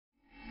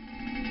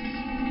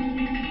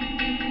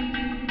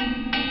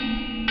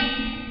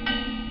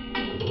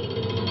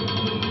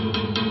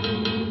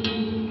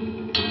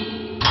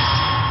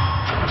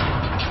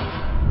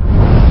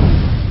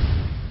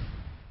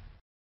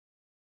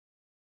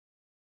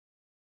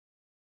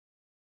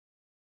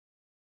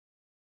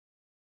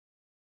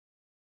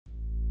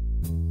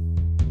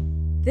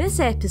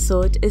This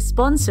episode is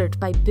sponsored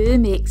by Boo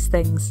Makes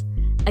Things,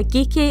 a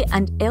geeky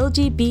and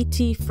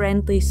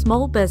LGBT-friendly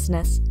small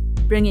business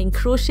bringing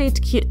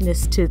crocheted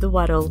cuteness to the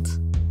world.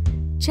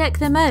 Check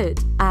them out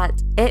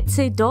at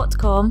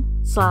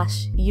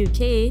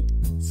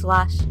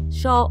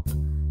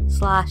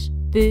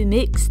etsy.com/uk/shop/Boo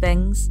Makes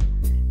Things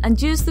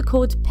and use the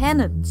code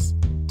PENANCE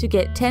to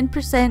get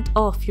 10%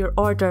 off your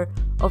order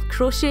of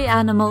crochet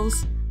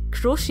animals,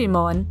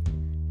 crochetmon,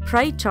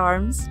 pride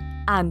charms,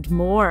 and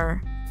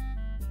more.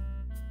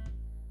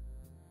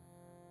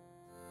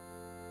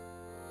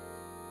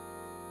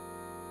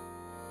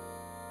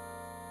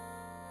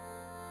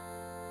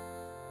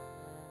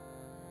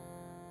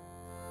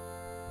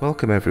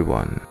 Welcome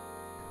everyone.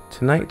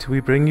 Tonight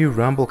we bring you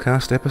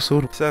Ramblecast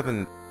episode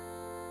 7.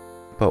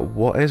 But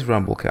what is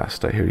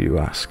Ramblecast, I hear you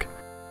ask?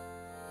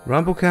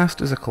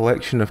 Ramblecast is a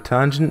collection of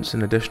tangents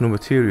and additional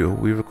material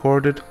we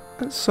recorded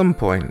at some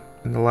point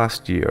in the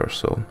last year or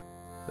so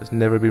that's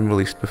never been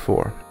released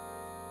before.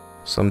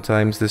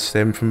 Sometimes this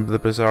stems from the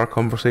bizarre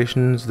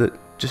conversations that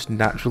just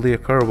naturally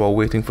occur while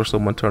waiting for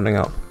someone turning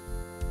up.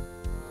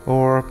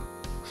 Or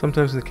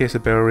sometimes in the case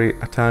of Berry,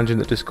 a tangent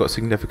that just got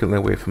significantly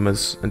away from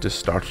us and just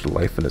started a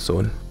life on its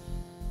own.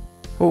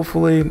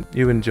 Hopefully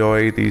you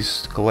enjoy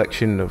these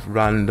collection of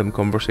random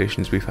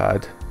conversations we've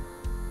had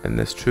in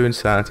this true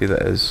insanity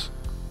that is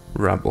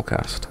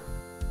Ramblecast.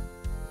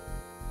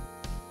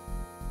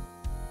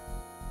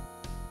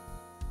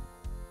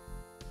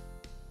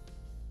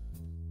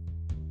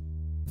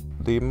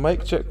 The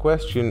mic check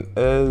question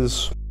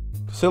is,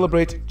 to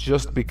celebrate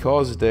Just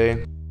Because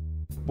Day,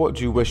 what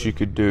do you wish you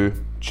could do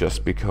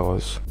just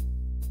because?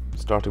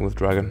 Starting with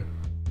Dragon.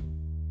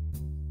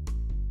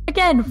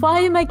 Again, why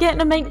am I getting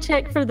a mic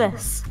check for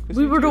this?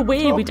 We were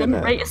away, we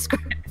didn't write a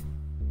script.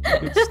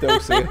 You'd still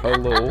say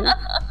hello.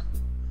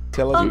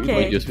 Tell us what you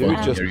might do just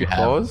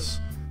because.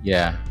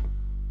 Yeah.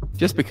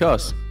 Just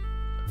because.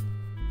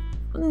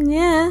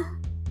 Yeah.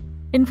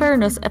 In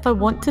fairness, if I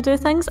want to do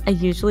things, I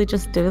usually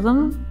just do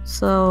them,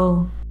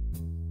 so...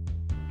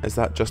 Is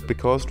that just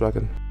because,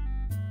 Dragon?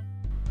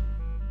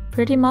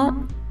 Pretty much.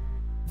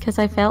 Because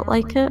I felt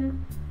like it.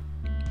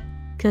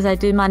 Because I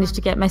do manage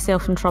to get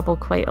myself in trouble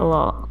quite a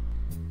lot.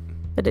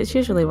 But it's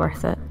usually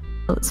worth it,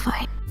 so it's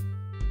fine.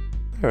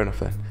 Fair enough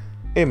then.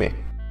 Amy?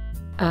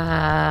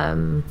 I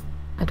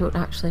don't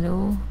actually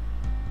know.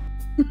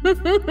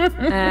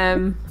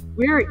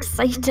 We're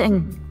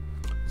exciting.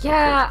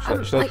 Yeah,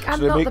 Should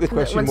I make the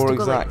question more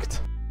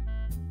exact?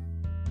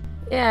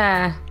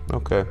 Yeah.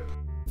 Okay.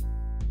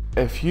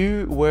 If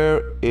you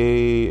were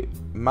a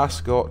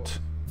mascot,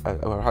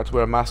 or had to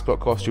wear a mascot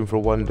costume for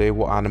one day,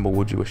 what animal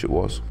would you wish it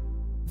was?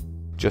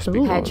 Just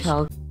because.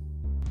 Hedgehog.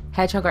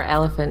 Hedgehog or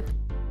elephant.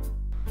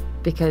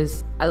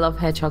 Because I love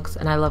hedgehogs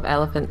and I love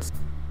elephants.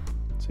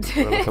 So you'd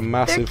wear like a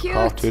massive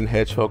cartoon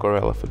hedgehog or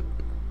elephant?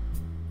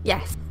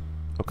 Yes.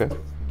 Okay.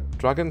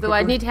 Dragon? Though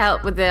I'd need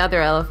help with the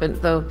other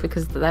elephant though,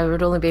 because I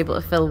would only be able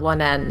to fill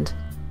one end.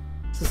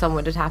 So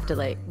someone would have to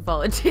like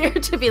volunteer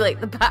to be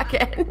like the back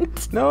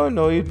end.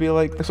 No, you'd be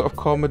like the sort of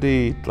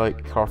comedy,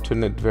 like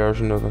cartooned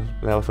version of an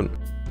elephant.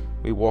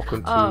 We walk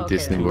into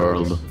Disney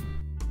World.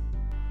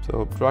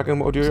 So, Dragon,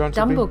 what would your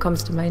answer be? Dumbo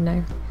comes to mind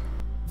now.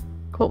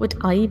 What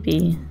would I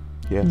be?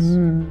 Yes.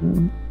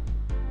 Is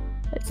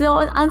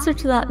the answer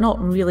to that not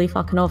really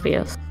fucking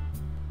obvious?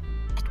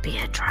 I'd be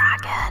a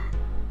dragon.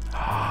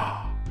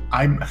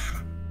 I'm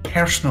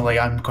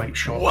quite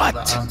shocked at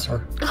that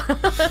answer.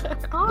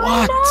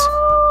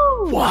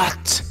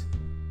 What?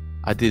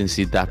 I didn't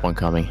see that one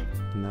coming.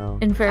 No.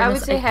 In fairness, I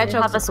would say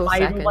hedgehogs have a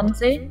spiral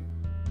onesie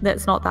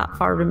that's not that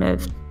far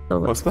removed, so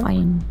What's it's that?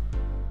 fine.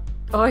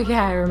 Oh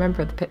yeah, I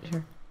remember the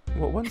picture.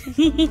 What one?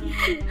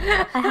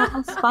 I have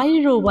a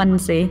spiral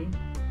onesie.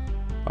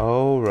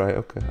 Oh, right,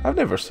 okay. I've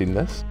never seen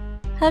this.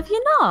 Have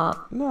you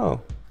not?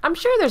 No. I'm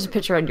sure there's a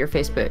picture on your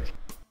Facebook.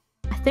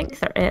 I think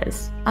there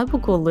is. I will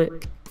go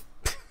look.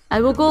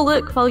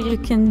 While you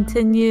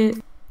continue.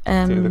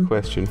 Take the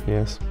question,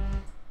 yes.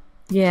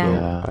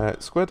 Yeah.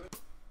 Squid?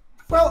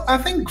 Well, I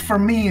think for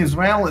me as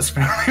well, it's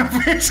fairly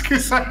obvious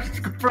because I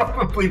could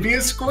probably be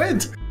a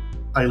squid.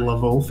 I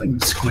love all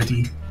things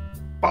squiddy.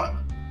 But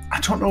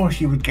I don't know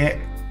if you would get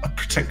a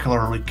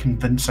particularly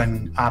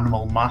convincing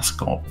animal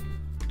mascot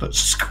that's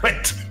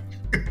squid.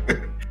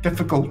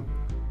 Difficult.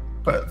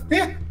 But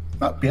yeah,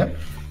 that'd be it.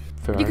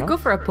 Fair You could go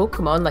enough. for a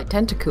Pokemon like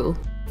Tentacool.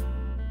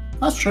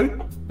 That's true.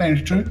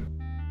 Very true.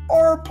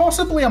 Or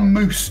possibly a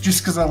moose,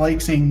 just because I like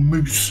saying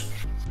moose.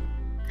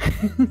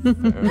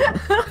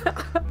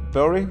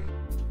 Dory?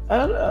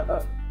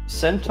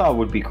 Centaur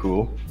would be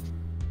cool.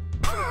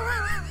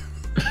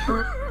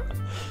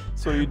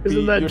 So you'd be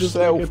Isn't that just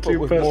like yourself, a but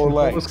with more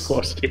legs.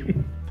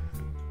 costume?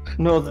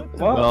 No, what?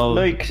 Well,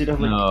 no, because you'd have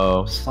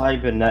like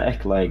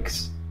cybernetic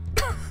legs.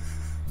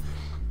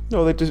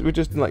 No, we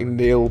just like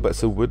nail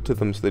bits of wood to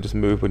them so they just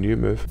move when you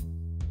move.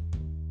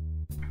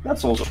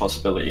 That's also a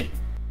possibility.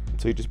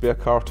 So you'd just be a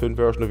cartoon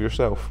version of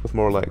yourself with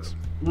more legs.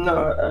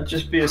 No, I'd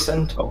just be a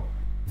centaur.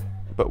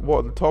 But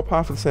what the top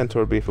half of the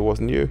centaur would be if it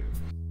wasn't you?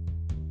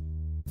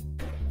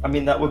 I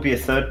mean, that would be a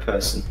third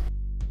person.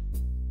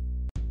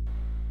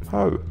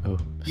 How? Oh,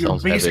 You're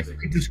sounds basically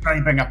heavy.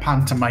 describing a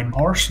pantomime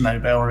horse now,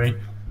 Bellery.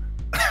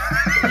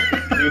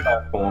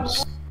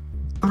 Horse.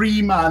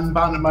 3-man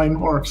pantomime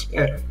horse,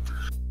 yeah.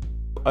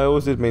 I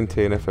always did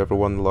maintain if ever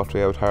won the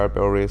lottery I would hire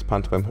Bellery as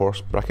pantomime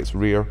horse, brackets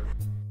rear.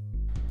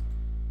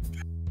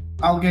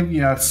 I'll give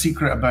you a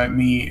secret about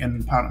me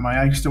in pantomime.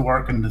 I used to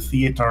work in the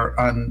theatre,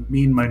 and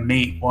me and my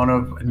mate,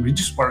 and we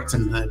just worked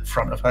in the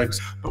front of house,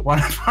 but one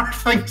of our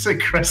things at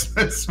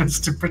Christmas was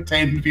to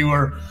pretend we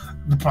were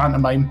the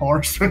pantomime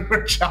horse when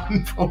we're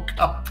chatting folk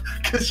up,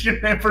 because you're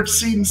never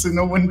seen, so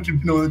no one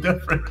would know the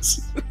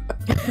difference.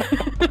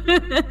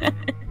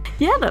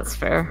 Yeah, that's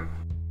fair.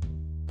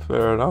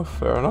 Fair enough,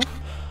 fair enough.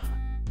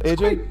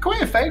 AJ?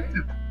 Quite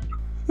effective.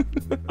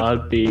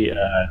 I'd be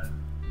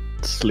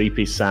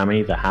Sleepy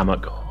Sammy, the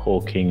hammock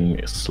hawking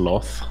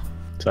sloth,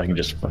 so I can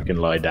just fucking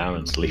lie down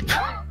and sleep.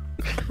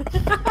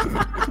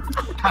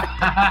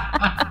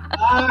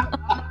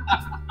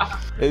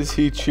 Is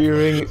he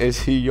cheering? Is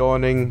he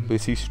yawning?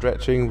 Is he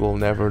stretching? We'll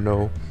never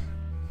know.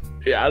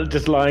 Yeah, I'm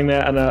just lying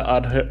there, and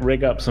I'd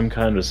rig up some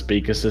kind of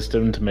speaker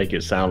system to make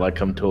it sound like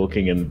I'm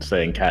talking and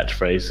saying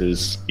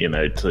catchphrases, you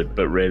know,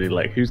 but really,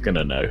 like, who's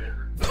gonna know?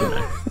 You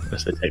know,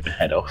 unless they take the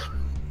head off.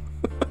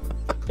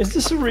 Is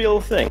this a real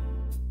thing?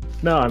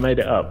 No, I made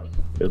it up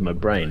with my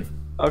brain.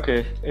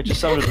 Okay, it just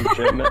sounded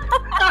legitimate.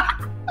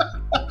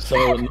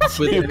 So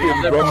You've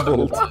been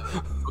rumbled.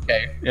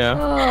 okay, yeah.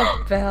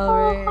 Oh,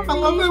 Valerie. I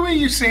love the way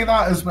you say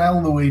that as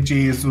well, though,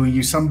 AJ, as though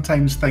you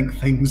sometimes think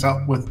things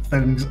up with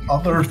things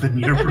other than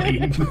your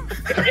brain.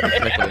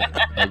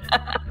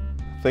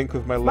 Think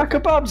with my My lip.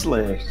 kebab's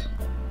late.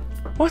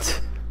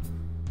 What?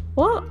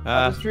 What?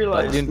 I just I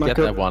realised didn't my get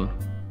that one.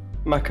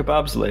 My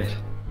kebab's late.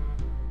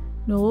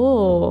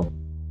 No.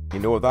 You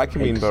know what that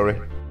can mean, Barry.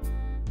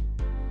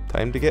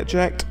 Time to get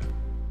jacked.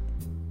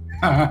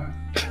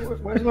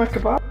 Where's my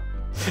kebab?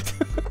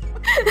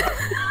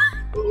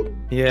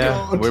 Yeah,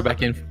 God.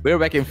 we're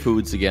back in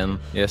foods again.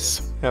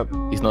 Yes, Yep.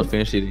 he's not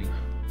finished eating.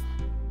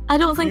 I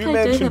don't think You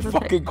I do mentioned have a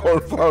pick. fucking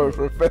cornflower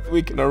for a 5th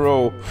week in a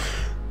row.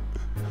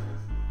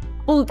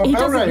 Well, But he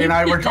doesn't Bellery and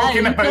I eat were it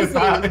talking now, about does he?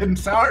 that on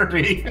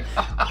Saturday.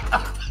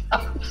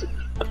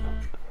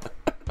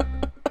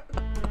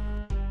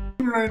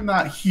 Around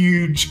that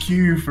huge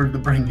queue for the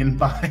bringing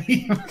by,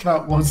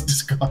 that was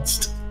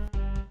discussed.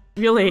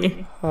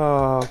 Really?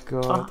 Oh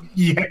god.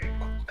 Yeah.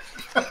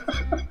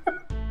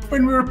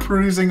 When we were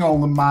perusing all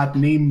the mad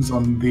names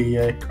on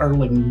the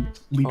curling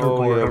leaderboard.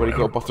 Oh yeah, or where you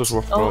got whatever.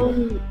 Buttersworth from.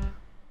 Oh,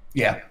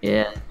 Yeah.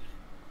 yeah.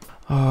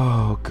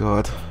 Oh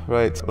god.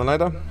 Right,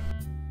 Oneida?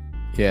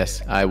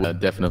 Yes, I would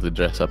definitely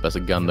dress up as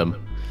a Gundam.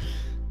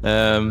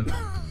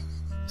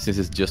 Since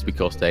it's just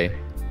because day,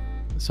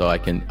 so I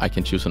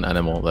can choose an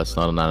animal that's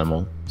not an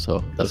animal. So I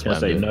was that's gonna what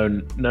say I'm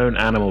doing. known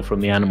animal from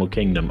the animal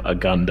kingdom, a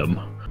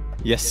Gundam.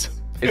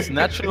 Yes, it's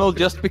natural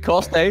just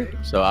because day.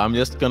 So I'm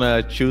just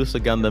gonna choose a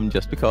Gundam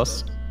just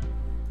because.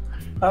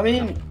 I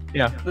mean,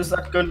 Yeah. there's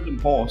that Gundam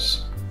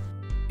horse.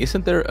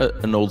 Isn't there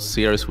an old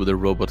series with a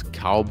robot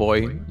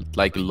cowboy,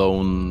 like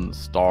Lone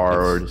Star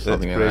or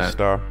something like Brave that?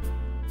 Star.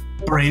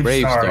 Brave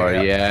Star,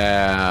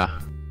 yeah.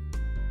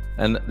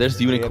 And there's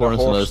unicorns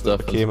and other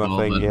stuff as became well.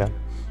 a thing, but- yeah.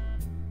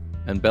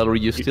 And Bellery,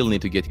 you still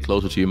need to get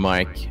closer to your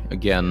mic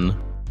again.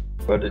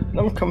 But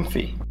I'm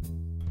comfy.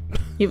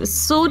 He was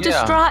so Yeah.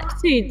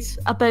 distracted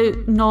about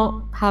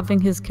not having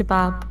his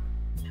kebab.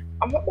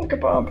 I want my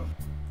kebab.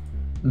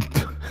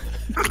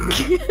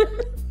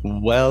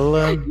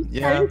 Well,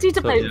 yeah. Counted so,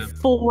 about yeah.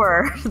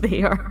 4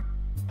 there.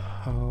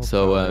 Oh,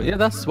 So yeah,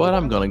 that's what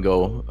I'm gonna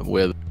go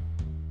with.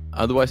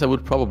 Otherwise, I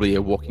would probably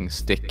a walking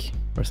stick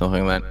or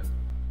something like that.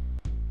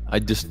 I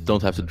just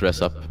don't have to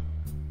dress up.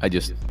 I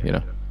just,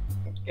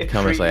 A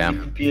Come as tree, I am.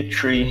 you could be a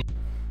tree.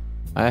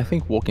 I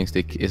think walking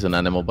stick is an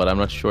animal, but I'm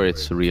not sure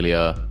it's really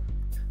a.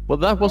 Well,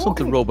 that wasn't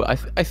the robot.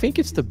 I think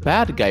it's the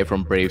bad guy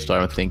from Brave Star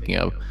I'm thinking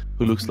of,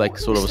 who looks like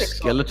sort of a Walking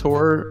sticks are-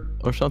 Skeletor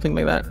or something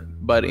like that,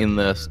 but in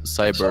the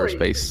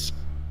cyberspace.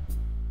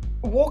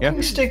 Walking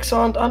Yeah. sticks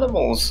aren't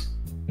animals.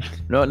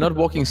 No, not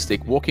walking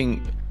stick.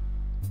 Walking.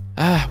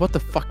 What the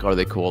fuck are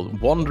they called?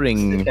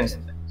 Wandering A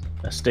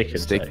stick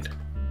Stick. insect.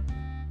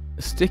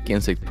 stick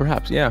insect,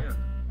 perhaps. Yeah.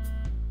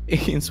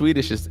 In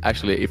Swedish, it's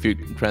actually, if you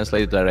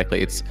translate it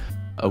directly, it's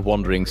a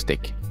wandering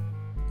stick.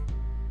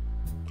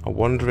 A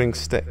wandering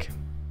stick.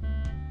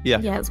 Yeah.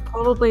 Yeah, it's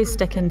probably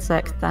stick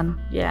insect then.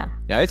 Yeah.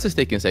 Yeah, it's a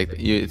stick insect.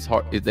 It's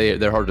hard.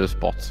 They're hard to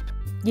spot.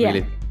 Yeah,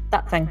 Really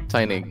that thing.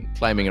 tiny,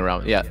 climbing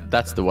around. Yeah,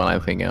 that's the one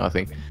I'm thinking. I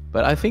think,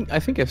 but I think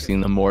I've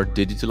seen a more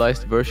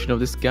digitalized version of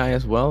this guy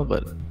as well,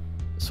 but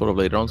sort of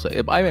later on. So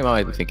I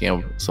might be thinking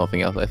of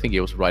something else. I think he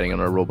was riding on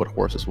a robot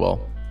horse as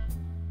well,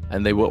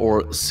 and they were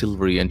all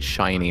silvery and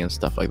shiny and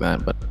stuff like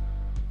that. But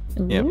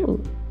Yeah.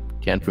 Ooh.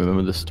 can't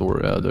remember the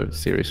story, the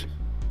series.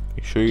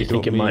 You sure Do you you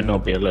think don't it might mean-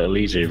 not be a little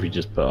easier if you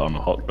just put on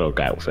a hot dog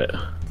outfit?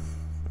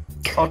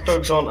 Hot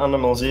dogs aren't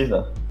animals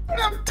either.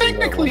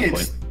 Technically, At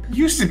one it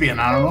used to be an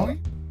animal.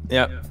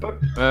 Yeah. But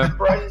Uh,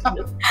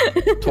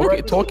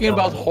 Brian- Talking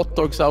about hot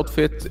dogs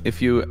outfit,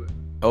 if you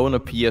own a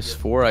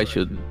PS4, I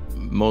should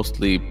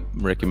mostly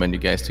recommend you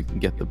guys to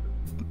get the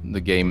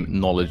the game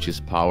Knowledge is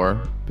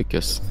Power,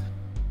 because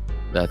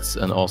that's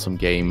an awesome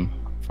game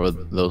for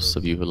those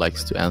of you who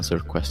likes to answer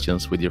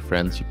questions with your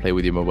friends. You play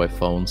with your mobile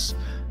phones,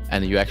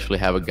 and you actually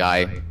have a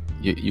guy.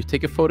 You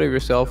take a photo of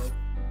yourself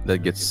that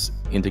gets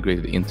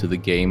integrated into the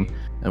game,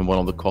 and one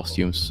of the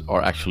costumes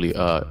are actually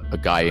a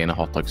guy in a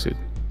hot dog suit.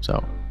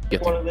 So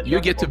you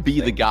get to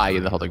be the guy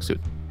in the hot dog suit.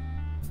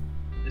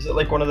 Is it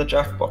like one of the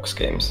Jackbox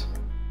games?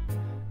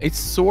 It's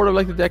sort of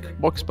like the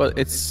Jackbox, but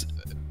it's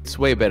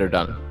way better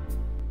done,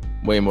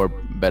 way more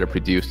better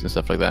produced and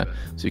stuff like that.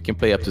 So you can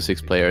play up to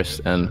 6 players,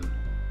 and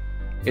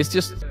it's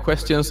just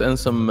questions and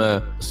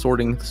some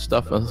sorting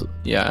stuff.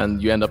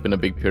 And you end up in a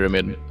big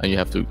pyramid, and you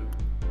have to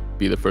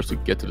be the first to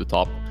get to the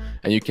top.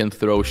 And you can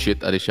throw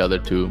shit at each other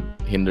to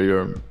hinder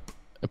your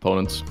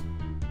opponents.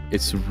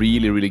 It's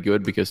really, really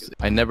good because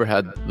I never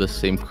had the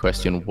same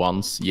question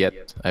once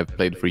yet. I've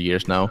played for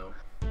years now,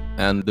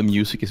 and the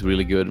music is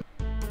really good.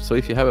 So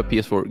if you have a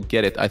PS4,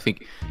 get it. I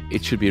think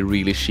it should be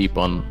really cheap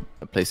on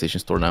a PlayStation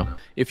Store now.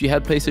 If you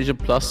had PlayStation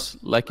Plus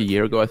like a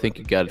year ago, I think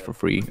you got it for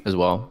free as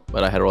well.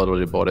 But I had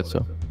already bought it,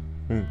 so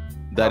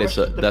that's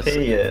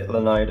Pay it,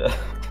 Leonida.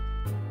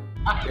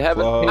 They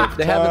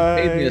haven't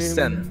paid me a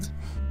cent.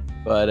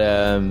 But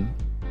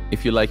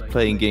if you like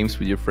playing games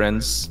with your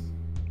friends,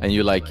 and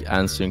you like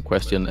answering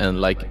questions and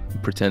like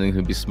pretending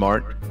to be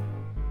smart,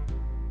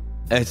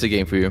 it's a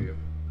game for you.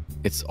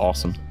 It's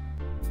awesome.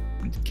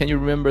 Can you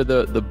remember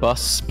the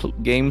bus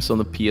games on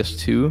the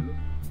PS2?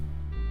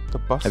 The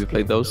bus. Have you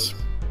played those?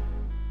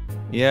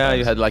 Yeah,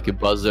 you had like a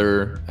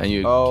buzzer, and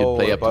you could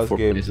play up to 4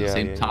 minutes at the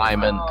same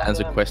time and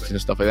answer questions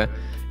and stuff like that.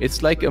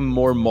 It's like a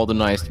more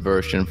modernized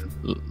version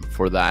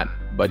for that,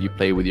 but you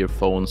play with your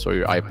phones or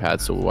your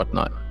iPads or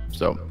whatnot.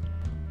 So.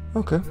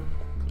 Okay.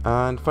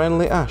 And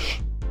finally,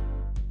 Ash.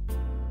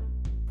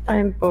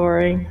 I'm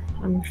boring,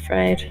 I'm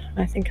afraid.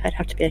 I think I'd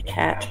have to be a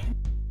cat.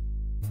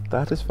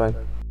 That is fine.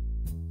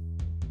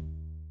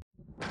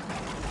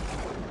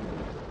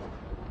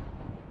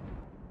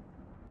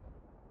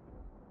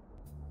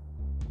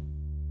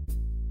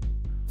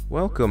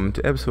 Welcome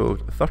to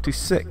episode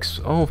 36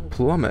 of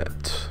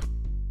Plummet.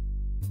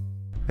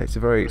 It's a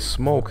very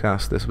small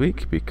cast this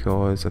week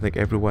because I think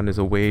everyone is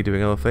away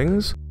doing other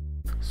things.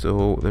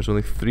 So there's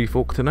only 3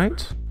 folk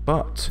tonight.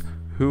 But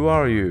who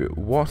are you?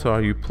 What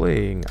are you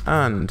playing?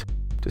 And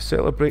to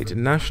celebrate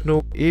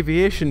National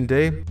Aviation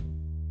Day,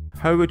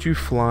 how would you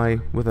fly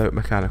without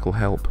mechanical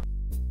help?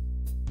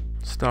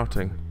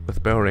 Starting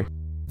with Belry.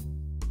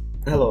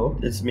 Hello,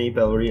 it's me,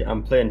 Bellery.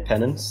 I'm playing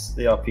Penance,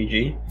 the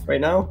RPG,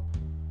 right now.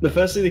 The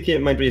first thing that came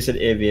to mind when you said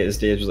Aviator's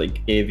Day was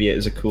like,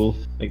 aviators are cool,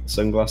 like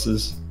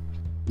sunglasses.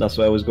 That's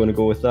why I was going to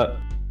go with that.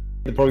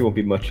 There probably won't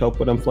be much help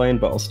when I'm flying,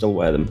 but I'll still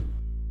wear them.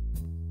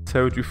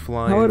 How would you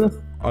fly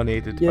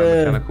unaided by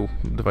mechanical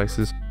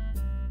devices?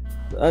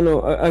 I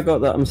know, I got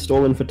that. I'm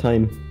stalling for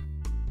time.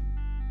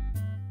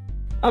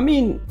 I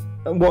mean,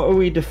 what are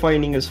we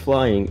defining as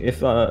flying? If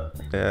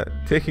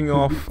taking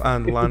off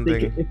and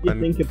landing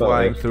and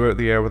flying throughout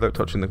the air without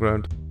touching the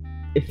ground.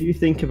 If you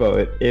think about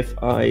it, if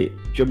I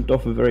jumped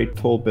off a very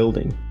tall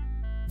building,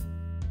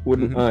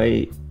 wouldn't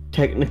I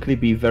technically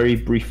be very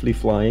briefly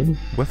flying?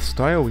 With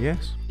style,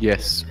 yes.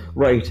 Yes.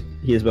 Right,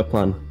 here's my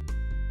plan.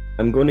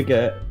 I'm going to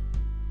get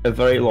a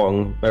very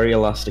long, very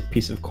elastic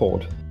piece of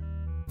cord.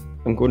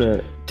 I'm going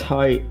to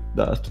tie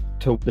that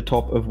to the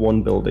top of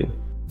one building.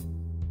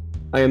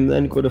 I am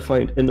then going to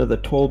find another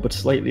tall but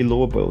slightly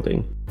lower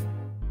building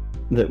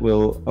that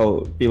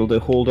I'll be able to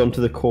hold onto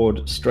the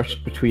cord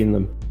stretched between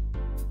them.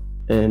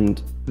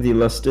 And the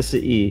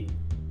elasticity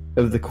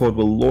of the cord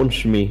will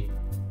launch me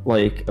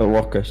like a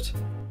rocket.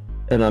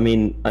 And I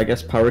mean, I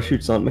guess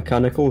parachutes aren't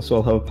mechanical, so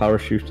I'll have a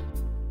parachute.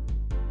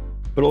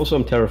 But also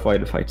I'm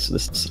terrified of heights, so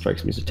this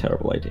strikes me as a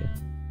terrible idea.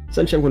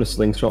 Essentially I'm going to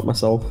slingshot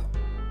myself.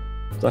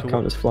 Does that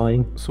count as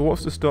flying? So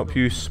what's to stop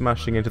you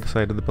smashing into the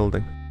side of the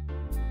building?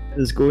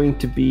 There's going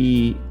to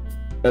be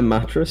a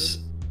mattress.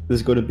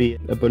 There's going to be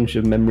a bunch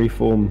of memory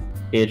foam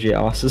AJ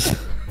asses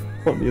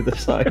on the other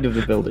side of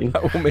the building.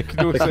 That will make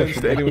no sense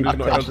to anyone who's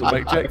not heard the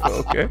mic check, but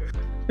okay.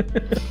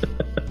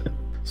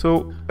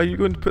 So, are you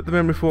going to put the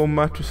memory foam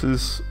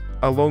mattresses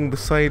along the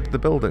side of the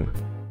building?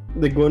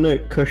 They're going to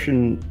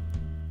cushion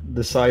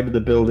the side of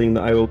the building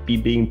that I will be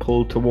being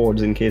pulled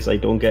towards in case I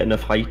don't get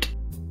enough height.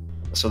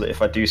 So that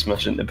if I do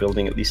smash into the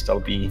building, at least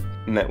I'll be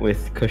met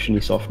with cushiony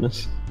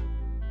softness.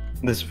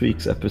 This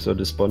week's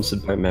episode is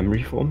sponsored by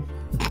Memory Foam.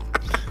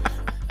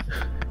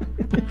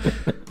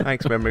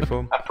 Thanks, Memory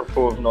Foam.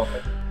 Apropos of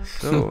nothing.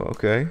 So,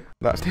 okay.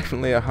 That's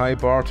definitely a high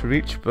bar to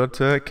reach, but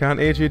can't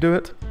AJ do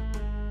it?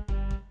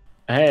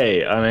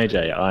 Hey, I'm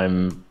AJ.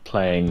 I'm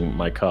playing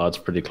my cards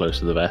pretty close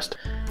to the vest.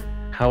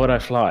 How would I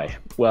fly?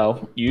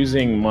 Well,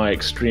 using my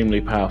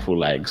extremely powerful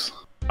legs,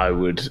 I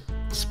would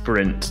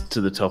sprint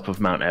to the top of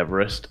Mount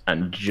Everest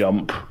and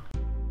jump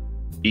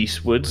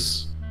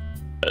eastwards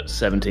at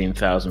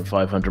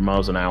 17,500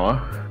 miles an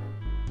hour.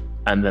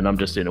 And then I'm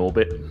just in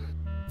orbit.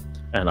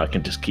 And I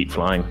can just keep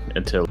flying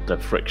until the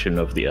friction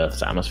of the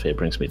Earth's atmosphere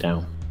brings me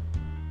down.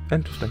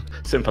 Interesting.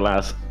 Simple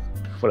as.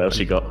 What else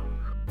you got?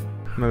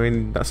 I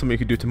mean, that's something you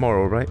could do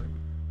tomorrow, right?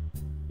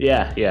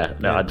 Yeah.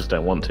 No, I just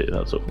don't want to.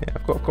 That's all. Yeah,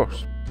 of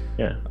course.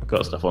 Yeah, I've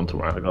got stuff on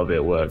tomorrow. I've got to be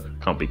at work.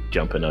 Can't be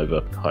jumping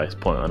over highest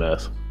point on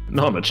earth.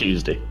 Not on a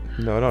Tuesday.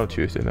 No, not on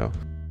Tuesday, no.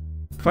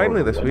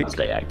 Finally this week.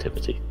 Wednesday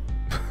activity.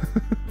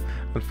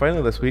 And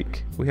finally this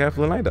week, we have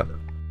Leonida.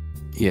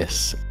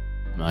 Yes,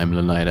 I'm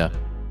Leonida.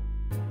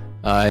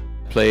 I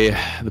play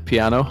the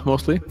piano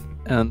mostly,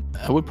 and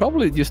I would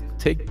probably just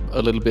take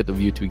a little bit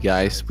of you two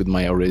guys with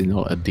my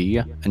original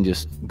idea and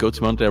just go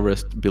to Mount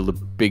Everest, build a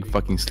big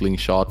fucking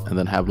slingshot, and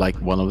then have like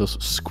one of those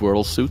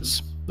squirrel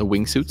suits, the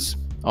wingsuits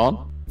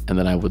on, and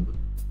then I would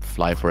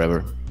fly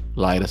forever,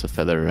 light as a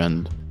feather,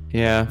 and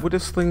yeah. Would a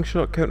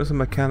slingshot count as a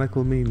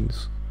mechanical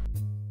means?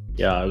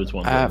 Yeah, I was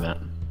wondering that.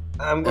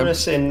 I'm going to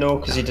say no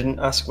because you didn't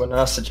ask when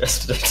I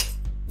suggested it.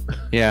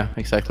 Yeah,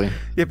 exactly.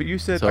 Yeah, but you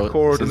said So, a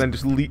cord since- and then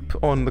just leap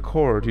on the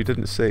cord. You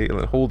didn't say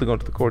like, holding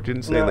onto the cord. You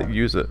didn't say No. like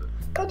use it.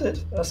 I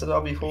did. I said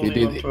I'll be holding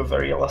did. onto a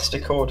very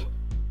elastic cord.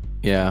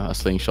 Yeah, a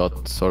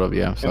slingshot, sort of,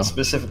 yeah. So And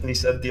specifically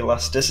said the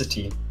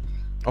elasticity.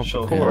 Of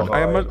Shall the cord.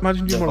 I provide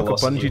imagine you the more like a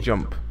velocity. bungee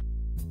jump.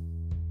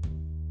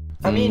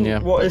 I mean, yeah.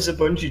 what is a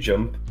bungee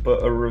jump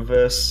but a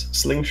reverse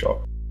slingshot?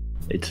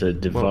 It's a Well,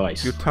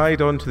 device. you're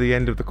tied onto the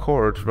end of the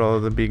cord rather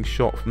than being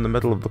shot from the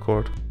middle of the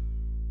cord.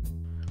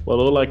 Well,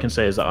 all I can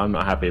say is that I'm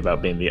not happy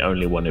about being the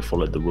only one who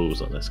followed the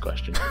rules on this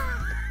question.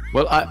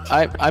 Well,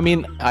 I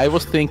mean, I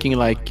was thinking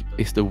like,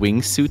 is the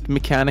wingsuit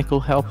mechanical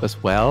help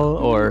as well,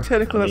 or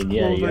Technically, I that's mean,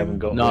 yeah, you clothing. haven't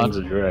got Not- wings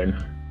of your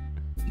own.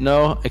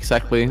 no?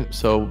 Exactly.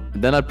 So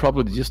then I'd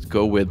probably just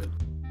go with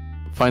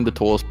find the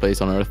tallest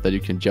place on Earth that you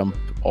can jump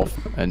off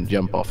and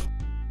jump off.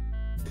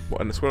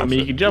 What, and the squirrel I mean,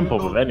 you suit? can jump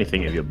off of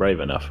anything if you're brave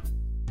enough.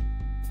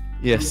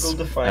 Yes.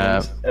 Google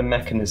defines a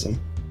mechanism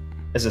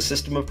as a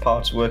system of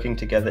parts working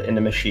together in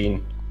a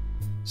machine.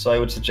 So I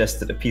would suggest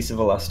that a piece of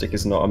elastic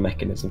is not a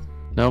mechanism.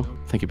 No,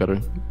 thank you, better.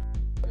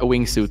 A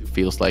wingsuit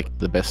feels like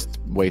the best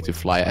way to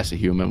fly as a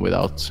human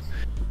without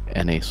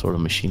any sort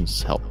of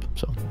machine's help.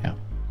 So yeah,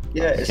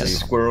 Yeah, is a Okay.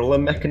 squirrel a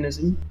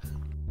mechanism?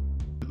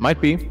 might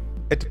be.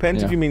 It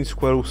depends if Yeah. you mean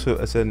squirrel suit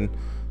as in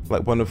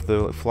like one of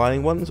the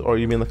flying ones, or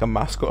you mean like a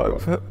mascot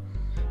outfit.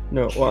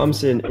 No, what I'm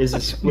saying is a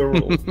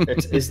squirrel.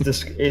 Is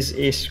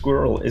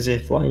a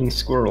flying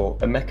squirrel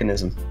a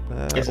mechanism?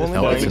 Is a only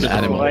No, flying it's an squirrel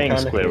animal. Flying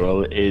mechanical?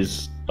 squirrel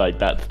is like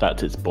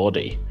that's its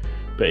body.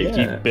 But if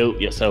Yeah. you built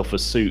yourself a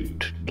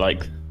suit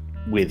like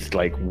with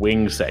like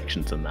wing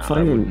sections and that, I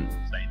Fine. wouldn't say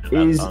that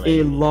that's Is a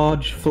unaided.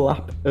 large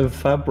flap of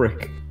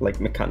fabric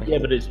like mechanical? Yeah,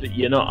 but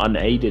you're not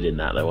unaided in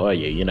that though, are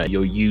you? You know,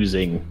 you're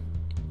using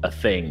a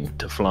thing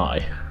to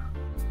fly.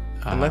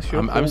 Unless you're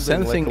I'm holding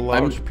sensing. like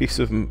a large piece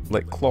of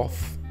like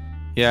cloth.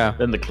 Yeah,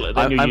 Then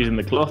you're using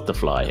the cloth to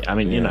fly. I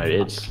mean, you know,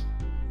 it's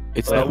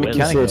it's Well, not we You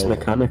say it's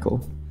mechanical.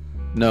 mechanical.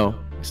 No,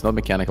 it's not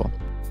mechanical.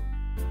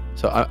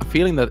 So I'm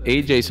feeling that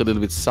AJ is a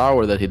little bit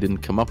sour that he didn't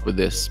come up with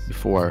this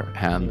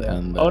beforehand.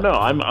 And oh no,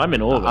 I'm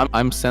in orbit.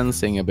 I'm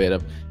sensing a bit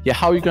of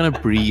how are you gonna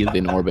breathe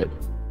in orbit?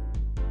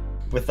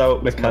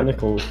 Without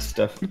mechanical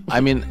stuff.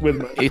 I mean,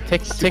 With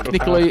it super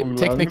powerful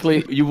lungs.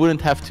 technically, you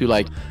wouldn't have to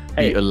like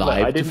Hey, be look, I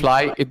alive to didn't-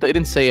 fly. It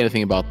didn't say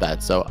anything about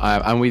that, so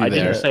I'm with you I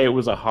there. didn't say it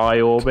was a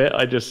high orbit.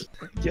 I just,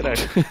 you know,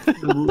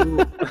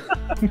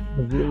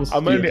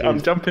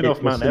 I'm jumping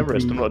off Mount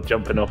Everest. I'm not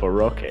jumping off a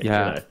rocket.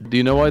 Yeah. You know? Do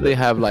you know why they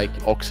have like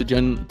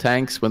oxygen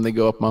tanks when they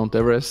go up Mount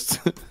Everest?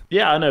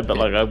 Yeah, I know, but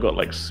like I've got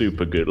like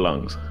super good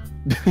lungs.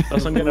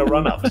 Plus, I'm gonna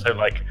run up, so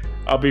like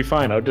I'll be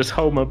fine. I'll just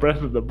hold my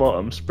breath at the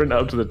bottom, sprint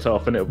up to the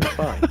top, and it'll be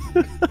fine.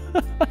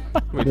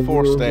 I mean,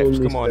 4 steps.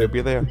 Come on, you'll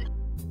be there.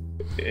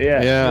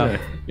 Yeah. Yeah. You know,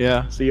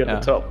 Yeah. see you at Yeah.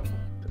 the top.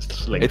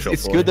 Slingshot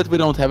It's boy. good that we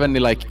don't have any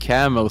like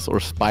camels or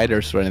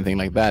spiders or anything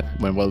like that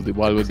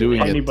while we're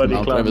doing Anybody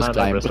it. climb Everest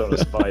Mount Everest on a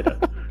spider.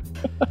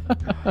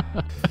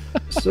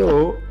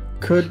 So,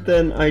 could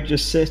then I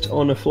just sit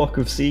on a flock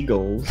of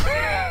seagulls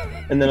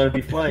and then I'd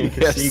be flying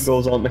because Yes.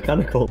 seagulls aren't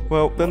mechanical?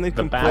 Well, then they The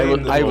complain.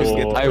 band I was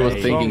or I was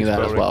a thinking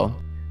that as song well.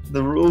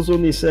 The rules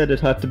only said it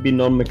had to be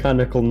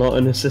non-mechanical, not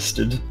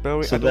unassisted.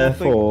 Barry, So I don't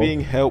therefore, think being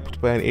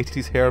helped by an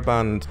 80s hair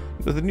band.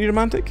 Was it New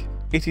Romantic?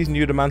 80s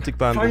New Romantic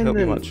band would Fine help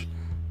you then. much.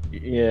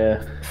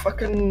 Yeah.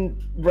 fucking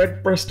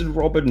red-breasted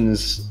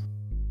robins.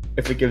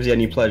 If it gives you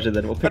any pleasure,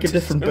 then we'll pick a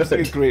different Sounds like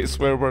a bird. great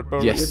swear word,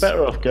 Barry. Yes. You're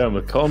better off going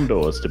with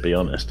condors, to be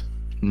honest.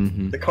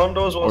 Hmm. The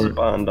Condors was a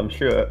band, I'm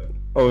sure.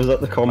 Or was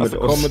that the That's Commodores? the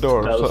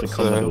Commodore. That was That's,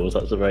 the Commodores.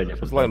 That's a very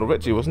different. that's Lionel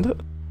Richie, wasn't it?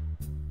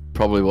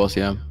 Probably was,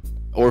 yeah.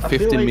 Or I feel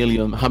 15 like-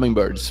 million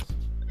hummingbirds.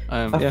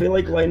 I Yeah. feel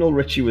like Lionel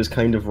Richie was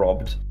kind of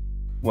robbed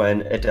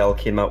when Adele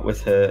came out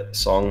with her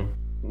song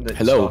that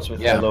Hello, starts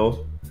with yeah.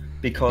 hello.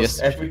 Because Yes.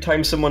 every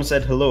time someone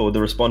said hello,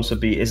 the response would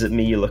be, "Is it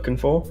me you're looking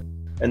for?"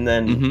 And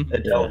then Mhm.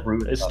 Adele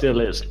ruined It that. still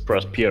is for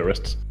us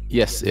purists.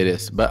 Yes, it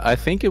is. But I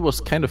think it was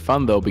kind of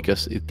fun though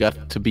because it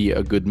got to be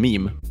a good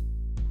meme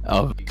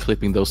of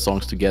clipping those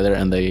songs together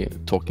and they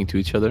talking to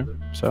each other.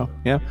 So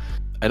yeah,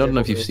 I don't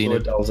know if you've seen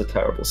it. Adele's a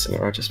terrible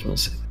singer. I just want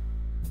to say.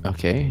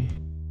 Okay,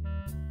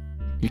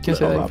 you can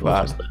say Not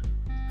that. that bad.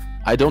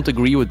 I don't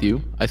agree with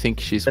you. I think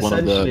she's one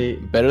of the Essentially-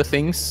 better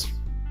things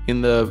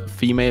in the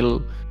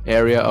female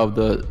area of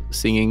the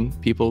singing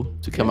people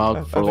to come I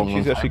out for a think long,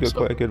 she's long actually time. got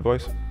quite a good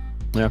voice.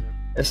 Yeah.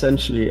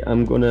 Essentially,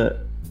 I'm gonna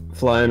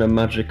fly on a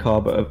magic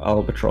carpet of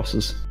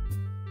albatrosses.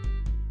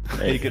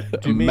 Do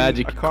you mean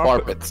Magic a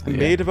carpet carpet.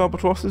 made of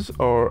albatrosses,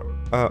 or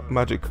a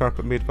magic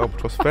carpet made of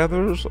albatross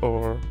feathers,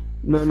 or?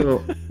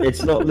 No,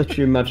 it's not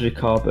literally a magic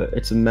carpet.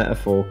 It's a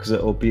metaphor because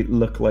it'll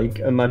look like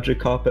a magic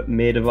carpet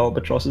made of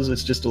albatrosses.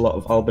 It's just a lot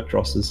of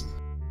albatrosses.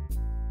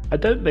 I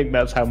don't think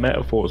that's how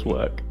metaphors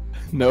work.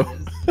 No.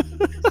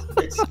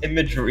 It's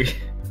imagery.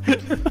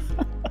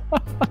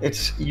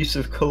 It's use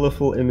of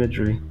colourful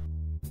imagery.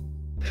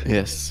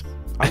 Yes.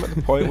 I'm at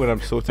the point where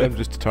I'm so tempted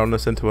just to turn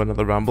this into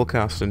another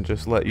Ramblecast and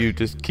just let you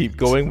just keep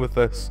going with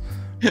this,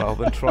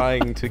 rather than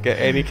trying to get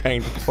any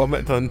kind of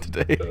plummet done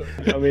today.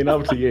 I mean,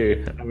 up to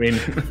you. I mean,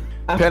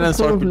 Penance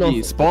Apropos of RPG,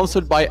 nothing-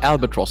 sponsored by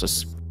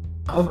albatrosses.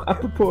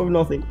 Apropos of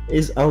nothing,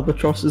 is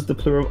albatrosses the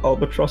plural of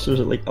albatross, or is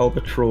it like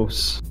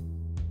albatross?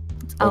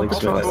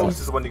 Albatrosses.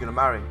 is the one you're gonna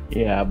marry.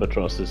 yeah,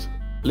 albatrosses.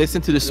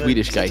 Listen to the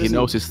Swedish guy, he doesn't-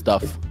 knows his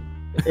stuff.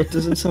 It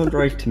doesn't sound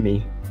right to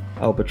me.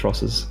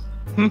 Albatrosses.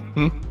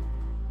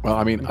 Well,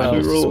 I mean, I know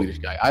he's a Swedish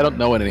guy. I don't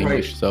know any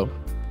English, so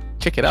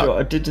check it So out.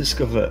 I did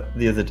discover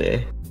the other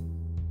day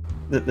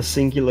that the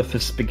singular for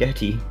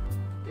spaghetti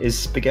is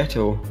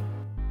spaghetto.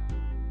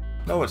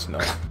 No, it's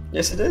not.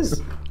 Yes, it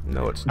is.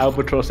 No, it's not.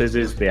 Albatrosses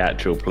is the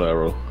actual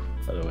plural,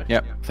 by the way.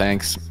 Yep,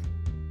 thanks.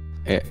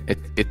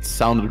 It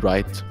sounded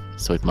right,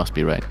 so it must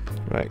be right.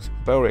 Right,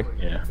 Bowery.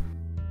 Yeah.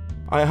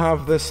 I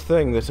have this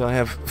thing that I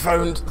have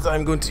found that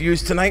I'm going to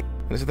use tonight.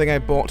 It's a thing I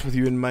bought with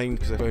you in mind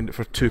because I found it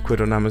for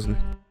 £2 on Amazon.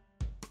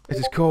 It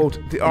is called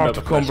The Art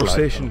of Another flashlight.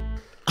 Conversation.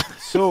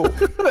 So,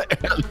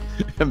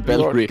 And Lord,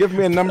 Belgrade. give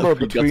me a number He got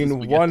the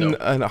between 1 spaghetto.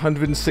 and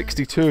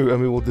 162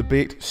 and we will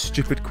debate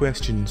stupid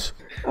questions.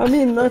 I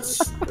mean,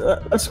 that's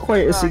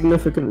quite a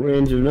significant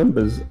range of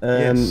numbers.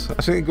 Yes,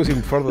 I think it goes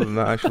even further than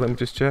that actually, let me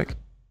just check.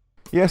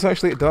 Yes,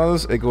 actually it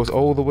does. It goes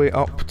all the way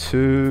up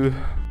to...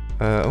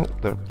 oh,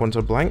 the ones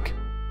are blank.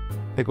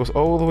 It goes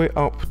all the way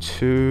up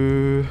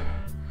to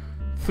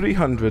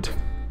 300.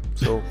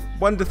 So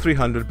 1 to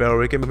 300,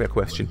 Bellery, give me a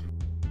question.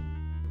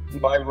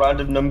 My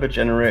random number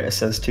generator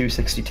says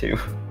 262.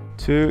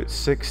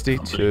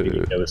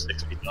 262. There was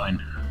 69.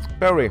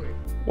 Bellery,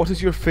 what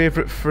is your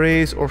favourite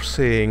phrase or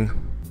saying?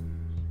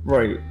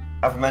 Right,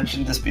 I've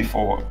mentioned this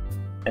before,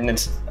 and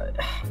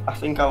I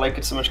think I like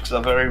it so much because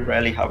I very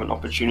rarely have an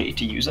opportunity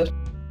to use it.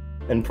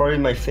 And probably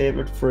my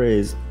favourite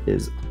phrase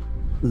is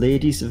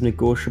ladies of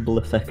negotiable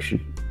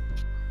affection.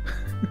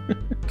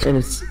 And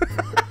it's,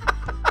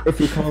 if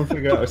you can't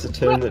figure out, it's a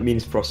term that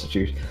means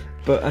prostitute.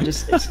 But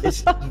it's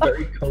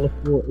very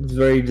colourful, it's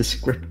very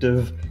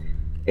descriptive,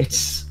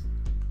 it's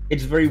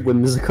very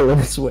whimsical in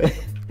its way.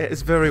 It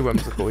is very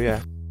whimsical,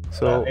 yeah.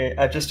 So,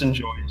 I just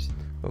enjoy it.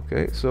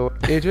 okay, so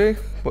AJ,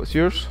 what's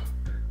yours?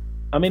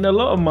 I mean, a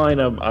lot of mine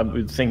I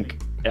would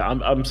think...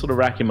 I'm sort of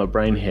racking my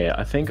brain here.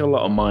 I think a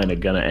lot of mine are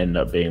going to end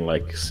up being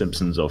like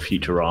Simpsons or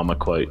Futurama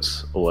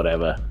quotes or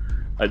whatever.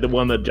 Like the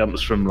one that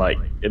jumps from like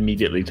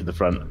immediately to the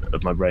front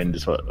of my brain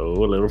is like, oh,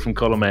 a little from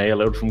column A, a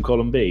little from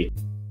column B,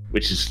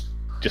 which is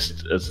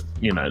just as,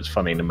 you know, it's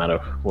funny no matter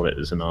what it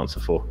is an answer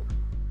for.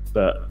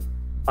 But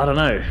I don't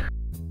know.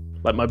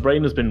 Like my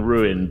brain has been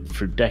ruined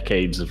through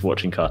decades of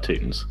watching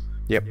cartoons.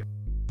 Yep.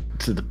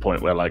 To the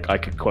point where like I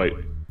could quote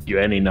you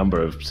any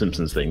number of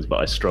Simpsons things, but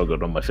I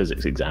struggled on my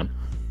physics exam.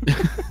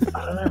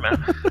 I don't know,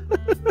 man.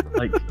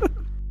 Like,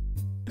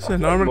 It's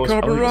an armoured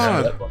carbon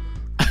rod.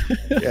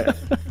 yeah.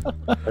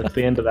 That's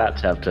the end of that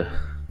chapter.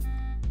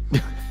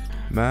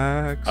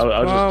 Max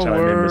I'll just chime in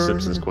power. with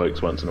Simpsons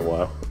quotes once in a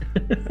while.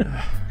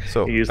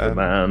 So, He's the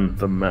man,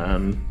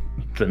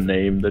 the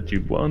name that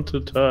you want to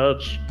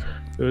touch,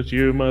 that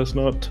you must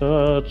not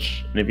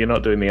touch. And if you're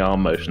not doing the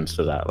arm motions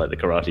to that, like the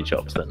karate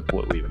chops, then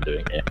what are we even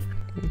doing here?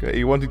 okay,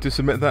 you wanting to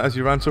submit that as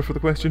your answer for the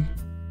question?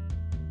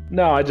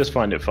 No, I just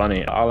find it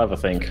funny. I'll have a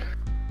think.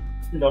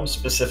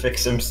 Non-specific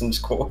Simpsons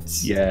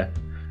quotes. Yeah.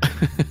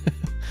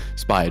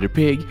 Spider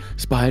Pig.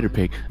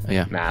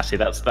 Yeah. Nah, see,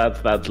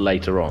 that's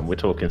later on. We're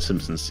talking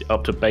Simpsons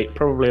up to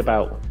probably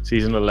about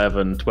season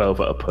 11, 12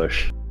 at a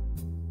push.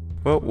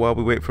 Well, while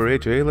we wait for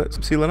AJ, let's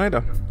see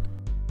Leonida.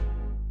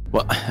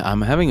 Well,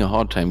 I'm having a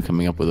hard time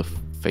coming up with a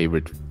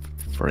favorite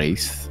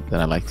phrase that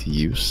I like to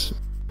use.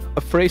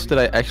 A phrase that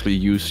I actually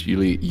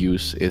usually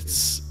use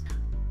is,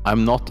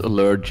 I'm not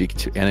allergic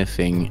to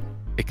anything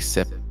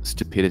except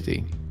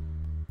stupidity.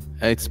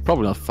 It's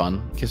probably not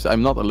fun, because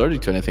I'm not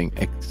allergic to anything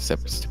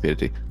except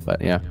stupidity.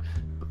 But yeah,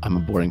 I'm a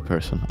boring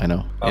person, I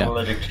know. I'm Yeah,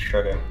 allergic to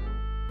sugar.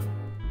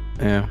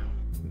 yeah,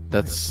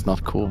 that's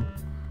not cool.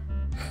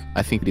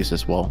 I think it is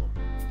as well.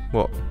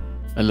 What?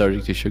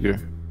 Allergic to sugar.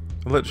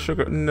 Allergic to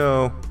sugar?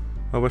 No.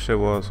 I wish I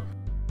was.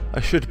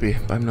 I should be,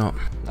 but I'm not.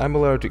 I'm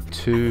allergic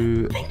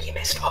to... I think you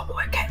missed what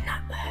we're getting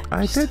at there.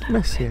 I did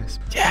miss, yes.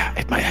 Yeah,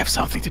 it might have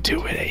something to do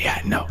with it.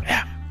 Yeah, no,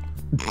 yeah.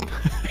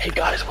 Hey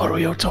guys, what are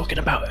we all talking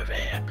about over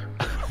here?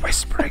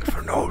 Whispering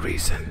for no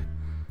reason.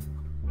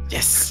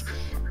 Yes.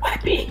 We're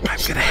being I'm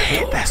gonna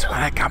hate this when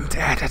I come to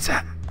edit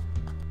it.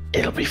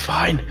 It'll be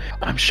fine.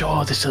 I'm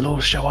sure this will all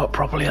show up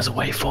properly as a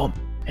waveform,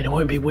 and it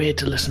won't be weird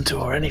to listen to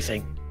or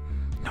anything.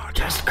 No,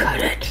 just cut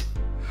it.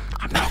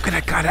 I'm not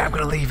gonna cut it, I'm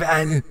gonna leave it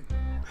in.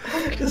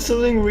 There's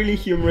something really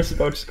humorous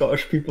about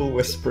Scottish people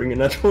whispering,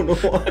 and I don't know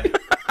why.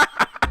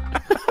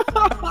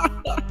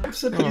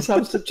 Please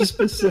have such a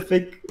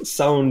specific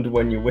sound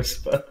when you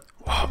whisper.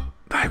 What?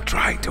 I'm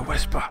trying to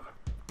whisper.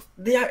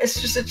 Yeah, it's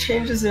just it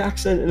changes the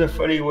accent in a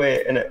funny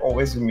way, and it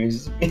always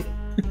amuses me.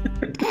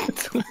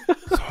 So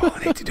all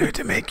I need to do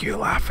to make you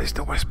laugh is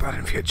to whisper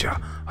in future.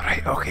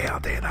 Alright, okay, I'll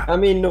do that. I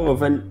mean, no,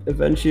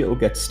 eventually it'll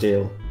get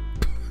stale.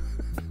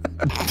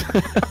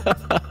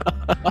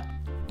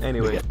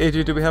 Anyway,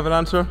 AJ, do we have an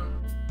answer?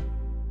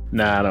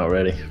 Nah, not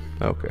really.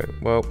 Okay,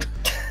 well,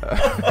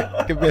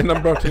 give me a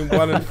number between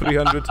 1 and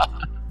 300.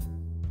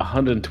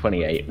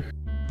 128.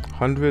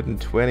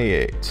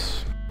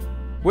 128.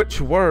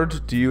 Which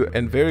word do you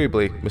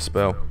invariably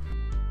misspell?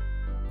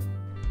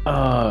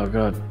 Oh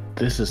god,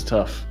 this is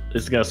tough.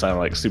 This is gonna sound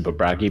like super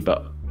braggy,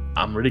 but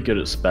I'm really good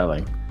at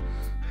spelling.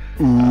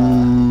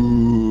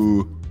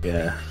 Ooh.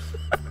 Yeah.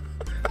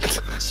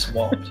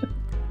 Swapped.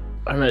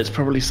 I mean, it's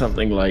probably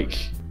something like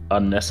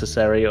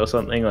unnecessary or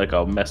something. Like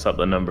I'll mess up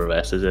the number of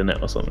S's in it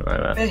or something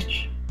like that.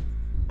 Bitch.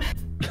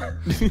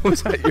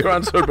 Was that your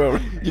answer, Bill?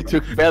 You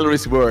took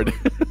Valerie's word.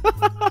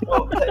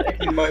 Well,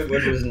 technically my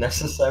word was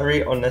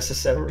necessary,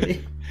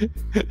 unnecessarily.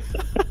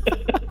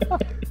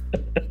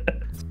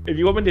 If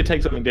you want me to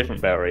take something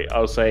different, Barry,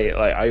 I'll say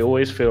like I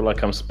always feel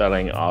like I'm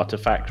spelling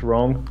artifact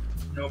wrong.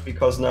 No,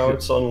 because now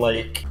it's on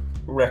like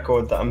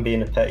record that I'm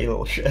being a petty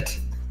little shit.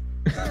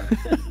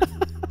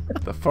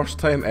 The first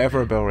time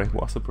ever, Billy.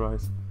 What a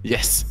surprise.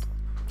 Yes.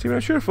 See, I'm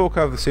sure folk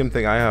have the same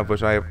thing I have,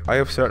 which I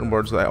have certain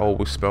words that I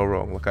always spell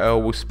wrong. Like, I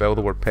always spell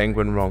the word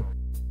penguin wrong.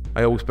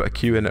 I always put a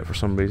Q in it for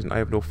some reason. I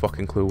have no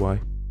fucking clue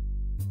why.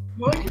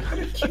 Why do you put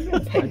a Q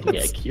in penguin?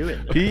 Yeah, Q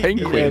in.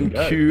 Penguin.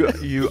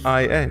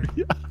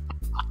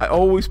 I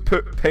always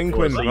put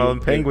penguin rather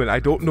than penguin. I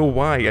don't know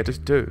why, I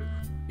just do.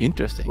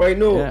 Interesting. Right,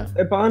 no, Yeah.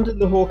 abandon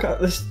the whole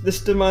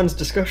this demands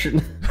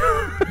discussion.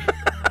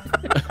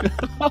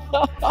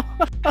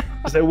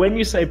 So when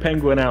you say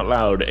penguin out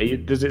loud,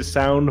 does it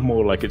sound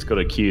more like it's got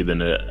a Q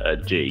than a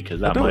G? Because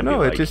that I might don't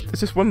know, be like... it's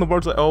just one of the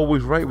words I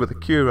always write with a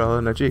Q rather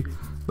than a G.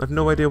 I have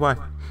no idea why.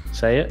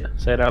 Say it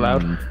out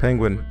loud.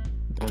 Penguin.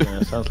 Yeah,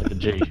 it sounds like a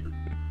G.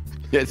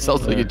 Yeah, it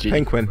sounds like a G.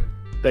 Penguin.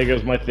 There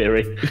goes my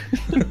theory.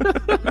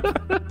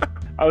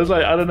 I was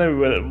like, I don't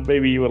know,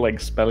 maybe you were like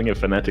spelling it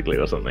phonetically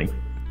or something.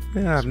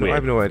 Yeah, I have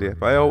no idea.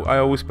 But I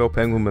always spell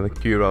penguin with a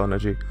Q rather than a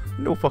G.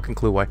 No fucking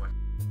clue why.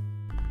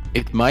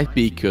 It might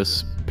be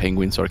because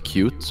penguins are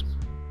cute.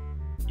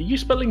 Are you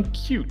spelling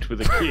cute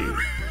with a Q?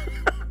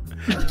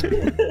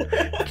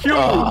 Cute!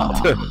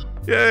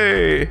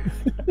 Yay!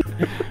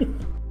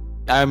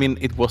 I mean,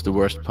 it was the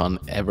worst pun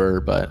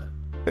ever, but,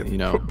 you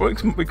know.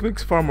 It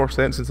makes far more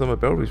sense than some of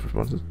Belry's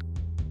responses.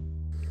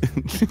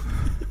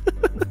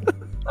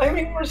 I haven't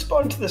even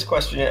responded to this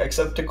question yet,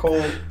 except to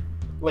call,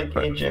 like,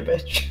 AJ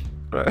bitch.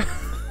 Right.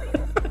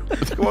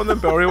 Go on then,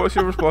 Belry, what's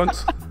your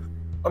response?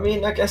 I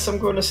mean, I guess I'm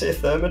going to say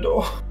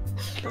Thermidor.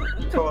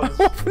 Because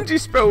How often do you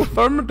spell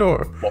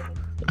Thermidor?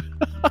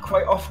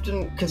 quite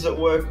often, because at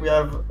work we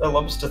have a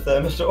lobster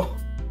Thermidor,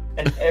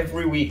 and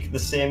every week the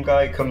same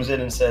guy comes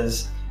in and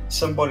says,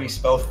 somebody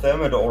spelled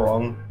Thermidor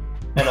wrong,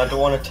 and I don't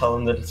want to tell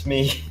him that it's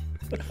me.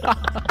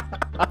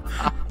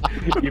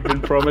 You've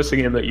been promising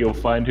him that you'll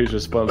find who's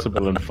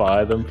responsible and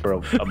fire them for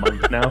a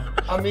month now.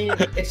 I mean,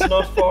 it's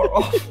not far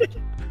off.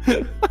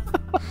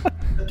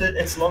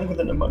 It's longer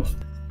than a month.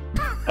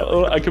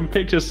 I can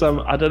picture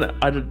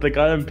the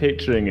guy I'm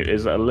picturing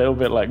is a little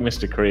bit like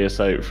Mr.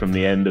 Creosote from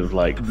the end of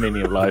like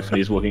Mini of Life, and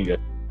he's walking and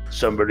goes,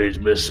 somebody's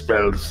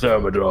misspelled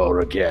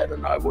Thermidor again,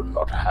 and I will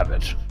not have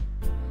it.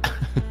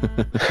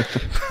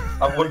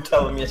 I wouldn't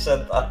tell him you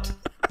said that.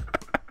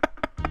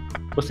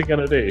 What's he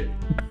gonna do?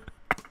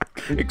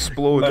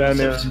 Explode.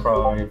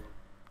 Unsubscribe.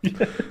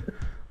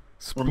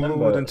 Explode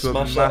Remember, into a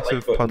smash that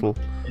massive like puddle.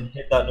 And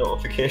hit that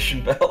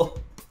notification bell.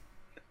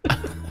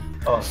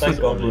 Oh, thank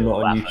God we're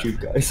not on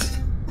YouTube, guys.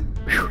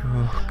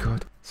 Oh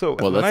god. So,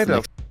 Well, that's Nida,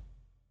 next.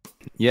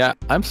 Yeah,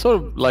 I'm sort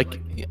of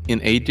like in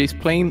AJ's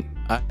plane.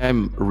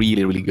 I'm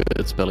really, really good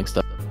at spelling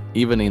stuff,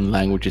 even in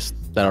languages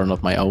that are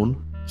not my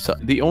own. So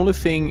the only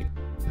thing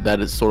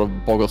that is sort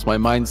of boggles my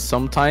mind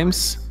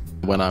sometimes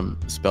when I'm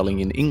spelling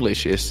in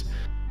English is,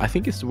 I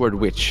think it's the word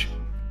which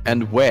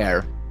and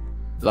where.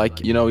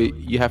 Like, you know,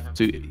 you have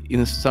to,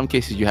 in some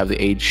cases you have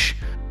the H,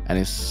 and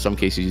in some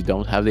cases you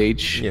don't have the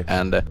H. Yes.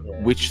 And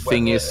which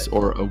thing is,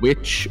 or a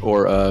witch,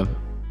 or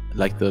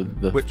like the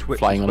Which,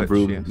 flying on a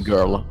broom yes.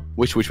 girl.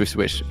 Which,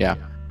 yeah.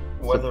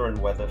 Weather and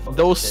weather. For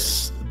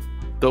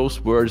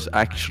Those words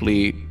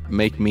actually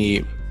make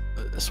me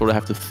sort of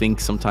have to think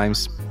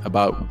sometimes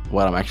about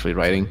what I'm actually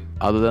writing.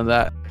 Other than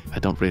that, I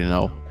don't really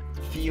know.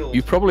 Field.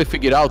 You probably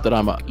figured out that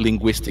I'm a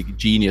linguistic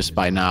genius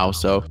by now,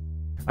 so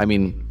I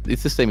mean,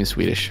 it's the same in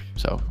Swedish,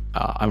 so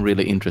I'm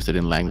really interested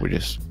in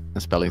languages,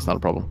 and spelling is not a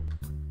problem.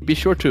 Be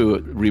sure to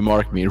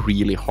remark me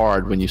really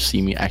hard when you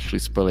see me actually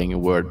spelling a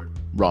word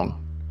wrong.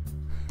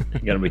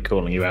 I'm gonna be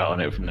calling you out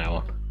on it from now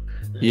on.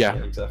 Yeah,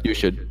 exactly. you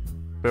should.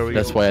 Very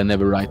That's good. why I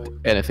never write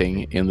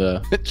anything in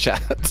the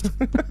chat.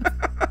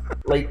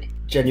 Like,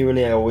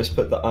 genuinely, I always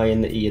put the I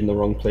and the E in the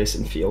wrong place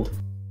in field.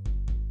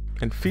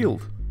 In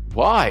field?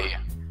 Why?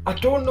 I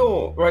don't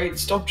know, right?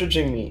 Stop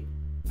judging me.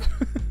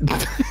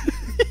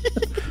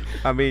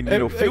 I mean, you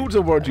know, field's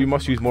a word you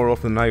must use more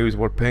often than I use the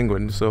word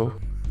penguin, so...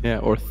 Yeah,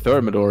 or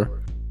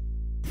Thermidor.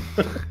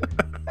 I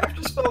have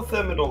to spell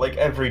Thermidor like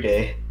every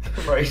day,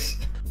 right?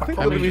 I think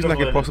the only reason I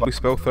could possibly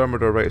spell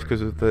Thermidor right is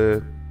because of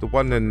the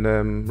one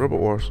in Robot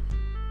Wars.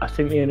 I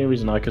think the only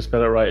reason I can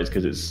spell it right is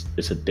because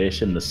it's a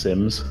dish in The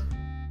Sims.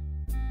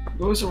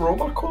 There was a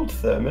robot called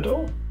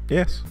Thermidor?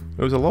 Yes,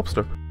 it was a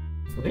lobster.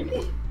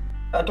 Really?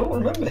 I don't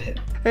remember him.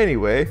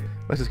 Anyway,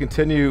 let's just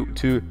continue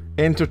to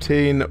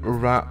entertain,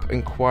 rap,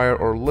 inquire,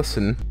 or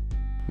listen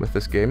with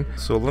this game.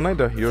 So,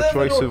 Leonida, your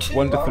choice of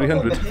 1 to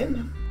 300.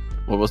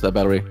 What was that,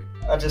 Valerie?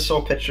 I just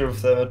saw a picture of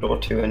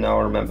Thermidor 2 and now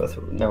I remember.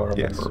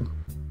 Yes.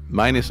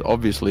 Mine is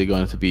obviously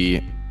going to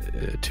be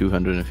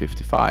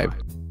 255.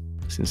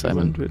 Since I'm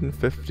an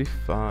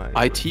 255.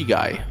 IT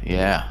guy,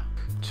 yeah.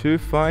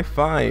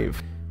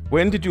 255.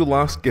 When did you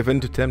last give in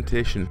to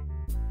temptation?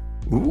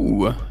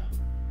 Ooh.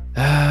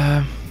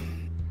 That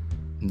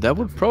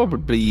would probably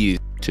be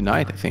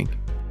tonight, I think.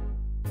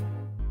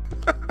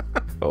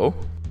 Oh?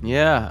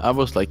 Yeah, I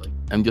was like,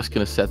 I'm just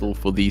gonna settle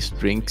for these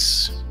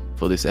drinks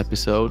for this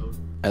episode.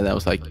 And I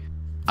was like,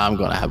 I'm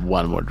gonna have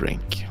one more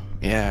drink.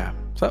 Yeah.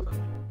 So,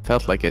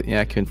 felt like it.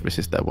 Yeah, I couldn't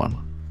resist that one.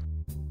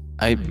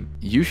 I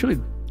usually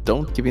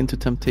don't give in to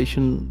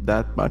temptation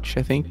that much,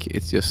 I think.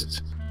 It's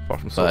just... Apart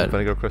from salt and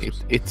vinegar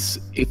Christmas.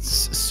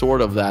 It's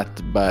sort of that,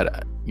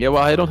 but... Yeah,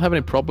 well, I don't have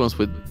any problems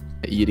with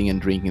eating and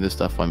drinking the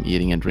stuff I'm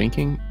eating and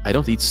drinking. I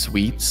don't eat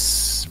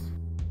sweets.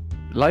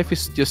 Life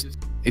is just...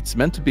 It's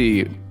meant to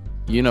be,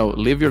 you know,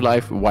 live your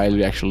life while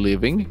you're actually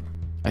living.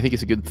 I think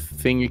it's a good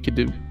thing you could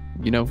do,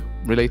 you know,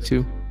 relate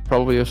to,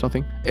 probably, or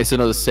something. It's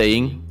another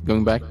saying,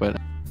 going back, but...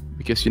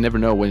 Because you never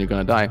know when you're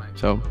gonna die,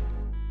 so...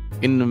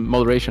 In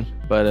moderation,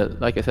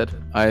 but like I said,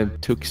 I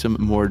took some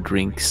more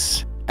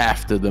drinks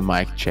after the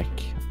mic check,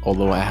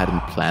 although I hadn't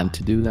planned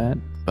to do that,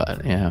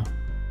 but yeah.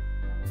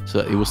 So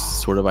it was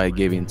sort of, I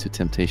gave in to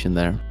temptation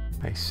there.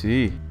 I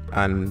see.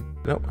 And,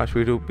 no,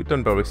 actually we've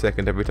done Barry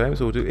second every time,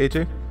 so we'll do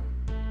AJ.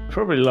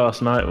 Probably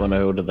last night when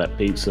I ordered that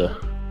pizza.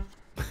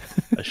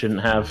 I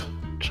shouldn't have,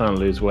 trying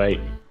to lose weight,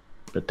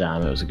 but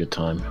damn, it was a good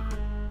time.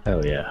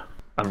 Hell yeah.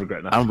 I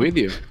regret that. I'm with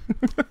you.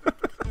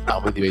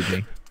 I'm with you,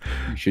 AJ.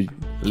 You should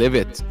live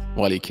it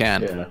while you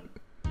can. Yeah.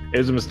 It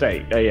was a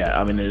mistake. Yeah,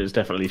 I mean, it is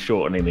definitely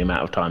shortening the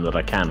amount of time that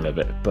I can live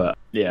it. But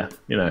yeah,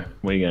 you know,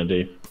 what are you going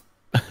to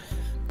do?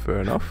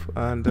 Fair enough.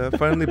 And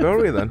finally,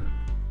 Barry then.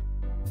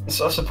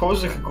 So I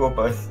suppose I could go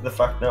by the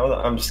fact now that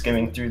I'm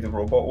skimming through the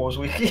Robot Wars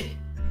wiki.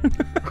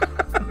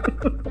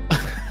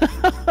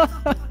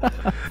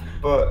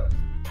 But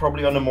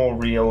probably on a more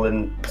real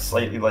and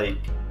slightly like,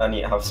 I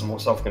need to have some more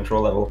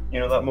self-control level. You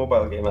know that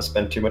mobile game I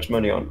spent too much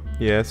money on?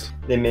 Yes.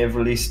 They may have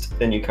released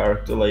a new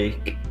character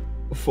like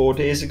 4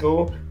 days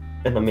ago,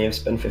 and I may have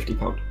spent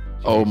 £50.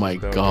 Oh my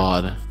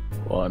god.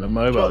 What, a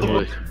mobile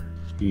game?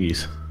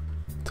 Jeez.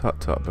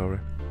 Tut, Barry.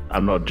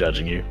 I'm not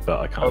judging you, but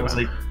I can't. I was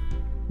like,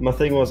 my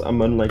thing was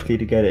I'm unlikely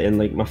to get it in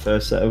like my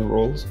first set of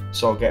rolls,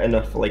 so I'll get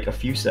enough for like a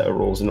few set of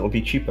rolls and it'll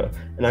be cheaper.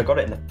 And I got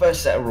it in the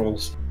first set of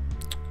rolls.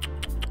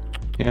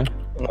 Yeah.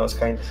 And I was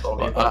kind of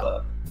salty about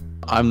that.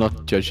 I'm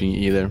not judging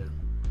either.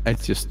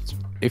 It's just,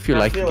 if you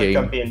like the game...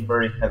 I'm being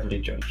very heavily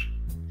judged.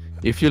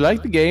 If you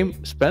like the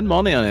game, spend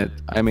money on it.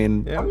 I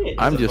mean, Yeah. I mean,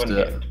 I'm it's a just fun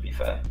game, to be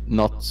fair.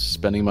 not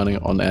spending money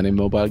on any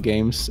mobile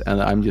games,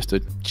 and I'm just a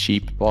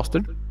cheap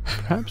bastard,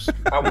 perhaps.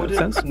 I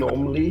wouldn't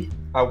normally,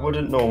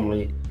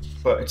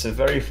 but it's a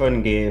very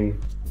fun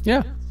game.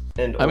 Yeah.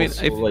 And I mean,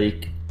 also if-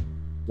 like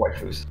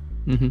waifus.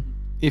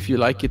 If you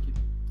like it,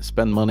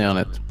 spend money on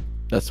it.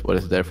 That's what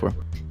it's there for.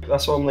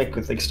 That's what I'm like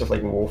with like stuff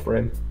like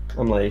Warframe.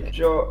 I'm like,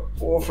 Joe,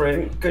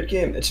 Warframe, good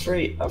game, it's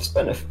free. I've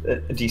spent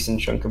a decent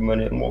chunk of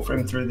money on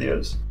Warframe through the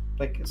years.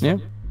 Like, it's, Yeah.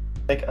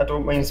 like I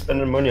don't mind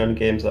spending money on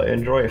games that I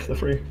enjoy if they're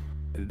free.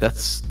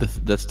 That's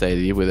the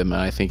idea with them,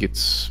 and I think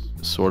it's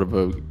sort of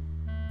a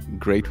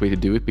great way to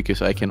do it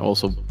because I can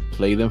also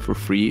play them for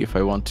free if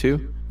I want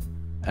to,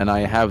 and I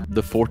have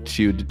the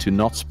fortitude to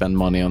not spend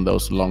money on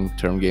those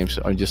long-term games.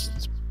 I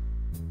just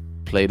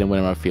play them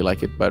whenever I feel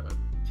like it. But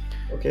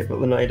Okay, but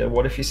Leonida,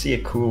 what if you see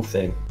a cool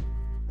thing?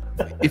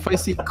 if I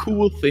see a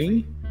cool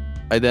thing,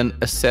 I then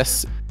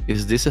assess: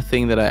 is this a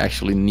thing that I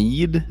actually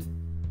need,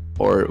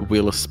 or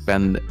will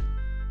spend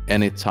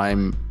any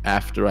time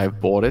after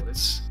I've bought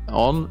it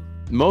on?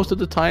 Most of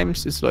the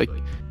times it's like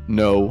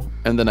no,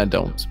 and then I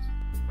don't.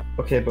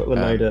 Okay, but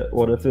Leonida,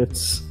 what if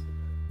it's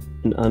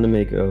an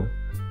anime girl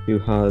who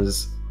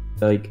has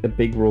like a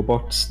big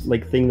robot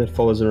like thing that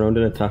follows around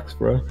and attacks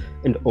for her,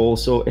 and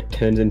also it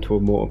turns into a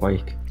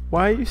motorbike?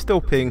 Why are you still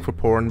paying for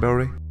porn,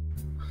 Barry?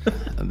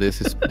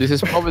 This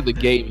is probably the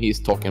game he's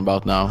talking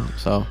about now.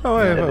 So Oh,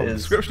 yeah, It well,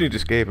 is. description you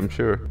just gave, I'm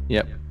sure.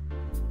 yep,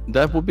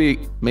 that would be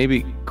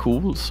maybe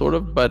cool, sort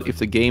of. But if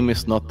the game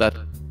is not that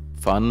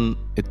fun,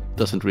 it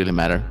doesn't really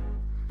matter.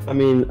 I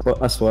mean, well,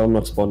 that's why I'm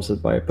not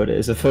sponsored by it, but it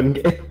is a fun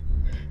game.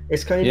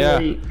 It's kind of Yeah.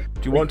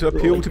 like... Do you want to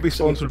appeal to be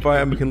sponsored by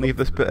them? We can leave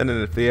this bit in,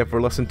 and if they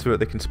ever listen to it,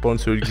 they can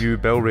sponsor you,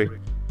 Belry.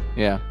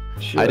 Yeah.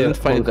 Sure, I didn't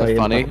find it that Honkai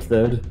funny. Impact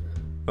Third.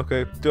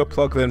 Okay, do a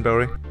plug then,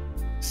 Belry.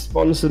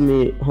 Sponsor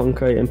me,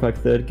 Honkai Impact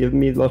Third. Give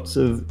me lots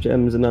of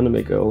gems and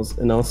anime girls,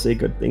 and I'll say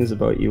good things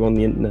about you on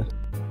the internet.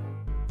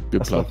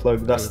 Good That's my plug. plug.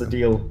 That's the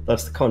deal.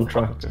 That's the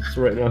contract. It's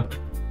written up.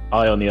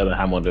 I, on the other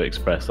hand, want to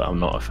express that I'm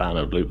not a fan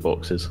of loot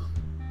boxes.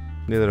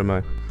 Neither am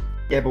I.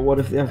 Yeah, but what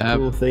if they have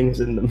cool things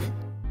in them?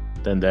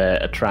 Then they're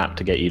a trap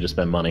to get you to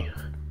spend money.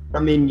 I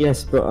mean,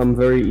 yes, but I'm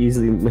very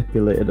easily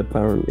manipulated,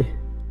 apparently.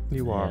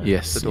 You are.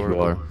 Yes, It's you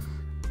adorable. are.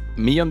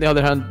 Me, on the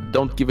other hand,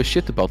 don't give a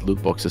shit about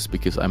loot boxes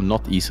because I'm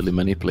not easily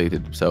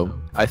manipulated. So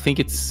I think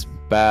it's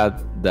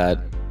bad that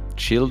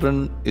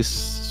children is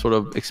sort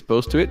of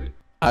exposed to it.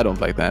 I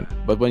don't like that.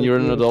 But when you're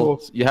an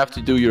adult, you have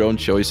to do your own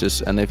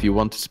choices. And if you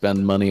want to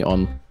spend money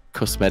on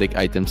cosmetic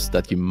items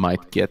that you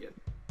might get,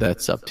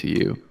 that's up to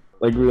you.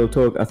 Like, real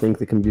talk, I think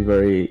they can be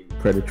very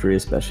predatory,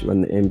 especially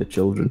when they're aimed at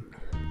children.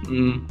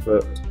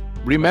 But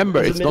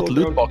Remember, There's a it's not middle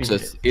loot ground to be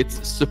boxes,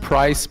 it's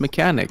surprise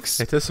mechanics.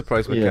 It is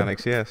surprise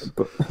mechanics, yes.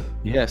 but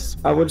Yes.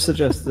 I would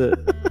suggest that,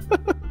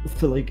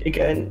 for like,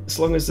 again, as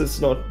long as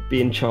it's not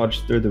being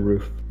charged through the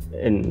roof,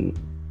 and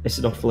it's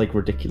not for like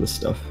ridiculous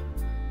stuff,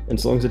 and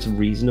as long as it's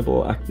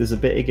reasonable, there's a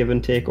bit of give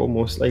and take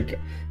almost. Like,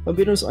 I'll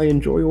be honest, I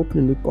enjoy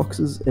opening loot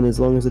boxes, and as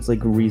long as it's like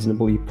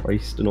reasonably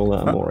priced and all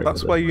that, I'm alright.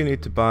 That's why you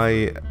need to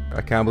buy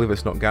I Can't Believe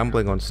It's Not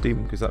Gambling on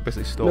Steam, because that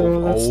basically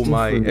solved that's all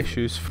my different.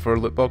 issues for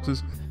loot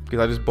boxes.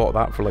 Because I just bought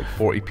that for like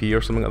 40p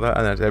or something like that,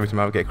 and then every time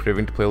I get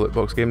craving to play loot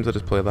box games, I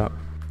just play that.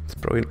 It's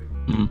brilliant.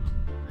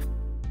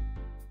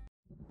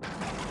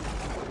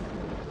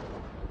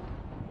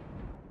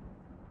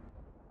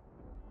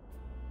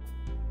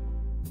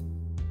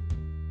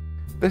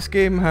 This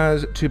game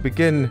has, to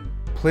begin,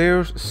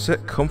 players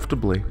sit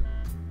comfortably.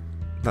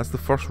 That's the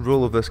first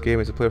rule of this game,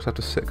 is the players have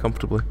to sit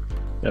comfortably.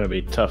 That'll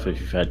be tough if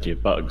you've had your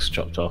buttocks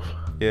chopped off.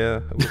 Yeah,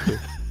 it would be.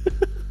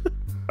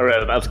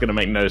 Alright, that's going to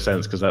make no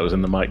sense because that was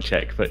in the mic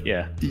check, but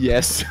yeah.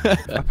 Yes.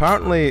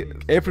 Apparently,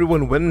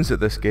 everyone wins at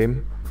this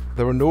game.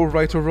 There are no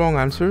right or wrong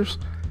answers.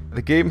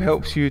 The game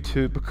helps you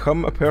to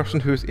become a person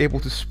who is able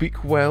to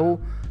speak well,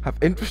 have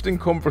interesting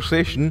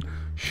conversation,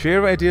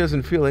 share ideas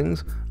and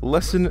feelings,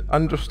 listen,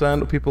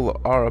 understand what people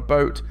are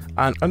about,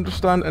 and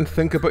understand and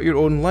think about your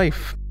own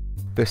life.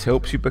 This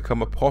helps you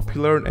become a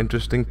popular and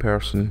interesting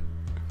person.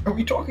 Are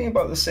we talking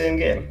about the same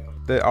game?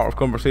 The Art of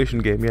Conversation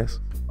game, yes.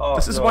 Oh,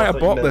 This is no, why I thought you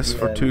bought meant this the,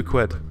 for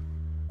 £2.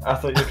 I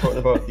thought you were talking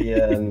about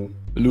the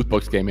Loot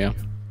box game, yeah.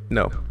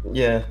 No.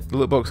 yeah. The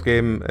loot box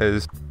game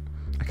is...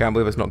 I can't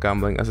believe it's not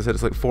gambling. As I said,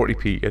 it's like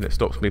 40p and it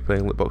stops me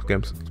playing loot box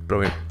games. It's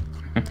brilliant.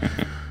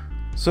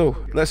 So,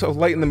 let's sort of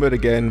lighten the mood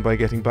again by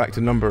getting back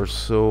to numbers.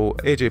 So,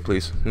 AJ,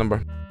 please,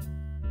 number.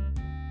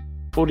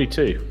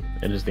 42,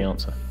 it is the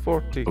answer.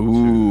 42.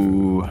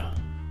 Ooh.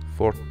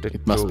 42.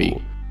 It must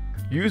be.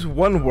 Use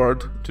one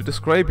word to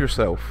describe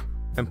yourself.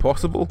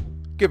 Impossible?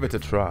 Give it a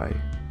try.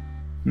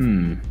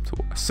 So,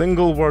 a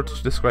single word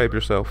to describe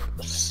yourself.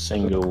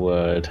 Single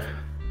word.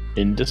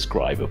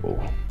 Indescribable.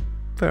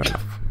 Fair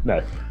enough.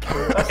 No.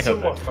 That's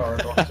somewhat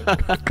paradoxical.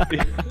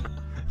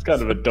 It's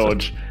kind of a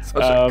dodge.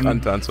 Such a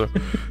cunt answer.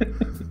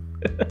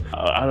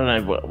 I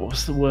don't know,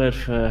 what's the word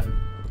for...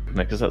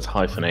 No, because that's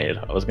hyphenated.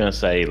 I was going to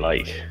say,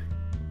 like,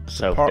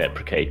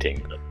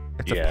 self-deprecating. But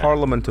It's a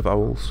parliament of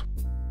owls.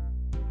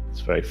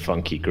 it's a very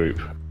funky group.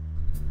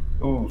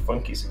 Ooh,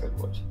 funky's a good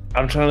word.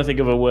 I'm trying to think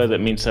of a word that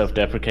means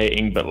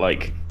self-deprecating, but,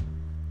 like,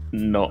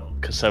 not...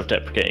 Because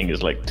self-deprecating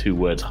is, like, 2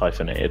 words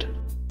hyphenated.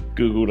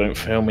 Google, don't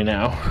fail me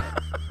now.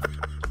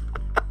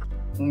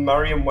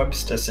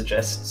 Merriam-Webster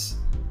suggests,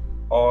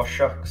 "Oh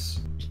shucks."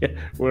 Yeah,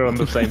 we're on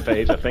the same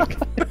page, I think.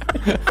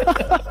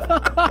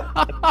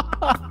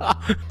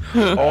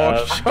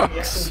 Oh, shucks.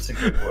 Yes, it's a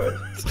good word.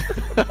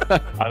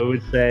 I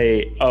would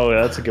say... Oh,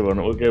 that's a good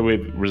one. We'll go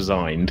with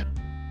resigned.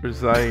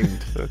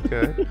 Resigned.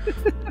 Okay.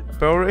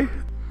 Belry?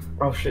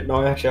 Oh shit! No,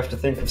 I actually have to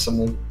think of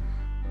something.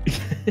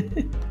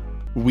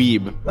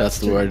 Weeb, that's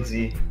the too word.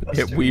 Easy. That's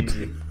Yeah, too weeb.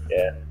 easy.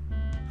 Yeah.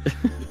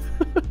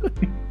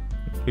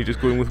 You're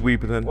just going with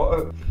weeb then.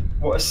 What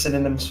are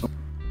synonyms for?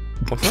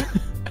 What's that?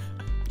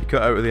 You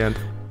cut out at the end.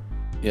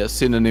 Yeah,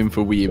 synonym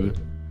for weeb.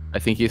 I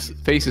think his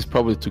face is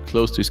probably too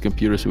close to his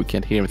computer so we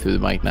can't hear him through the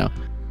mic now.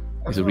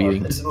 He's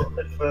reading. It's a little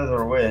bit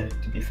further away,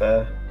 to be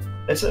fair.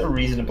 It's at a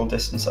reasonable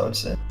distance, I would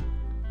say.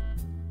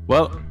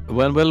 Well,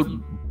 while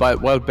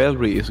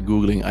Belry is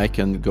googling, I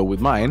can go with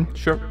mine,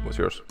 Sure. What's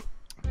yours?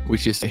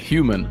 which is a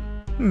human.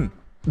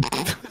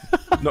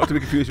 Not to be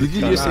confused with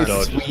Did you just say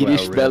Dodge.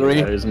 Swedish, Bellery?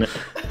 Isn't it?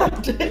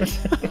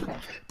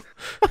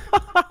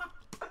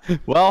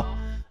 Well,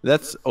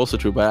 that's also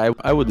true, but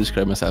I would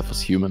describe myself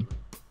as human.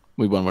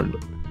 With one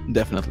word.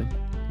 Definitely.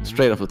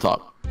 Straight off the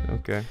top.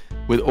 Okay.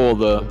 With all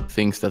the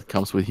things that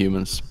comes with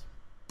humans.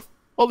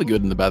 All the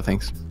good and the bad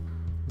things.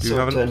 Do you So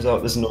have it turns out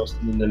there's no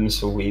synonyms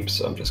for weeb,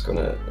 so I'm just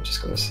gonna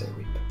say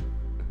weeb.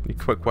 You're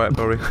quite quiet,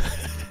 Belry.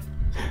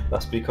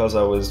 That's because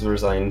I was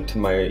resigned to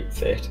my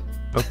fate.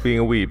 Of being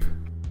a weeb.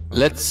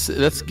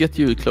 Let's get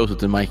you closer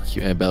to the mic,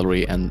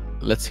 Valerie, and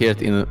let's hear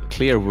it in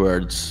clear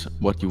words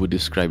what you would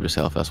describe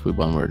yourself as with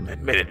one word.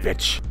 Admit it,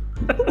 bitch.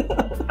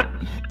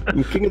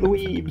 I'm king of the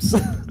weebs.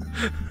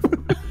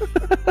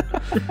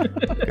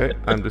 Okay,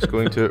 I'm just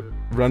going to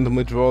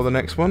randomly draw the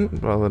next one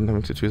rather than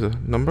having to choose a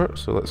number.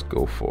 So let's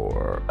go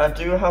for... I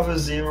do have a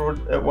 0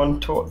 at 1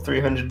 to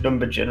 300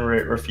 number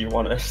generator if you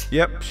want it.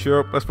 Yep,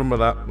 sure. Let's run with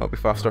that. That'll be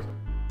faster.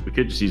 We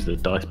could just use the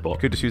dice bot.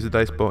 Could just use the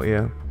dice bot,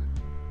 yeah.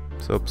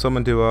 So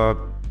someone do a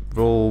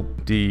roll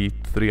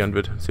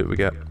D300. See what we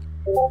get.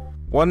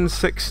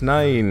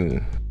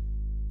 169.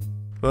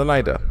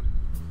 Leonida,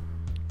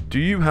 do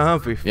you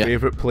have a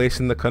favorite place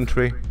in the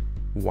country?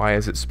 Why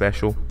is it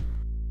special?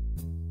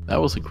 That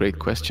was a great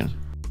question.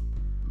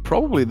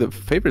 Probably the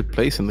favorite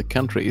place in the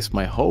country is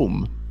my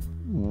home,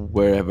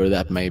 wherever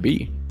that may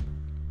be.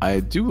 I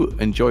do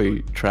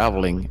enjoy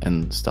traveling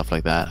and stuff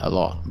like that a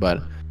lot,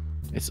 but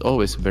it's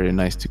always very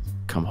nice to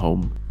come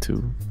home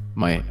to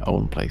my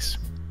own place.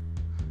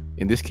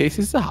 In this case,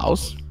 it's the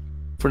house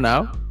for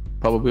now.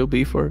 Probably will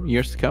be for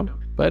years to come,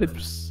 but it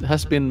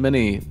has been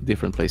many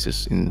different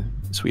places in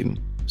Sweden.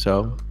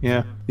 So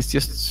yeah, it's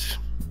just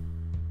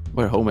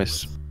where home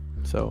is.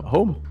 So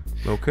home.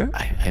 Okay.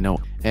 I know.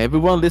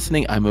 Everyone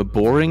listening, I'm a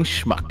boring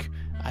schmuck.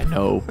 I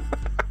know.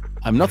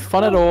 I'm not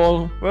fun at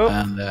all. Well,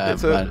 and,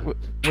 we're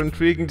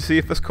intriguing to see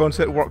if this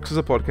concept works as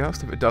a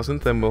podcast. If it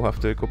doesn't, then we'll have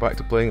to go back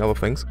to playing other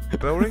things.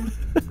 Valerie?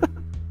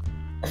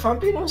 If I'm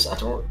being honest, I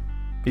don't...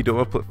 You don't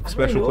have a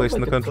special place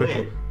in the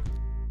country?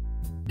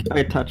 I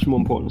attach more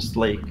importance to,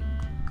 like,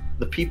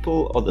 the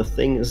people or the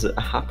things that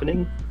are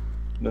happening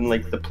than,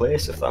 like, the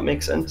place, if that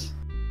makes sense.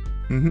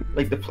 Mm-hmm.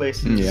 Like, the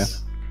place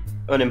is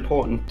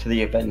unimportant to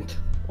the event,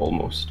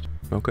 almost.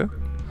 Okay.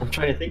 I'm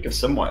trying to think of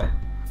somewhere.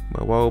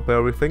 Well, while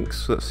Valerie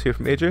thinks, let's hear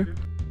from AJ.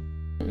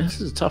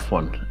 This is a tough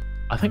one.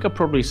 I think I'd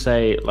probably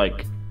say,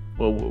 like,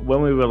 well,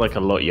 when we were like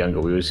a lot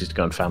younger, we always used to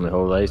go on family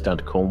holidays down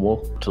to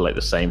Cornwall to like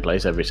the same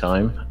place every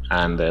time,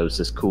 and there was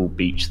this cool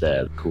beach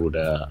there called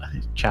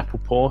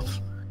Chapelporth,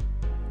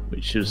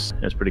 which is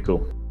pretty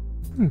cool.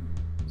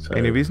 So,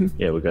 any reason?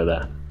 Yeah, we'll go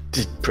there.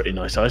 Just pretty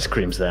nice ice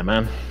creams there,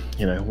 man.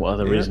 You know, what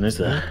other reason is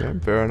there? Yeah,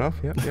 fair enough.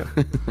 Yeah.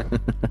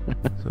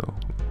 So,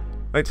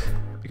 right,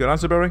 you got an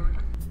answer, Barry?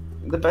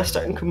 The best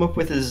I can come up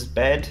with is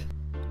bed.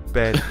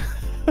 Bed.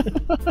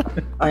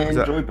 I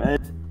enjoy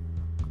bed.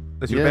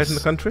 Is your bed in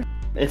the country?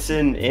 It's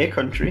in a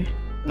country.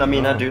 I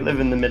mean, I do live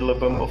in the middle of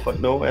Bumblefuck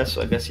nowhere,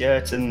 so I guess, yeah,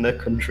 it's in the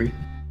country.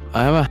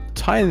 I have a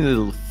tiny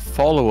little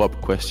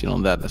follow-up question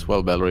on that as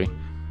well, Valerie.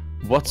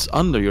 What's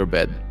under your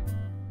bed?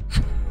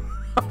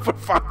 For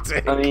fuck's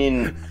sake. I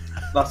mean,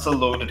 that's a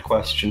loaded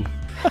question.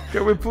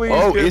 Can we please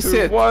get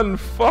through one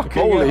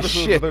fucking Holy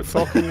episode shit.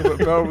 without talking about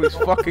Valerie's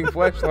fucking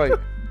fleshlight?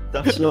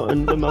 That's not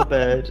under my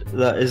bed.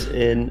 That is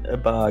in a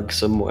bag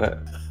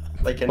somewhere.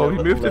 Like in you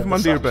moved it from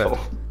under your bed?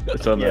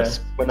 It's on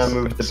this when I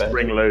moved the bed.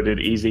 Spring-loaded,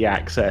 easy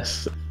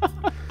access,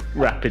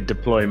 rapid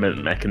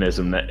deployment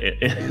mechanism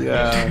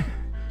that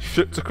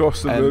shoots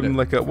across the room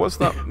like a... What's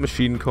that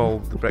machine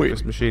called? The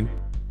breakfast machine?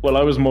 Well,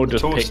 I was more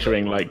just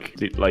picturing like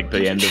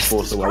the end of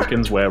Force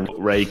Awakens where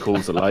Rey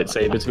calls the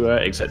lightsaber to her,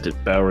 except it's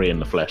Barry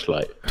and the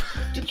fleshlight.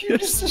 Did you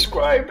just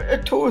describe a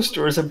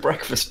toaster as a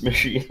breakfast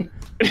machine?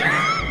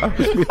 I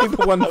was meaning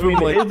the one from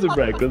like... It's a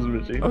breakfast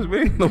machine. I was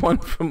meaning the one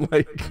from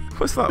like...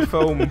 What's that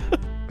film?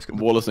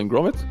 Wallace and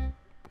Gromit?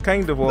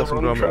 Kind of Wallace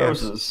and Gromit,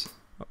 yes.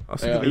 I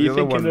was thinking of the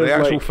other one, the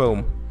actual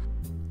film.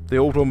 The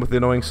old one with the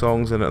annoying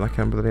songs in it, and I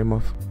can't remember the name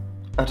of.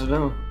 I don't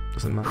know.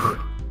 Doesn't matter.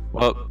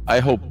 Well, I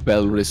hope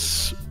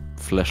Belry's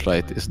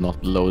flashlight is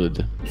not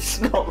loaded.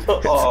 It's not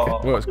loaded.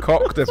 Well, it's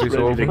cocked if he's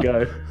ready to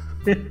go.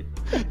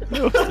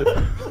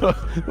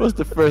 That was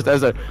the first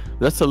answer.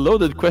 That's a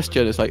loaded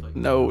question. It's like,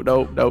 no.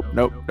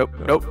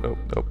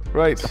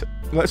 Right,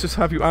 let's just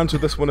have you answer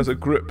this one as a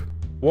group.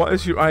 What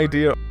is your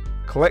idea,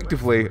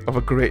 collectively, of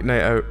a great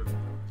night out?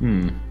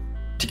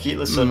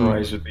 Tequila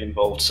Sunrise would be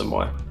involved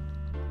somewhere.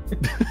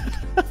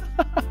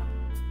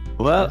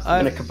 Well,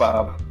 in a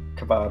kebabs.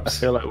 I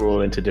feel like we're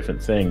all into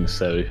different things,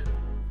 so...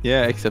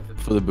 Yeah, except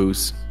for the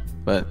booze.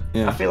 But,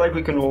 yeah. I feel like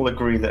we can all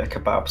agree that a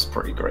kebab's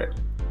pretty great.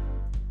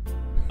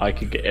 I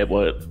could get it,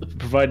 well,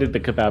 provided the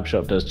kebab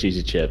shop does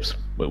cheesy chips,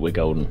 we're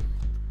golden.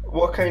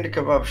 What kind of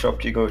kebab shop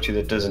do you go to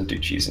that doesn't do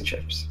cheese and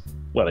chips?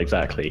 Well,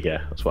 exactly,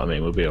 yeah, that's what I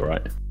mean, we'll be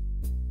alright.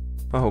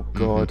 Oh,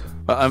 God.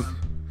 I'm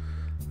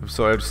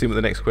sorry, I've just seen what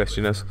the next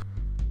question is.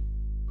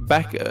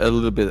 Back a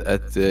little bit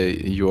at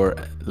your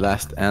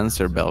last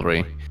answer,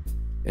 Belry.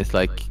 It's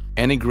like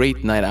any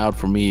great night out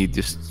for me,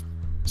 just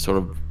sort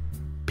of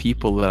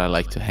people that I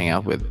like to hang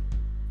out with.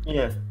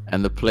 Yeah.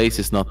 And the place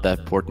is not that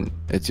important.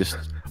 It's just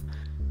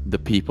the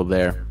people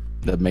there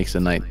that makes the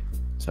night.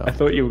 So I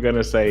thought you were going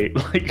to say,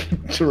 like,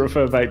 to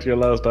refer back to your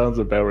last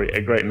answer, Belry,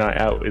 a great night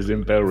out is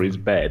in Belry's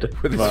bed.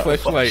 With his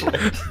flashlight.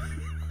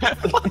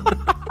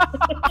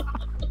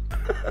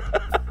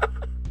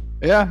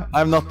 Yeah,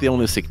 I'm not the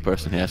only sick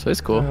person here, so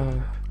it's cool.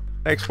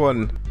 Next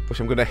one, which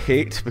I'm going to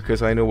hate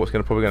because I know what's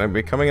probably going to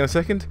be coming in a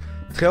second.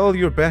 Tell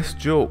your best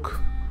joke.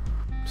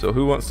 So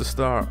who wants to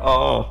start?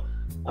 Oh,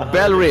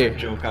 Valerie,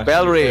 joke actually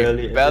Valerie,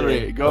 earlier.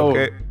 Valerie, go.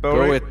 Okay, Go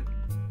Valerie. with.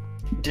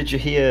 Did you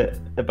hear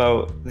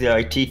about the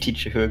IT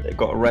teacher who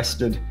got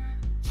arrested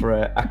for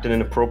acting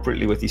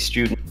inappropriately with his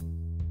student?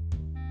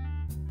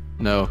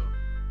 No.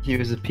 He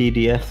was a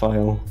PDF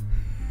file.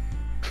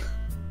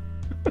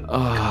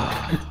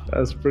 Oh,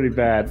 That's pretty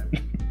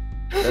bad.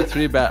 that's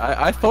really bad.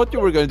 I thought you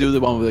were going to do the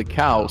one with the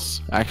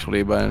cows,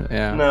 actually, but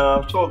yeah. No,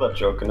 I've told that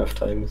joke enough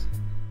times.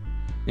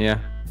 Yeah.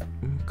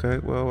 Okay,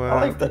 well,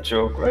 I like that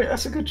joke, right?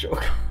 That's a good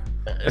joke.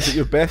 is it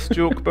your best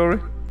joke, Barry?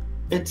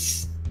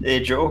 It's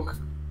a joke.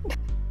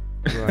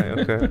 Right,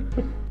 okay.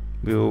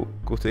 We'll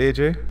go to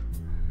AJ.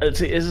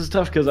 This is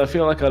tough because I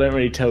feel like I don't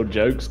really tell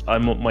jokes.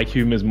 My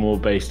humor's more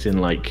based in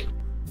like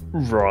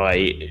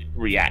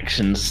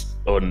reactions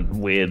on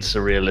weird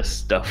surrealist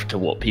stuff to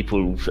what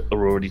people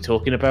are already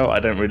talking about. I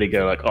don't really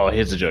go like, oh,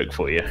 here's a joke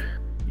for you,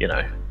 you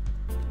know.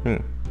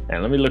 And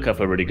let me look up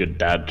a really good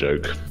dad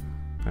joke.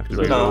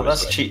 No,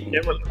 that's cheating.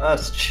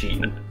 That's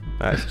cheating.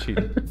 That's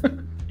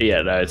cheating.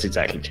 Yeah, no, it's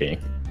exactly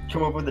cheating.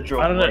 Come up with a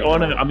joke. I don't know.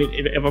 right now. I mean,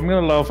 if I'm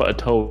gonna laugh at a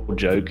told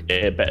joke,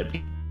 it better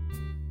be.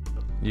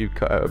 You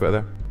cut out a bit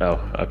there. Oh,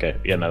 okay.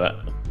 Yeah, no, that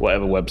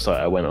whatever website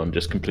I went on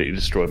just completely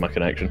destroyed my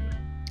connection.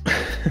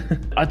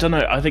 I don't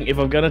know. I think if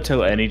I'm gonna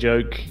tell any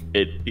joke,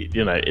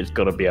 it's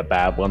got to be a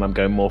bad one. I'm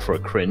going more for a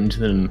cringe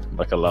than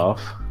like a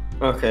laugh.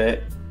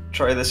 Okay,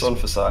 try this on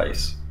for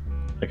size.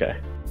 Okay.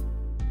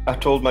 I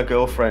told my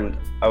girlfriend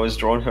I was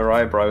drawing her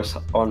eyebrows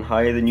on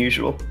higher than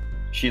usual.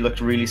 She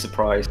looked really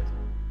surprised.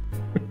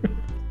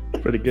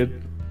 Pretty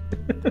good.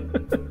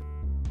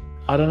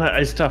 I don't know.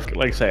 It's tough.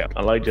 Like I say,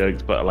 I like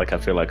jokes, but like I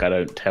feel like I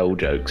don't tell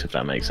jokes, if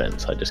that makes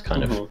sense. I just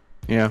kind of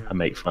I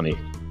make funny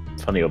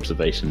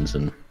observations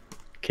and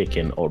kick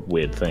in odd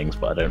weird things,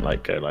 but I don't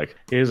like go like,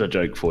 here's a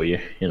joke for you.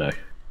 You know,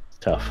 it's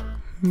tough.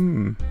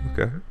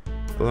 Okay.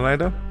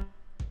 Leonardo?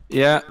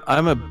 Yeah,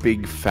 I'm a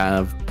big fan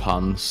of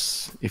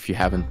puns, if you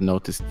haven't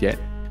noticed yet.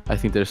 I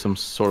think there's some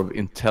sort of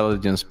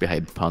intelligence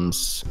behind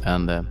puns,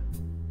 and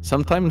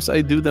sometimes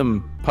I do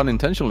them pun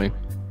intentionally,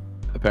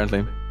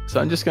 apparently. So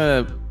I'm just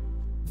gonna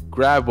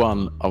grab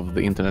one of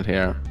the internet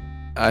here.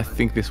 I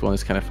think this one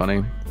is kind of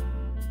funny.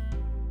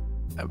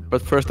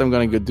 But first I'm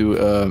gonna go do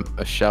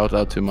a shout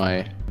out to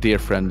my dear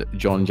friend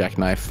John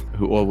Jackknife,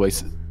 who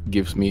always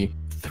gives me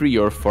 3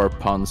 or 4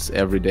 puns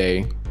every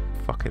day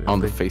on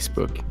the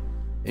Facebook.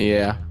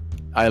 Yeah,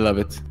 I love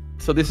it.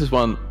 So this is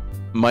one.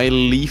 My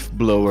leaf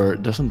blower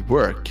doesn't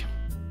work.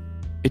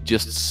 It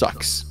just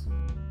sucks.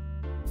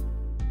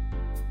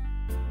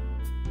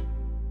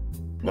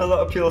 No, that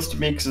appeals to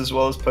me because as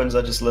well as puns,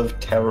 I just love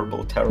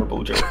terrible,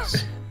 terrible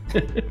jokes.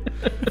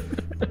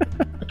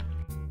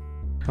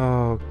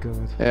 Oh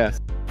god. Yeah,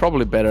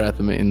 probably better at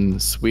them in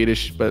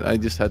Swedish, but I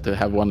just had to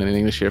have one in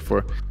English here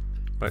for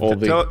all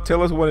the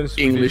tell us one in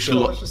Swedish.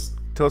 English.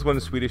 Tell us one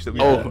in Swedish that we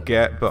don't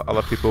get, but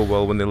other people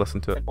will when they listen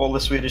to it. All the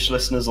Swedish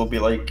listeners will be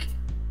like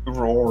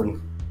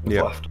roaring with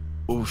laughter.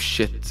 Oh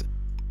shit.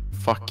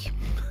 Fuck.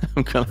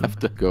 I'm gonna have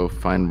to go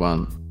find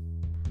one.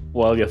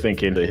 While you're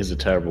thinking that here's a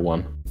terrible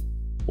one,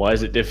 why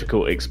is it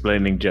difficult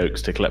explaining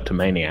jokes to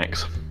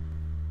kleptomaniacs?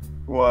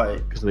 Why?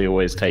 Because they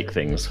always take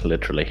things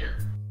literally.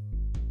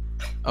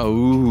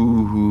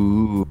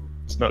 Oh.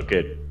 It's not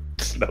good.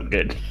 It's not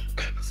good.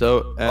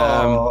 So,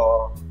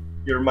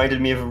 you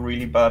reminded me of a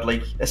really bad,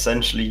 like,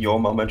 essentially your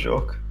mama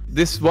joke.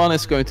 this one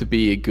is going to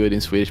be good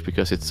in Swedish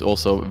because it's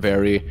also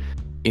very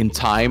in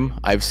time.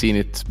 I've seen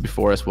it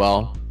before as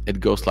well. It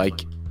goes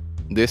like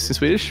this in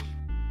Swedish.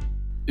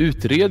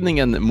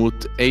 Utredningen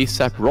mot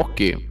ASAP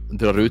Rocky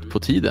drar ut på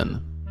tiden.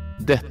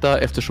 Detta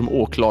eftersom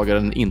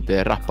åklagaren inte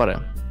är rappare.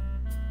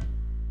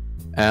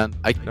 And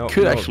I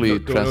could actually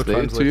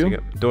translate it to you.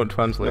 Don't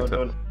translate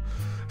it.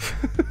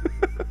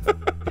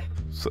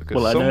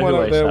 Well, someone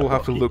out there will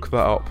have to look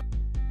that up.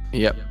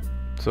 Yep.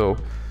 So,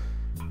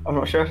 I'm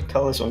not sure how to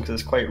tell this one because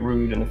it's quite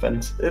rude and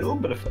offensive. A little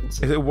bit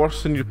offensive. is it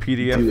worse than your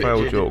PDF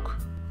file joke?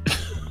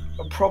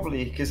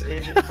 Probably, because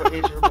age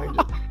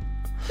reminded.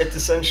 It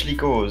essentially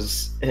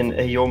goes in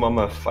a Yo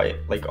Mama fight,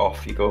 like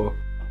off you go.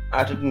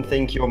 I didn't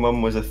think your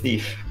mum was a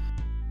thief,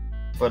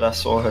 but I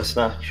saw her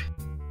snatch.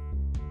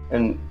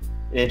 And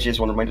AJ's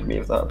one reminded me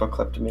of that about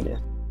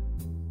kleptomania.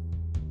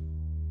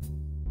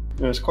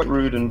 It was quite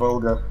rude and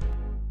vulgar.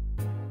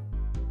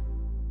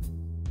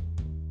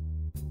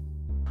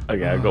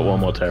 Okay, I've got one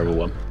more terrible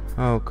one.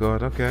 Oh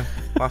god, okay.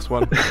 Last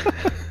one.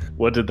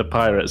 What did the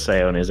pirate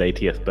say on his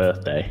 80th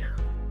birthday?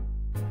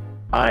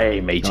 Aye,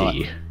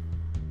 matey.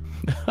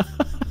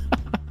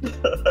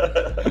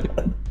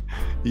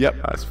 Yep.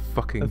 That's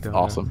fucking dumb.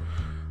 Awesome.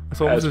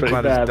 It's almost as pretty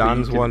bad as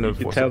Dan's but one you of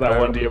can what's tell a that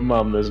pirate? one to your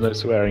mum, there's no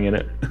swearing in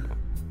it.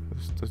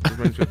 Just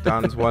reminds me of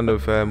Dan's one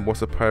of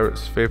what's a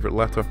pirate's favourite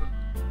letter?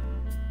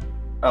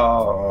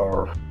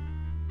 R.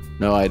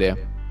 No idea.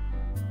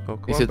 Oh,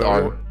 come Is on, it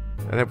Barry. R?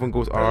 And everyone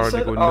goes I R, and they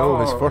said go, no,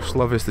 his R. first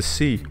love is the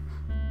sea.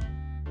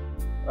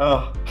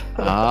 Oh.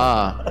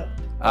 Ah.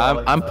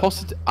 I'm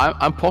positive.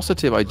 I'm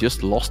positive. I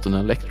just lost an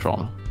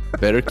electron.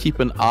 Better keep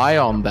an eye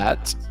on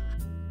that.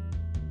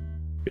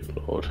 Good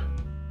lord.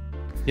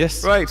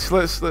 Yes. Right, so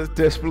let's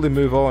desperately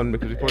move on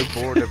because we've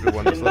probably bored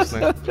everyone that's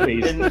listening.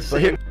 Please. So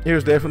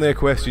here's definitely a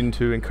question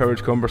to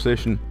encourage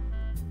conversation.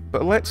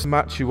 But let's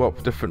match you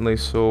up differently.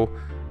 So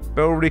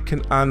Belry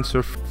can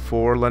answer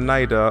for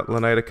Lenaida,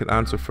 Lenaida can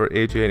answer for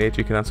AJ, and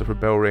AJ can answer for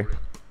Belry.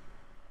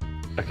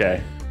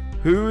 Okay.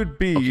 Who would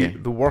be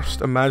the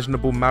worst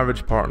imaginable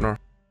marriage partner?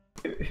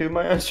 Who am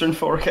I answering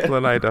for again?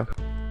 Lenaida.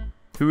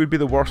 Who would be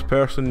the worst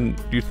person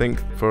you think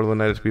for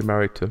Lenaida to be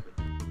married to?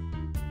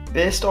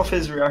 Based off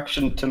his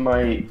reaction to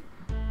my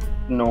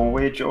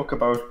Norway joke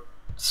about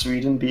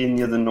Sweden being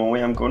near the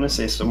Norway, I'm going to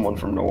say someone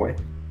from Norway.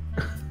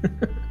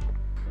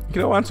 You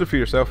can all answer for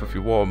yourself if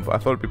you want, but I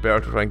thought it'd be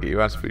better to try and get you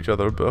to answer for each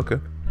other, but okay.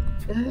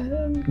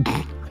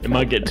 It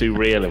might get too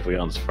real if we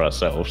answer for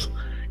ourselves.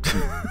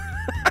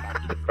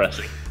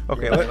 Depressing.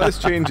 Okay, let's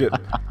change it.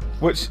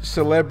 Which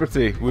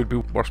celebrity would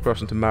be the worst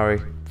person to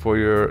marry for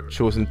your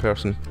chosen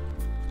person?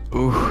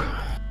 Ooh,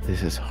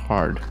 this is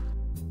hard.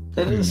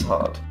 It is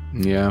hard.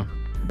 Yeah.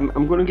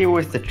 I'm going to go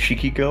with the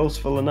cheeky girls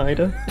for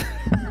Lenaida.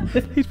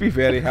 He'd be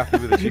very happy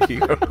with the cheeky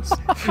girls.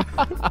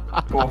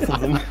 Both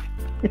of them.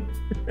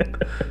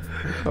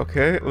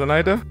 Okay,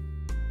 Lenaida?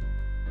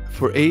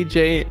 For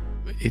AJ,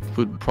 it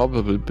would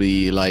probably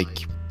be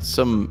like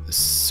some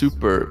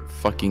super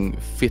fucking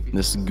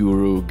fitness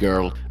guru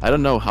girl. I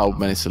don't know how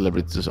many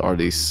celebrities are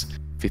these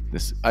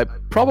fitness.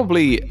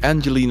 Probably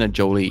Angelina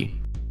Jolie.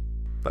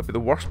 That'd be the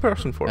worst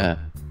person for him.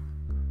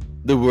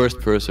 The worst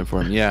person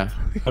for him, yeah.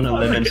 On a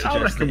limb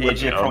suggest that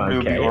AJ probably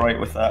would be alright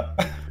with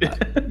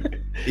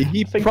that.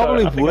 He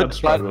probably would, I'd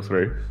struggle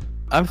through.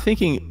 I'm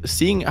thinking,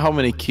 seeing how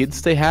many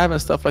kids they have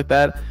and stuff like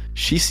that,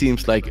 she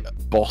seems like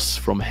boss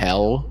from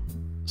hell,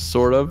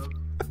 sort of.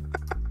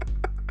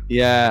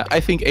 Yeah, I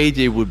think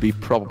AJ would be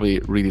probably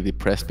really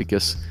depressed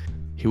because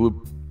he would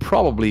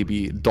probably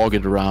be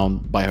dogged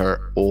around by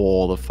her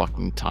all the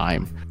fucking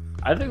time.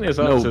 I think this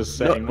answer's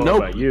saying more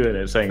about you than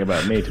it's saying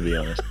about me, to be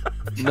honest.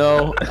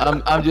 No,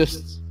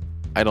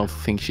 I don't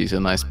think she's a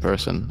nice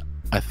person.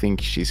 I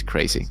think she's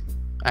crazy,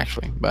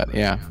 actually. But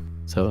yeah,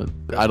 so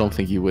I don't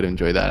think you would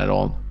enjoy that at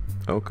all.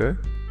 Okay.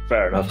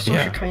 Fair enough. So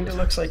she kind of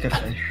looks like a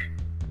fish.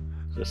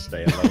 Just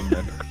stay alone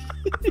then.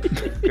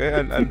 Okay,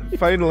 and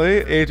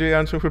finally, AJ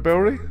answering for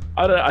Belry?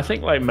 I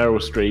think like Meryl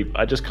Streep,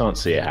 I just can't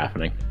see it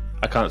happening.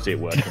 I can't see it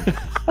working.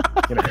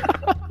 You know?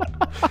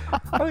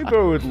 I think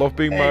Belry would love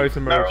being married to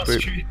Meryl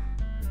Streep.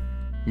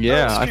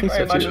 Yeah, Meryl I think Streep,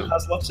 so I imagine too.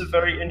 has lots of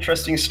very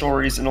interesting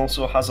stories and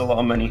also has a lot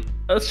of money.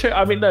 That's true.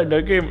 I mean, no,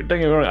 don't get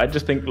me wrong. I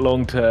just think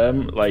long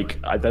term, like,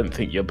 I don't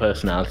think your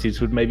personalities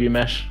would maybe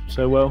mesh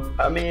so well.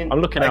 I mean, I'm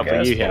looking out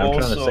for you here. I'm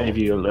trying to save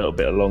you a little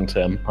bit of long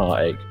term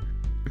heartache.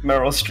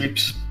 Meryl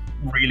Streep's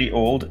really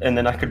old, and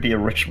then I could be a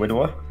rich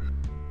widower.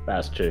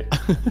 That's true.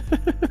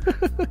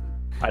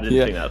 I didn't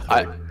think that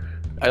through.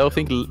 I don't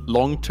think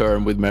long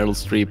term with Meryl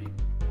Streep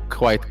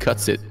quite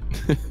cuts it.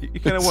 You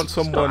kind of want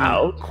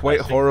someone quite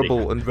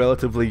horrible and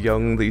relatively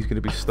young that he's going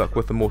to be stuck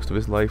with the most of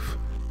his life.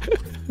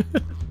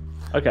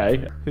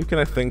 Okay. Who can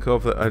I think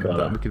of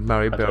that we could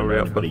marry Belry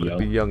up with that would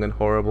be young and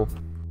horrible?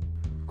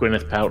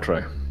 Gwyneth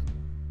Paltrow.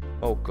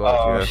 Oh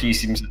god, yeah. She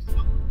seems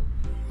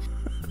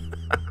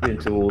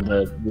into all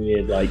the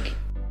weird, like...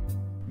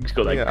 He's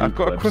got, like, I've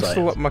got a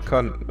crystal websites. up my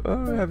cunt.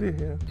 Oh, have you?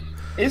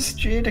 Yeah. Is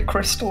jade a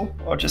crystal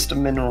or just a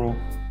mineral?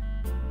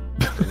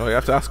 No, you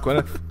have to ask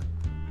Gwyneth.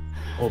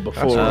 Or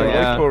before.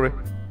 yeah. Corey.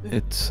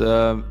 It's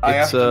I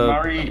have to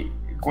marry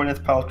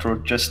Gwyneth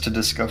Paltrow just to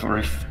discover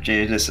if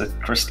jade is a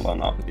crystal or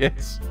not.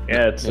 Yes.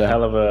 Yeah, it's a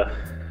hell of a...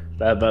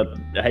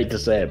 I hate to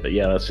say it, but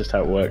yeah, that's just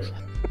how it works.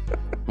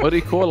 What do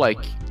you call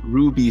like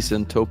rubies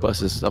and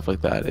topazes and stuff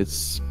like that?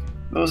 It's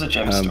Those are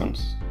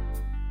gemstones.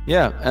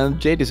 yeah, and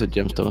jade is a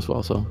gemstone as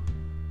well. So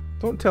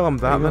Don't tell him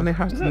that, then he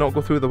has to not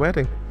go through the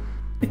wedding.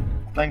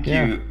 Thank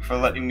you for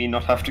letting me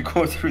not have to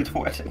go through the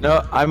wedding.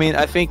 no, I mean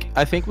I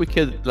think we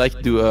could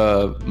like do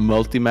a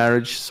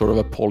multi-marriage, sort of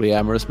a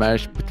polyamorous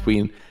marriage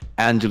between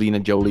Angelina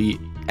Jolie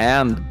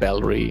and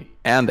Belry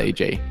and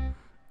AJ.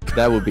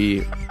 That would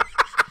be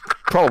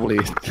probably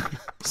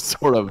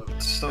sort of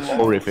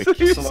horrific. So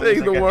you're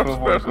saying the worst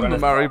person to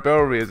marry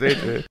Belry is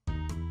AJ?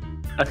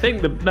 I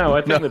think the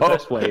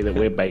best way that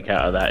we bake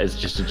out of that is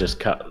just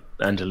cut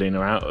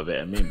Angelina out of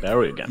it and me and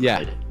Barry again.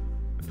 Yeah.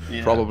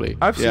 Probably.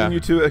 I've seen you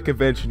two at a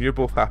convention. You're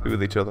both happy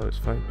with each other. It's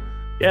fine.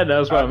 Yeah,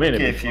 that's what I mean.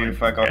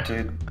 If I got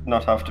to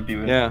not have to be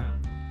with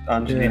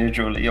Angelina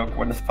Jolie or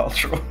Gwyneth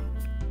Paltrow.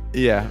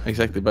 Yeah,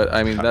 exactly. But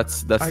I mean,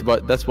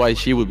 that's why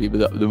she would be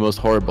the most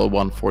horrible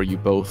one for you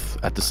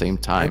both at the same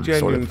time. I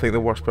genuinely think the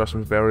worst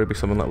person for Belry would be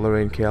someone like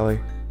Lorraine Kelly.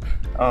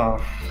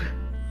 Oh,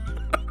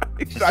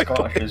 she's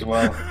Scottish as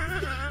well.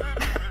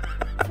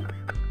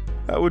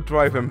 That would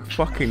drive him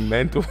fucking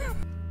mental.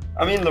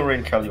 I mean,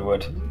 Lorraine Kelly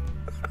would.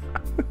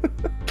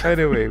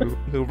 Anyway,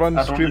 we'll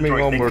run streaming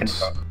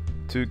onwards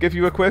to give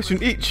you a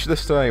question each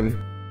this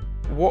time.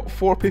 What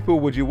 4 people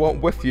would you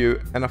want with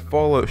you in a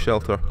fallout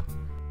shelter?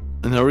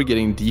 And now we're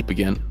getting deep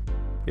again.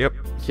 Yep.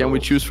 Can we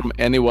choose from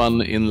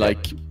anyone in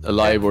like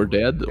alive or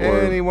dead,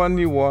 or anyone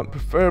you want,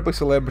 preferably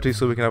celebrities,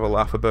 so we can have a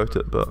laugh about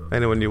it. But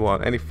anyone you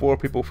want, any 4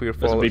 people for your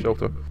fallout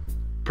shelter.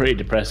 pretty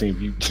depressing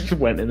if you just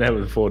went in there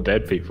with 4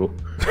 dead people.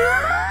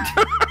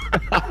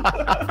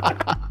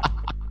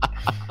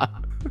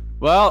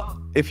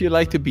 Well, if you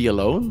like to be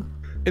alone,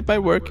 it might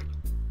work.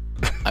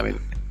 I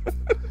mean,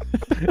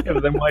 yeah,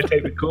 but then why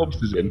take the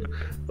corpses in?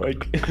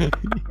 Like,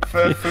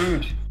 For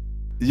food.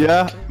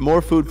 yeah,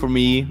 more food for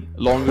me,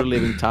 longer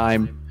living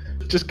time.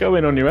 just go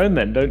in on your own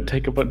then. Don't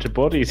take a bunch of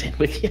bodies in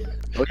with you.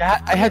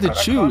 I had to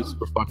choose,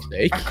 for fuck's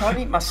sake. I can't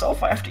eat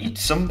myself. I have to eat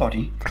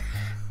somebody.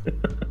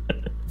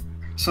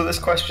 So this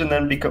question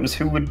then becomes: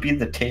 who would be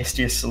the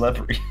tastiest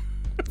celebrity?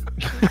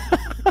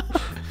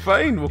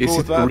 Fine, we'll Is go it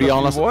with that.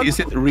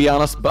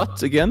 Rihanna's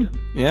butt again?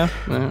 Yeah.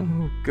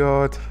 Oh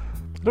god.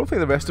 I don't think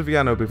the rest of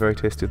Rihanna will be very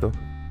tasty though.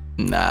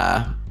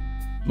 Nah.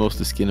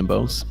 Mostly skin and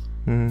bones.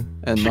 And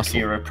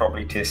muscle. Shakira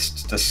probably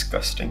tastes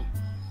disgusting.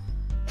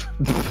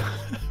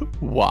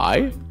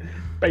 Why?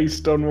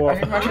 Based on what?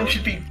 I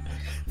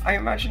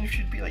imagine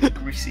she'd be like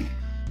greasy.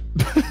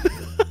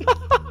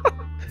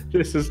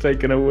 This has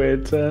taken a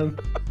weird turn.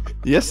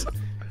 Yes.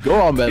 Go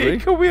on, Benry.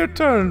 Take a weird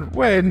turn.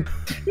 When?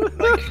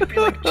 Like she'd be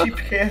like cheap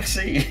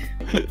KFC.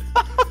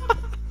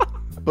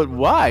 But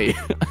why?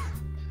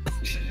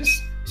 She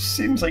just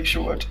seems like she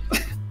would.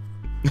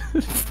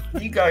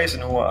 You guys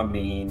know what I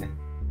mean.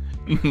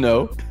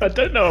 No. I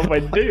don't know if I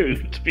do,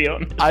 to be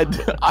honest.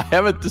 I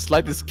haven't the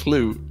slightest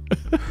clue.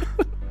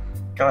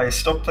 Guys,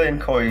 stop playing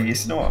coy. You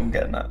know what I'm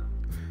getting at.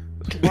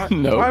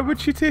 No. Why would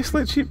she taste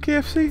like cheap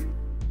KFC?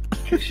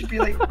 She'd be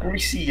like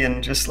greasy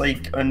and just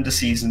like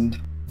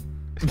underseasoned.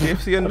 Is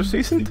KFC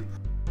under-seasoned?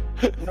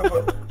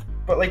 No,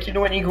 but like, you know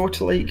when you go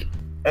to like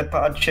a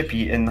bad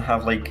chippy and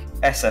have like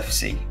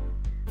SFC?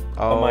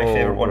 Oh, my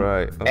favourite one.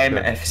 Right. Okay.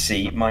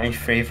 MFC, my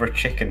favourite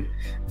chicken.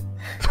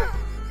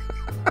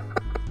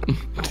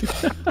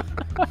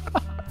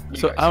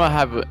 So I'm gonna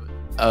have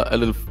a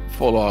little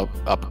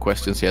follow-up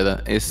questions here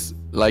then. Is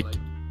like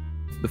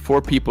the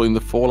 4 people in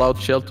the fallout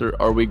shelter,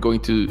 are we going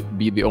to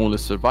be the only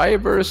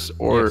survivors,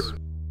 or Yes.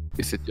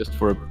 is it just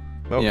for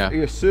Well, yeah.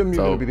 you assume you're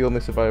So- going to be the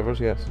only survivors,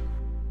 yes.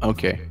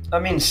 Okay. I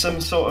mean,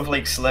 some sort of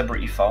like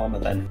celebrity farmer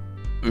then.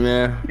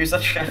 Yeah. Who's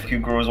that chef who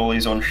grows all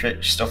his own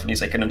shit stuff and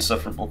he's like an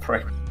insufferable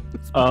prick?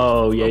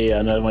 Oh, yeah,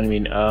 I know what you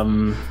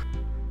mean.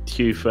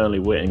 Hugh Fernley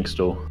Whitting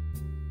store.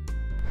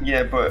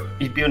 Yeah, but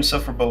he'd be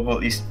insufferable, but at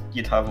least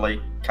you'd have like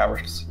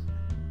carrots.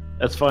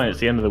 That's fine, it's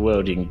the end of the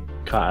world, you can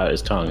cut out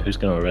his tongue. Who's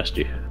going to arrest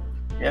you?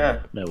 Yeah,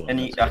 No one.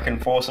 and I can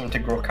force him to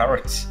grow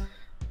carrots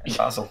and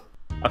basil.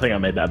 I think I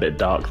made that a bit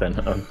dark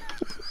then.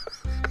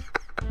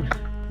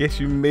 Yes,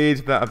 you made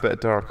that a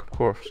bit dark, of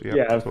course. Yep,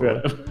 Yeah,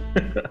 totally.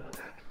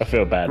 I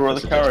feel bad. Grow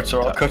for the carrots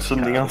or I'll suggesting cut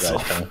something cut else out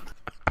off. his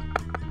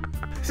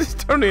tongue. This is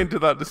turning into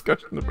that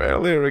discussion of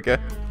earlier again.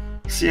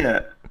 So yeah,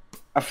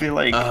 I feel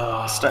like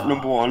step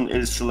number 1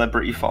 is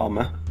celebrity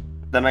farmer.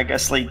 Then I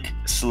guess like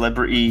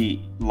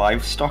celebrity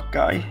livestock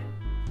guy.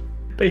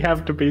 They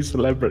have to be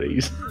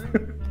celebrities.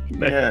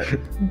 Yeah.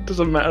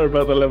 Doesn't matter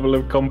about the level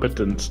of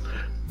competence,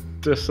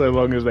 just so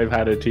long as they've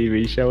had a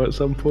TV show at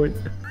some point.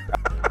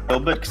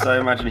 Gilbert, because I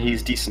imagine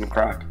he's decent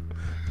crack.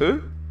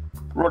 Who?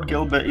 Rod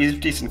Gilbert, he's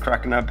decent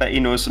crack, and I bet he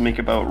knows something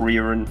about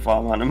rearing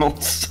farm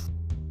animals.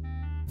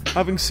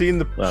 Having seen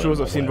the Well, shows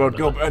I've seen Rod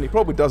Gilbert, and he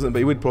probably doesn't, but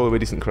he would probably be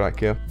decent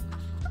crack, yeah.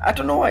 I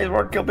don't know why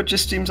Rod Gilbert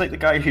just seems like the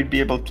guy who'd be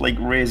able to like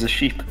raise a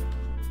sheep.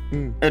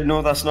 And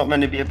no, that's not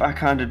meant to be a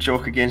backhanded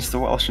joke against the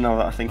Welsh now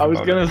that I think I was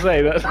about gonna it.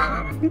 say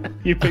that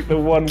you picked the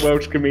one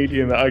Welsh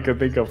comedian that I could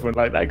think of when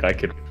like that guy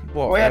could.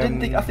 What? Wait, I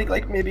didn't think. I think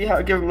like maybe how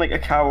to give him like a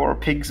cow or a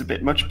pig's a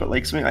bit much, but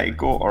like something like a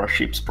goat or a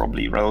sheep's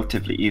probably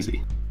relatively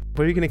easy.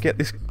 Where are you going to get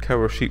this cow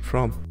or sheep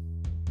from?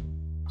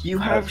 You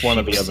have That's one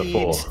of the sheep other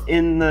 4. seeds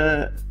in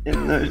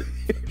the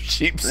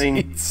Sheep Thing.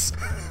 seeds.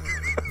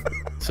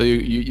 So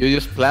you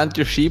just plant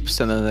your sheeps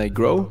and then they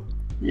grow?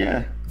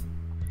 yeah.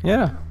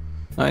 Yeah.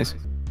 Nice.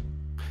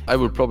 I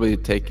would probably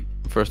take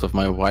first off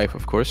my wife,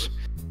 of course,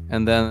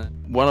 and then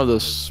one of the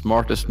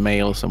smartest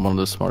males and one of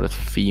the smartest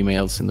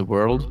females in the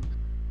world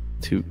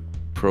to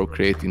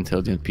procreate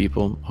intelligent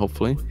people,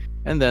 hopefully.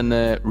 And then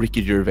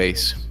Ricky Gervais.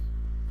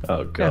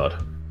 Oh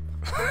god.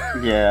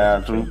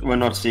 Yeah, we're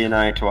not seeing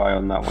eye to eye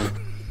on that one.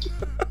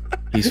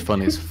 He's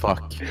funny as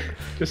fuck.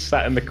 Just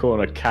sat in the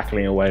corner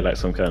cackling away like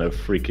some kind of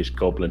freakish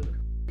goblin.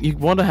 You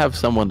want to have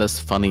someone that's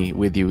funny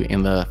with you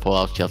in the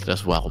fallout shelter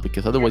as well,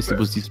 because otherwise it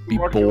would just be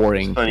Rod Gilbert's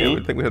boring. funny.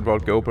 I think we had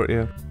Rod Gilbert,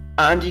 yeah.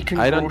 And you can.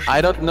 I grow don't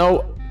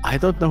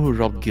sheep. know who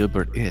Rob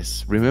Gilbert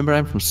is. Remember,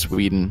 I'm from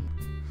Sweden.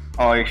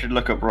 Oh, you should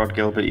look up Rod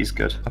Gilbert. He's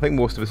good. I think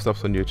most of his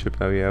stuff's on YouTube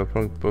now, yeah.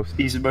 Probably both.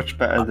 He's much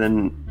better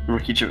than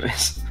Ricky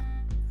Gervais.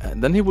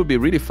 And then he would be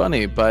really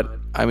funny, but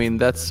I mean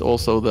that's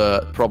also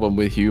the problem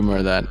with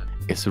humor, that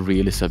it's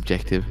really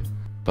subjective.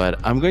 But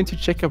I'm going to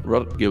check up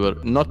Rod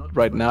Gilbert, not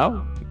right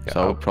now, Yeah, so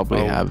I'll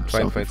probably have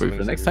try and something find for you for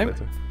the next time.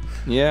 later.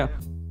 Yeah.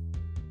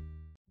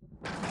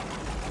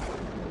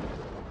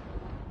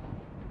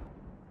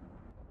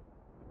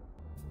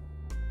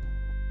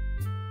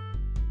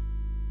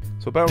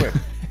 So, Barry,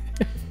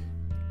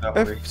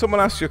 if someone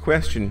asks you a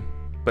question,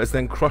 but is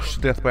then crushed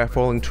to death by a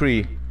falling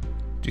tree, do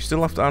you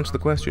still have to answer the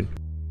question?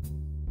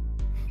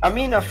 I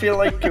mean, I feel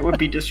like it would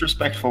be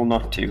disrespectful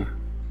not to.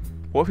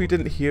 What if you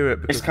didn't hear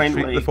it because It's kind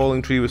of the like-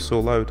 falling tree was so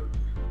loud?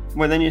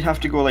 Well, then you'd have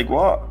to go like,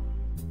 what?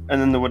 And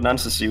then they wouldn't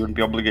answer, so you wouldn't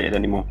be obligated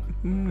anymore.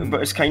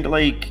 But it's kind of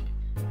like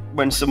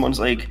when someone's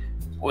like,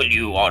 will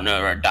you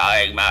honor a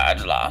dying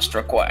man's last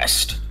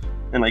request?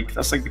 And like,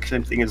 that's like the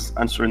same thing as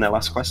answering their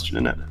last question,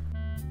 isn't it?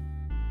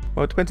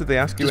 Well, it depends if they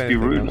ask you Just be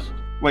anything rude. else.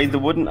 Well, they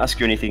wouldn't ask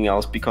you anything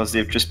else because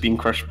they've just been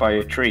crushed by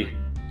a tree.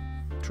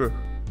 True.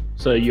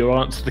 So your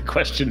answer to the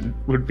question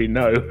would be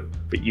no,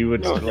 but you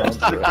would No, still the answer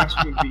to answer the it.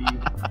 question would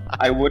be,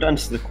 I would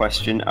answer the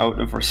question out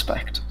of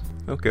respect.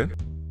 Okay.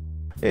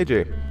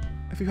 AJ,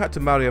 if you had to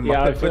marry a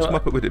Yeah, I Muppet, feel which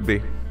like- Muppet would it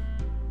be?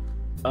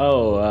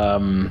 Oh,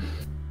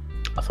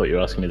 I thought you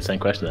were asking me the same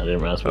question. I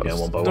didn't realize we were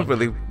going one by Not one.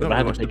 really, If not I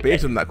had really to much pick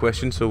debate a- on that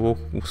question, so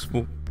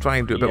we'll try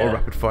and do a bit more Yeah,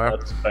 rapid fire.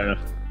 That's fair enough.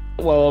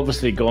 Well,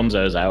 obviously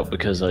Gonzo's out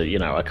because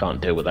I can't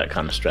deal with that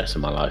kind of stress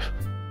in my life.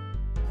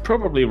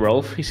 Probably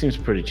Rolf. He seems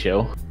pretty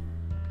chill.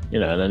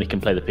 And then he can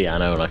play the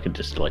piano, and I can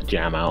just like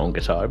jam out on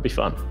guitar. It'd be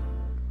fun.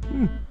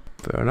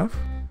 Fair enough.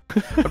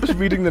 I'm just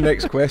reading the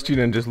next question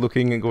and just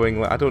looking and going,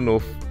 like, I don't know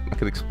if I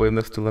could explain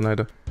this to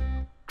Leonida.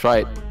 Try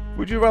it.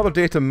 Would you rather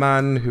date a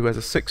man who has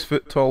a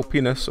 6-foot tall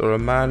penis, or a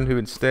man who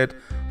instead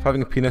of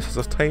having a penis has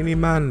a tiny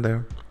man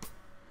there?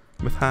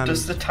 With hands.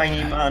 Does the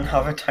tiny man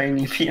have a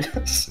tiny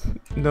penis?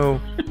 No,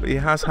 but he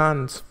has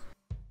hands.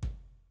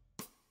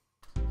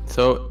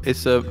 So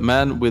it's a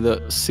man with a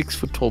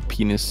 6-foot tall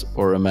penis,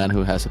 or a man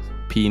who has a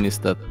penis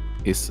that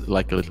is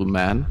like a little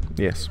man.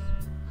 Yes.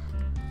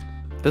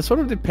 That sort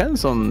of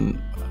depends on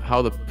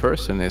how the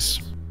person is.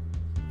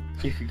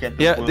 You could get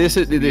the Yeah, world's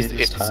this weirdest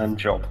it's- hand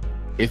job.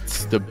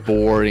 It's the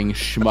boring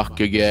schmuck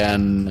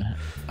again.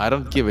 I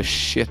don't give a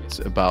shit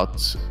about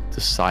the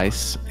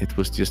size. It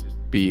would just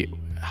be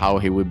how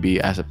he would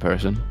be as a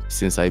person,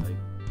 since I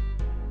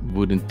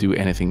wouldn't do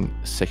anything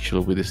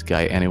sexual with this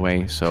guy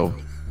anyway. So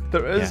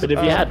There is, But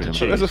if you had to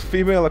there is a choose.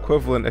 female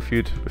equivalent if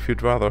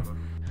you'd rather.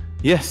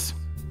 yes,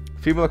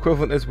 Female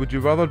equivalent is, would you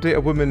rather date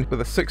a woman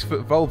with a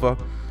 6-foot vulva,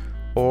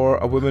 or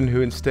a woman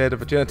who instead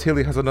of a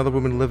genitalia has another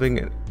woman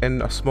living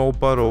in a small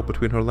burrow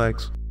between her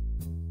legs?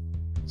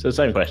 So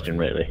same question,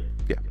 really.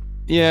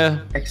 yeah.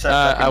 Except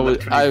I I can would.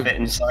 literally fit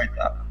inside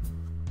that.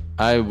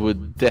 I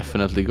would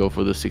definitely go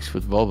for the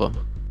 6-foot vulva,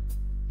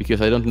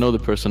 because I don't know the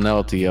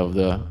personality of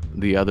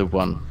the other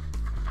one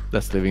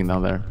that's living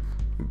down there.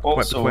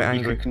 Also, quite you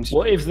angry. could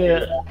What if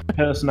the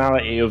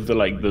personality of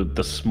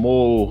the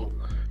small,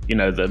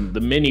 the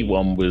mini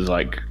one was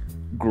like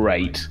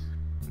great,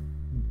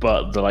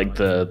 but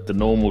the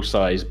normal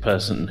sized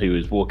person who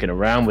is walking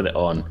around with it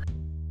on,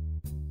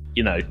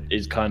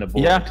 is kind of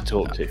boring Yeah. to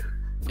talk to.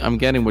 I'm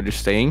getting what you're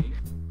saying,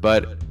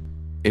 but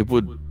it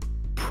would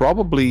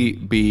probably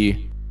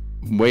be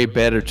way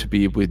better to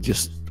be with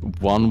just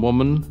one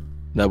woman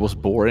that was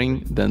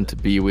boring than to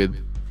be with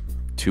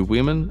 2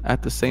 women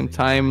at the same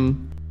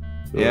time.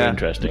 Very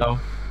interesting. no.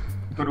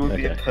 But it would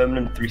be a Okay.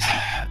 permanent threesome.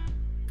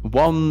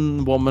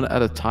 One woman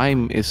at a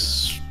time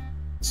is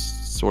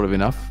sort of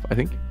enough, I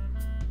think.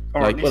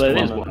 Or Like, at least well, it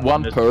one is of one- them.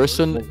 One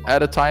person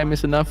at a time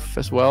is enough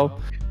as well,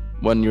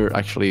 when you're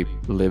actually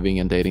living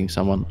and dating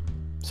someone.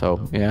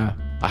 So yeah,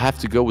 I have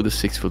to go with the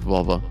 6-foot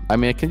vulva. I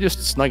mean, I can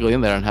just snuggle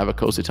in there and have a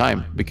cozy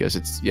time, because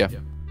it's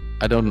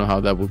I don't know how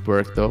that would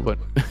work though, but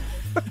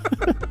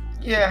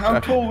Yeah, how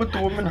tall would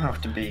the woman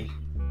have to be?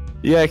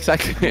 yeah,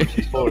 exactly.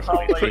 Somehow,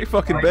 like, Pretty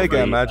fucking big,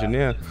 I imagine,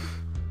 yeah.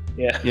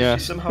 Yeah. Yeah,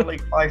 She's somehow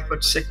like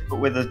 5'6", but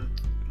with a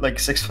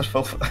 6-foot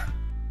vulva.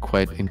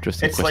 quite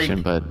interesting It's question,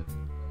 like- but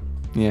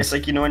yeah. It's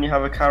like, when you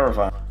have a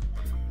caravan,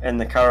 and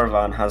the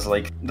caravan has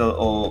like the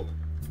little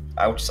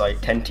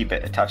outside tenty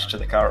bit attached to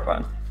the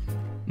caravan.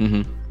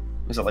 hmm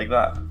Is it like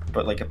that?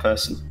 But like a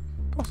person?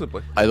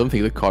 Possibly. I don't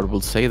think the card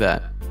will say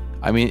that.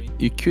 I mean,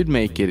 you could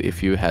make it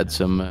if you had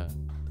some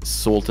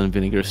salt and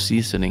vinegar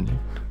seasoning.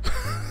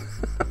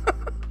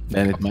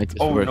 Then it might just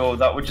Oh work. no,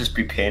 that would just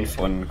be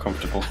painful and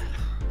uncomfortable.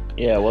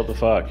 Yeah, what the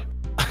fuck?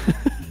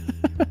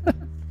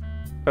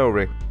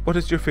 Elray, what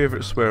is your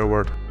favourite swear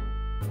word?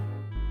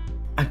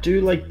 I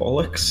do like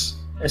bollocks.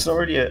 It's not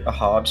really a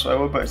hard swear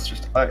word, but it's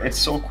just it's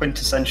so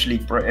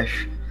quintessentially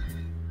British.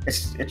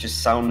 It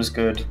just sounds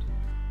good.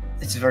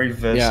 It's very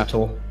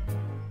versatile.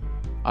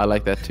 I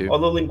like that too.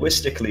 Although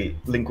linguistically,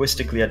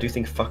 I do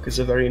think fuck is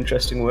a very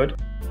interesting word,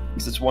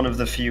 because it's one of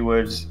the few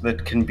words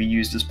that can be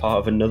used as part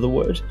of another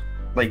word,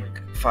 like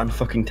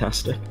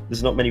fan-fucking-tastic.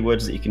 There's not many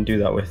words that you can do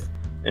that with,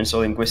 and so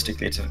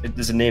linguistically,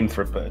 there's a name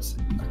for it, but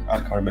I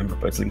can't remember.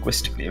 But it's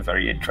linguistically a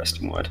very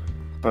interesting word.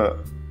 But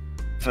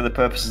for the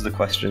purposes of the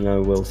question, I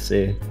will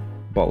say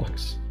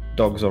bollocks,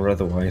 dogs or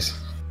otherwise.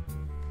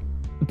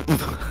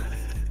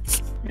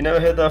 You never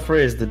heard that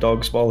phrase, the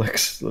dog's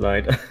bollocks,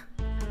 right?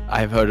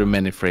 I've heard of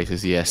many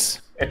phrases,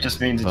 yes. It just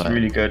means it's But-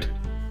 really good.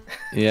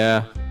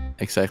 Yeah,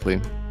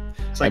 exactly.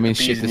 It's like I mean,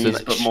 the shit bee's is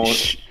knees, but more.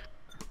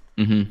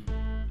 Mm-hmm.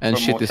 And But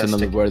shit more is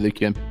another testing. word that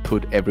you can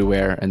put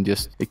everywhere, and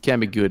just it can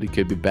be good, it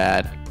could be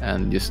bad,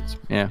 and just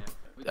yeah.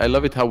 I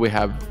love it how we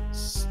have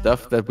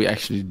stuff that we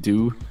actually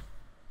do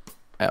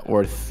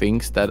or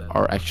things that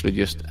are actually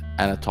just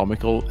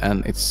anatomical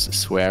and it's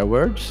swear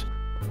words.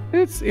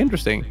 It's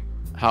interesting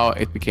how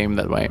it became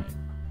that way.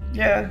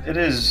 Yeah, it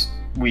is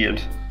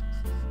weird.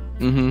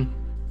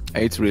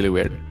 It's really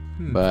weird,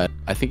 but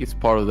I think it's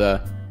part of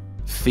the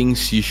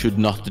things you should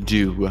not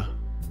do.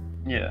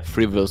 Yeah.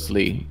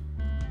 Frivolously.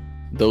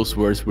 Those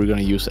words we're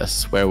gonna use as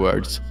swear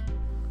words.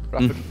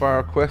 Rapid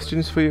fire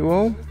questions for you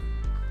all.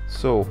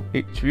 So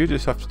each of you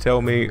just have to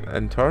tell me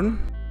in turn.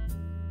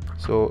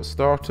 So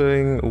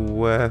starting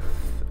with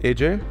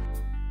AJ.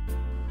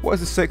 What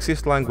is the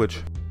sexiest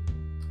language?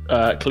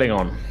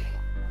 Klingon.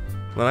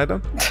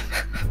 Leonida?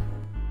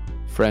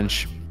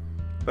 French.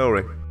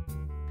 Belry?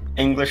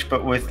 English,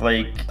 but with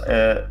like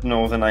a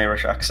Northern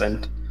Irish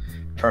accent,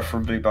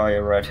 preferably by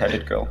a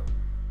red-headed girl.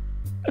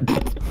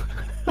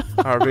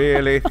 A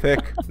really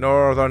thick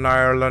Northern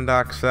Ireland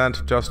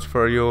accent just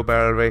for you,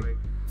 Belry.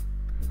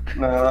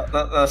 No,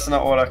 that's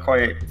not what I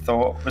quite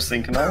was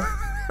thinking of.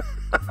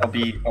 I'll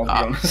be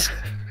honest.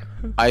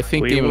 I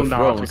think We Game will of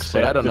not Thrones,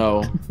 but I don't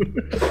accept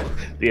know.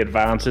 The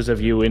advances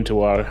of you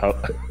into our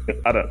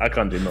I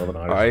can't do Northern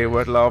Irish. I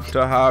would love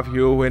to have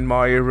you in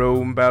my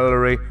room,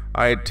 Belry.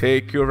 I'd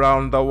take you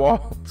round the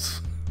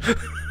walls.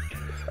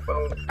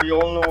 We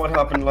all know what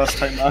happened last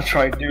time I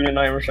tried doing an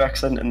Irish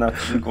accent and that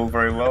didn't go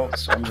very well,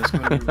 so I'm just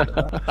going to leave it at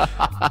that.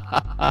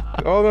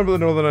 I remember the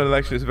Northern Ireland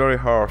election is very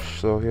harsh,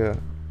 so yeah.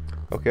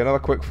 Okay, another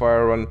quick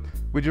fire run.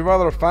 Would you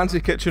rather a fancy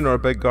kitchen or a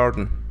big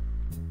garden?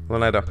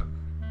 Leonida?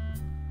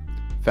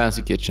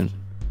 Fancy kitchen.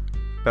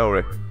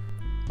 Belry?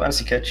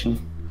 Fancy kitchen.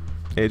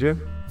 AJ?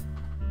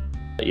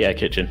 Yeah,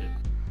 kitchen.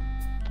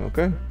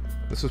 Okay.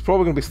 This is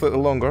probably going to be slightly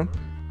longer.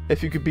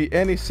 If you could be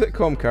any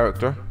sitcom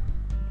character,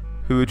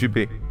 who would you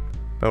be?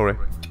 Belry?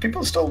 Do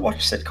people still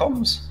watch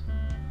sitcoms?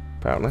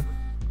 Apparently.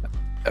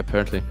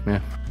 Apparently,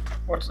 yeah.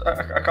 What?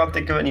 I can't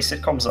think of any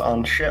sitcoms that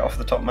aren't shit off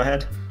the top of my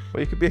head.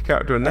 Well, you could be a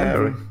character in them,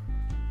 Belry.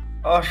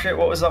 Oh shit,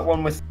 what was that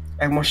one with...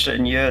 I haven't watched it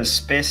in years.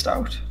 Spaced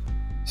Out?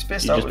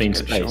 Spaced You Out just was a mean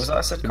good show. Spaced.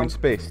 Was that a You mean sitcom?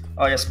 Spaced?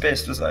 Oh yeah,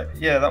 Spaced was that...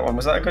 Yeah, that one.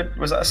 Was that a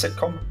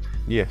sitcom?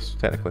 Yes,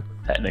 technically.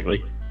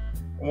 Technically.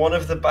 One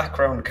of the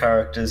background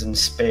characters in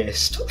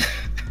Spaced.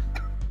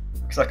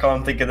 Because I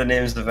can't think of the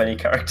names of any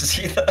characters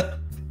either.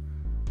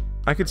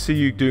 I could see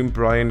you doing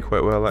Brian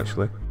quite well,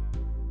 actually.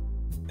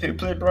 Who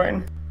played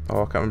Brian?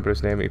 Oh, I can't remember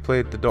his name. He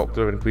played the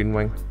Doctor in Green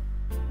Wing.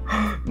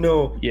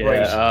 No,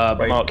 Yeah,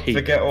 right. Mark Heath.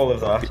 Forget all of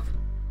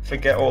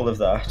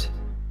that.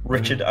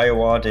 Richard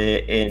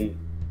Ayoade in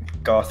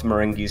Garth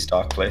Marenghi's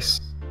Dark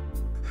Place.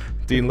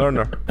 Dean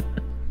Lerner.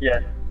 Yeah,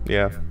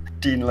 Yeah.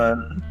 Dean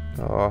Lerner.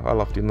 Oh, I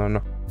love Dean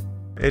Lerner.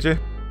 AJ?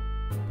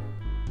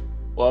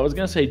 Well, I was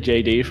going to say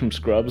JD from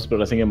Scrubs,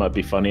 but I think it might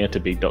be funnier to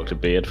be Dr.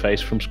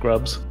 Beardface from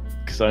Scrubs.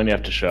 Because I only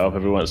have to show up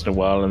every once in a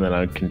while and then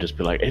I can just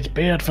be like, it's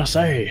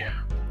Beardface!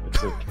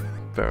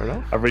 Fair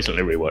enough. I've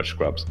recently rewatched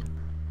Scrubs.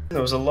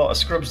 There was a lot of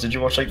Scrubs. Did you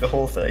watch like the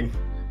whole thing?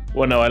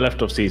 Well, no, I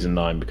left off season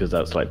 9 because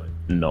that's like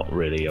not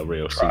really a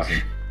real Trash.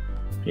 season.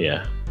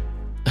 Yeah.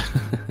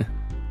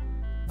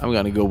 I'm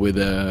gonna go with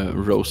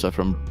Rosa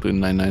from Brooklyn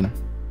Nine-Nine.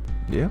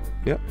 Yeah,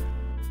 yeah.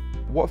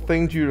 What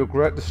thing do you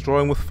regret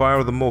destroying with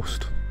fire the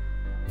most?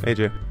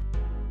 AJ?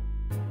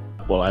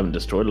 Well, I haven't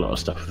destroyed a lot of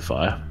stuff with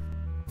fire.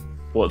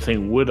 What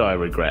thing would I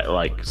regret?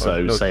 Like,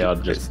 so No, say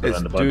I'd just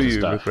burn a bunch do of you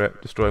stuff.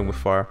 regret destroying with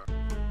fire?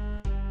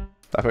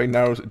 That very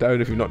narrows it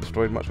down if you've not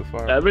destroyed much with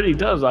fire. It really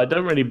does. I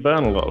don't really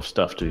burn a lot of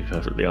stuff, to be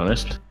perfectly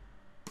honest.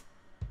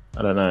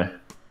 I don't know.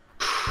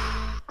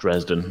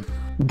 Dresden.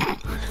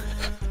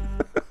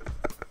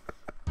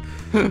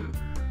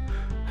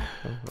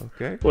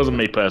 Okay. Wasn't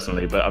me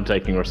personally, but I'm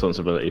taking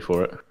responsibility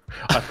for it.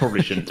 I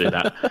probably shouldn't do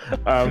that.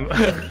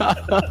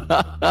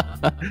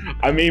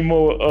 I mean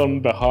more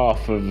on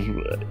behalf of...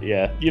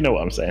 Yeah, you know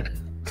what I'm saying.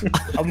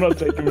 I'm not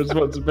taking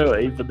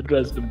responsibility for the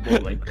Dresden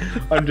bombing.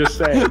 I'm just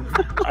saying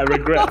I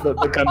regret that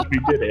the country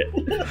did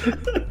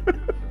it.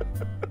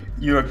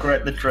 You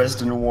regret that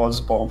Dresden was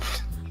bombed.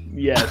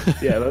 Yes,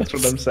 yeah, that's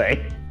what I'm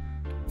saying.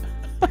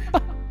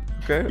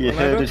 Okay. You Leonida?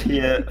 heard it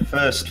here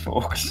first,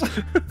 folks.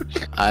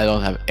 I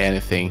don't have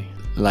anything.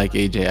 Like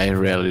AJ, I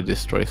rarely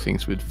destroy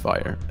things with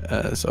fire,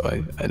 so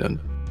I don't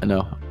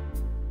know.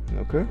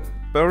 Okay.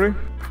 Barry?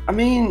 I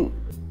mean,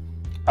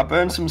 I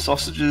burned some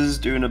sausages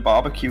doing a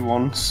barbecue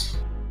once.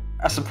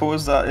 I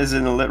suppose that is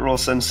in a literal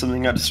sense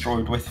something I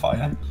destroyed with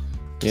fire.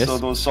 Yes. So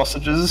those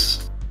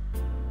sausages...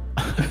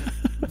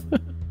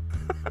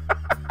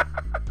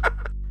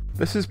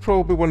 This is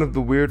probably one of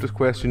the weirdest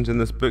questions in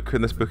this book,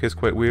 and this book is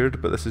quite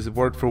weird, but this is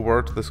word for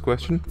word this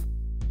question.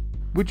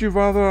 Would you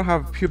rather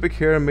have pubic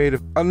hair made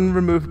of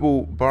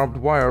unremovable barbed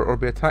wire or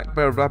be attacked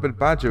by a rabid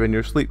badger in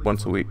your sleep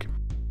once a week?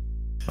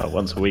 Well,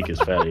 once a week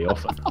is fairly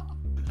often.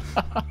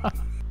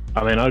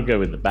 I mean, I'd go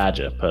with the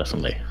badger,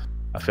 personally.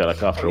 I feel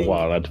like after a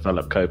while I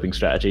develop coping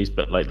strategies,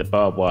 but like the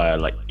barbed wire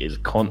like is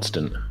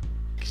constant.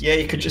 Yeah,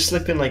 you could just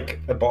slip in like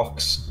a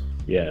box.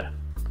 Yeah.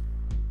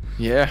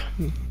 Yeah.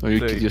 Or you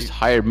So could you- just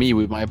hire me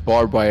with my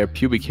barbed wire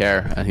pubic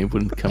hair and he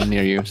wouldn't come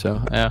near you,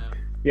 so yeah.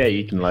 Yeah,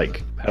 you can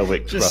like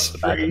pelvic Just thrust the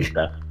badger string-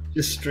 stuff.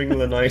 Just string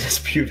Leonidas'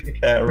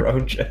 pubic hair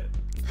around you.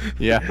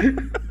 Yeah.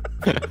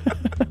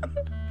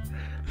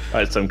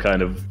 Like some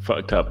kind of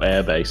fucked up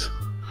airbase.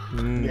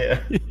 Yeah.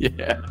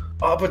 Yeah.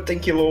 Oh, but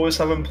think you'll always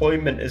have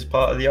employment as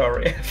part of the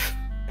RAF.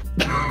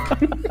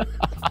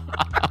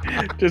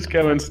 Just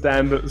go and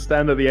stand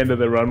at the end of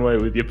the runway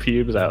with your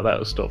pubes out.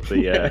 That'll stop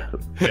the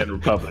general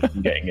public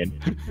from getting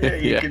in. Yeah,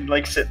 you can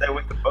like sit there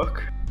with the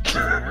book.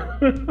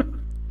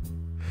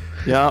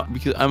 Yeah,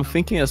 because I'm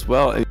thinking as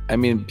well. I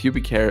mean,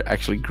 pubic hair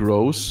actually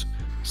grows.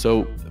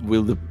 So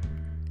will the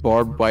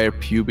barbed wire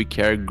pubic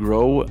hair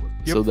grow?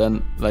 Yep. So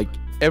then, like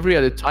every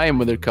other time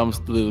when there comes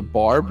the little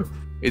barb,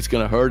 it's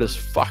gonna hurt as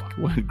fuck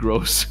when it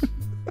grows.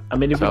 I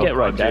mean, if we So- get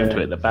right down to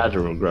it, the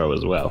badger will grow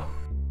as well.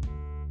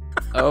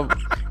 Oh,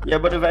 Yeah,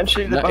 but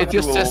eventually the no, it badger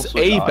just will says also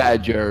a die.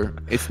 badger.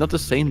 It's not the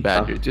same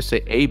badger. Just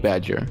say a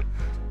badger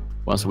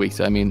once a week.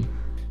 So I mean,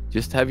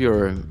 just have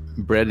your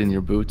bread in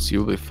your boots.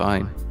 You'll be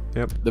fine.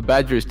 Yep. The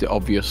badger is the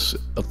obvious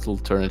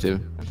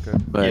alternative. Okay.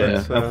 But Yeah,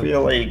 Let's, I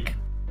feel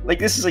like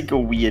this is like a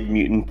weird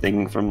mutant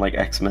thing from like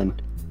X-Men.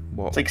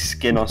 What? It's like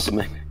Skin or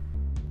something.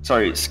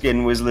 Sorry,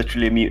 Skin was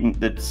literally a mutant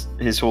that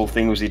his whole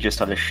thing was he just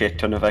had a shit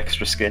ton of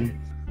extra skin.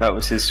 That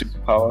was his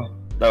superpower.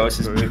 That was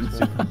his mutant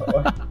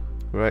superpower.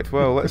 Right,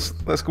 well, let's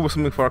go with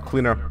something far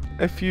cleaner.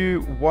 If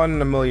you won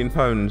 £1 million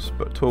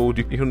but told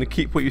you can only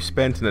keep what you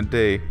spent in a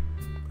day,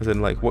 as in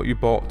like what you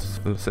bought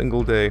in a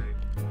single day,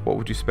 what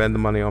would you spend the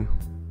money on?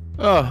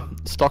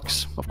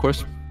 stocks, of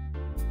course.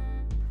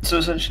 So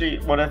essentially,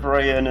 whatever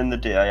I earn in the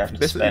day, I have to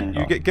Basically, spend.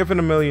 you on. get given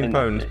 £1 million in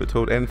the day. but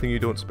told anything you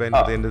don't spend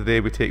at the end of the day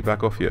we take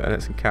back off you, and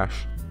it's in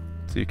cash.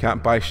 So you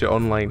can't buy shit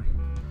online.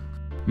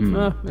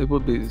 It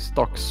would be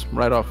stocks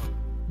right off.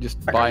 Just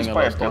I can buying just a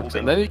buy lot a of stocks, and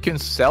building. then you can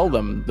sell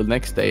them the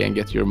next day and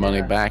get your money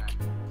Yeah. back.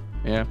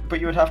 Yeah. But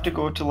you would have to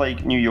go to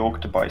like New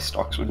York to buy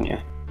stocks, wouldn't you?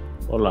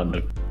 Or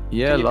London.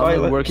 Yeah, Can you buy,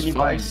 London like, works Can you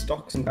buy fine.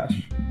 stocks in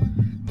cash?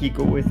 You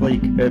go with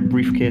like a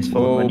briefcase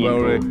full Oh, of money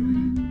Valerie.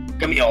 and go,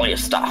 give me all your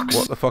stocks.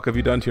 What the fuck have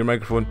you done to your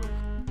microphone?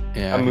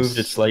 Yeah, I moved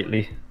it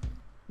slightly.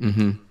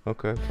 Mm-hmm.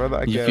 Okay, try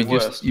that You again. could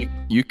just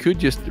you could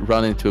just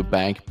run into a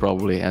bank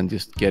probably and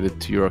just get it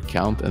to your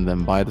account and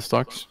then buy the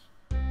stocks.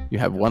 You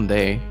have one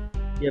day.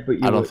 Yeah, but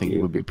I don't think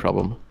it would be a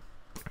problem.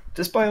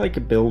 Just buy like a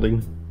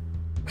building,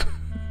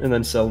 and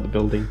then sell the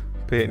building,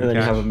 Pay it in and then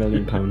you cash. have £1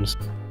 million.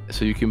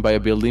 So you can buy a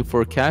building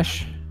for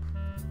cash.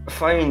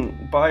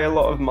 Fine, buy a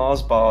lot of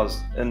Mars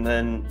bars, and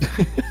then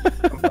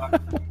come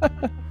back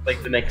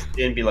like the next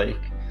day and be like,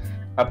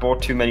 I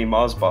bought too many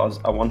Mars bars.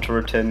 I want to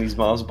return these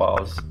Mars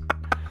bars.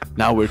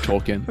 Now we're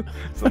talking.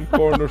 Some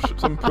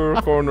poor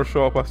corner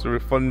shop has to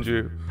refund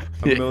you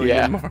 $1 million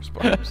Yeah. Mars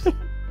bars.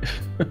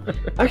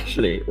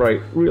 Actually,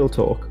 right, real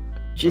talk.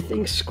 Do you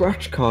think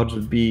scratch cards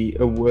would be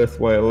a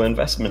worthwhile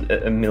investment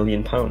at £1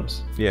 million?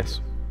 Yes.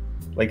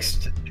 Like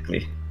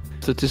statistically,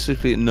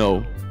 Statistically,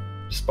 no.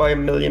 just buy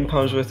 £1 million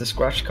worth of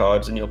scratch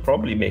cards, and you'll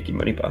probably make your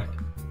money back.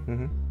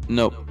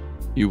 No,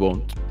 you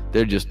won't.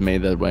 They're just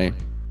made that way.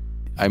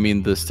 I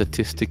mean, the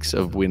statistics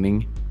of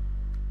winning.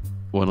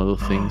 One of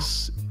the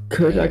things.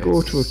 Could I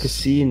go to a Yes.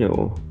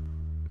 casino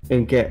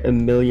and get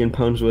 £1 million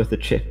worth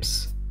of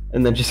chips,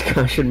 and then just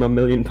cash in my £1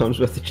 million worth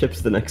of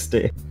chips the next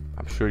day?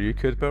 I'm sure you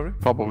could, Barry.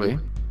 Probably.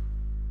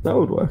 That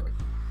would work.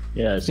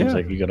 Yeah, it seems Yeah.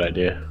 like a good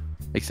idea.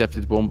 Except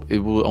it won't. It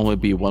will only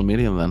be 1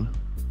 million then.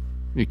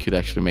 You could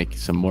actually make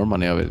some more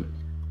money of it.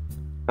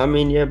 I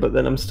mean, yeah, but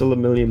then I'm still £1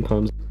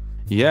 million.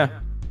 Yeah.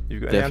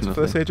 You've got any answer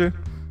for this, AJ?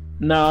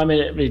 No, I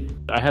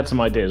mean, I had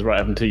some ideas right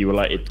up until you were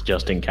like, it's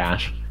just in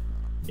cash.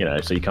 You know,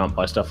 so you can't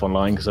buy stuff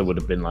online, because I would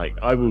have been like,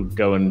 I will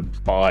go and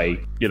buy,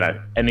 you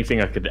know,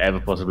 anything I could ever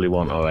possibly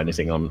want or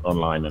anything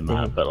online and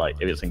that. But like,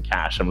 if it's in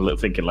cash, I'm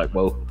thinking like,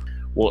 well,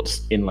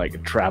 what's in like a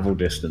travel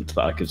distance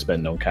that I could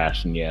spend on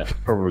cash? And yeah,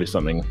 probably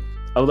something.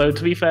 Although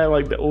to be fair,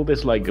 like all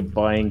this like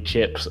buying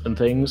chips and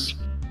things,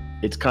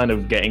 it's kind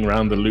of getting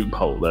around the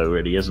loophole though,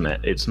 really, isn't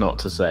it? It's not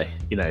to say,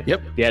 you know.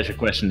 Yep. The actual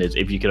question is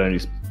if you could only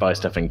buy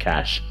stuff in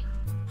cash.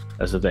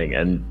 That's the thing,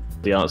 and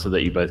the answer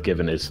that you both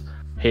given is,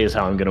 here's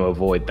how I'm going to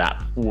avoid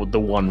that, the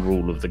one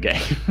rule of the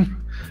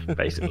game,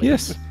 basically.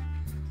 Yes.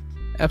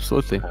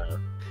 Absolutely.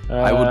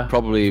 I would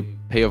probably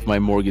pay off my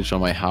mortgage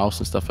on my house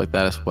and stuff like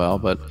that as well,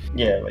 but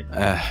Yeah,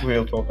 like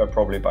real talk, I'd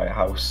probably buy a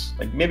house,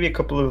 like maybe a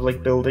couple of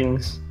like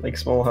buildings, like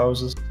small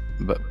houses.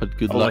 but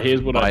good Oh, luck.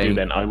 here's what I do buying-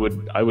 then.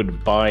 I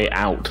would buy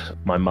out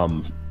my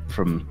mum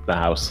from the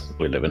house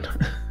we live in.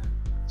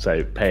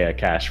 So pay her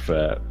cash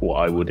for what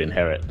I would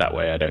inherit. That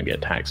way I don't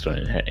get taxed on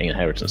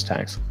inheritance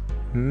tax.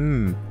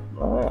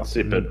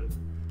 Super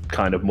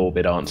kind of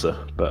morbid answer,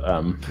 but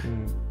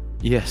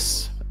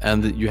Yes,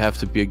 and you have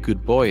to be a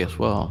good boy as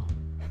well.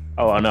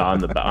 oh, I know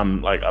I'm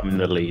in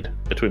the lead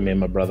between me and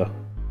my brother.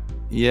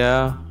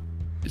 Yeah.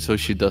 So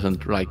she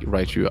doesn't like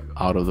write you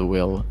out of the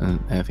will and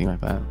anything like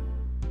that.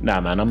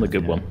 Nah, man, I'm the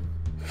good one.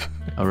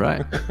 All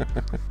right.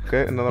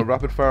 Okay, another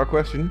rapid fire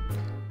question.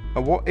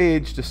 At what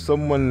age does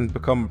someone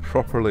become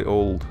properly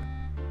old?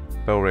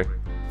 Belry.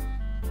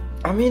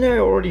 I mean, I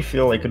already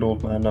feel like an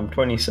old man. I'm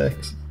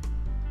 26.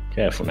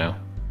 Careful now.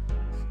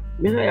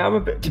 I mean, I am a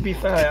bit. To be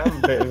fair, I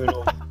am a bit of an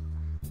old.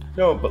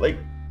 No, but like,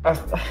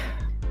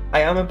 I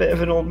am a bit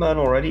of an old man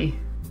already.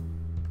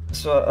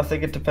 So I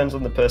think it depends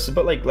on the person,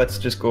 but like, let's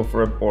just go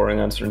for a boring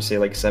answer and say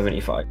like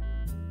 75.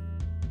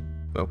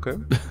 Okay.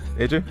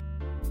 AJ?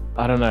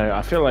 I don't know.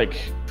 I feel like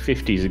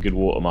 50 is a good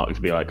watermark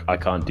to be like, I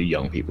can't do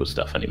young people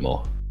stuff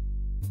anymore.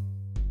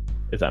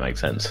 If that makes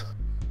sense.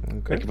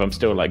 Okay. Like if I'm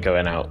still like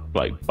going out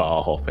like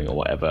bar hopping or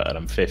whatever and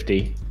I'm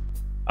 50,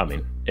 I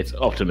mean, it's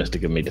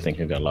optimistic of me to think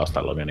I'm going to last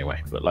that long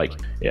anyway, but like,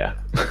 yeah.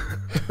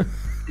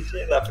 You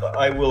say that, but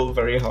I will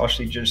very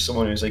harshly judge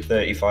someone who's like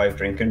 35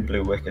 drinking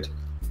Blue Wicked. Do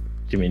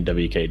you mean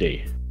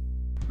WKD?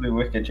 Blue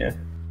Wicked, yeah.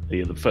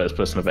 You're the first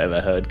person I've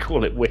ever heard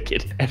call it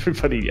Wicked.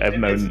 Everybody I've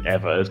known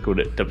ever has called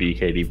it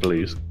WKD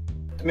Blues.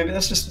 Maybe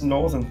that's just a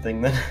northern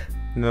thing then.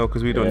 No,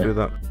 because we don't do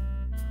that.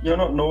 You're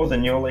not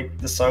northern, you're like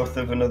the south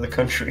of another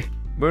country.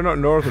 We're not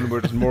northern,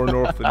 we're just more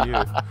north than you.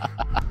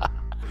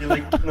 You're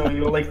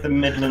like the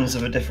Midlands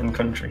of a different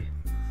country.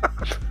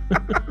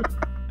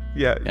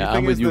 Yeah,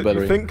 I'm with you,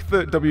 you think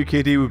that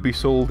WKD would be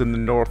sold in the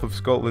north of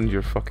Scotland,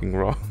 you're fucking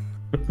wrong.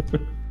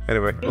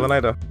 Anyway,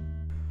 Leonida.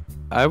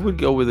 I would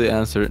go with the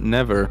answer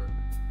never.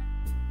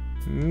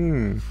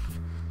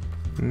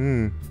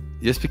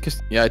 Just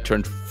because, I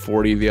turned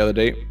 40 the other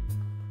day.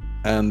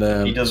 And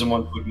he doesn't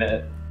want to admit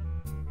it.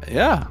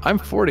 Yeah, I'm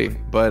 40.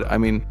 But I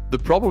mean, the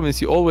problem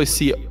is you always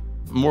see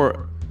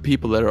more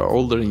people that are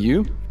older than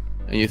you.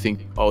 And you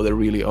think, oh, they're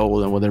really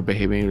old and they're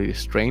behaving really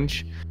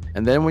strange.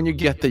 And then when you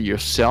get there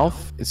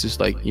yourself, it's just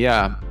like,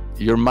 yeah,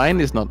 your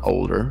mind is not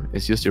older,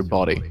 it's just your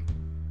body.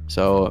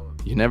 So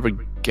you never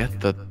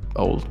get that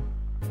old.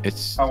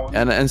 It's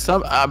and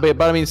some,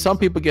 but I mean, some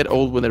people get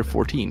old when they're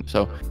 14.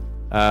 So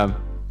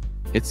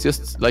it's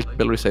just like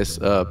Billy says,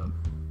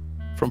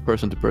 from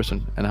person to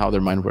person and how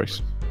their mind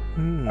works.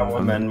 I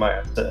want men my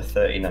answer at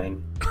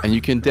 39. And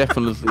you can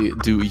definitely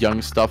do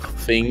young stuff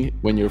thing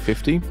when you're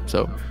 50.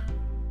 So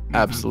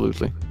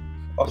absolutely.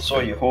 I saw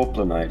you hope,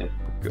 Leonida.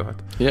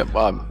 God. Yeah,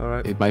 All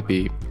right. It might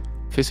be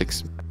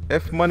physics.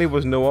 If money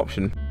was no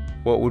option,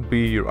 what would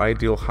be your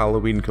ideal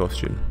Halloween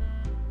costume?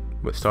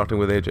 But starting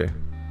with AJ.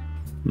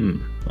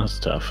 That's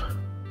tough.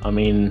 I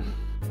mean,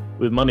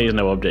 with money as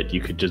no object, you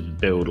could just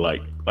build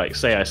like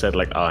say I said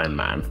like Iron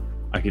Man.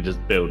 I could just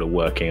build a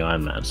working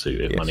Iron Man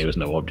suit if money was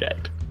no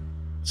object.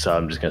 So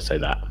I'm just gonna say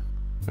that.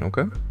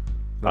 Okay.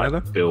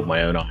 I'd build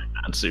my own Iron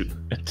Man suit.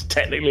 It's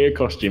technically a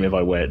costume if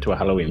I wear it to a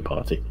Halloween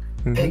party.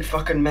 Big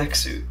fucking mech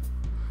suit.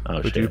 Oh,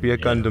 would you be a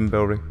Gundam,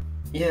 Billy?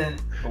 Yeah,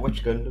 but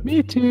which Gundam?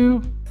 Me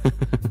too.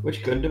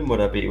 Which Gundam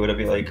would I be? Would I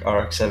be like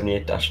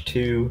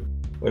RX-78-2?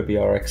 Would it be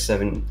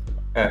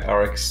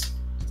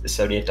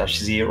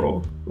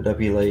RX-78-0? Would I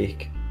be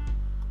like...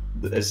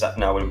 Would it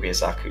be a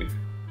Zaku?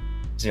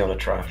 Is he on a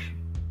trash?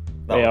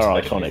 They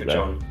are iconic though.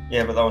 John.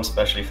 Yeah, but that one's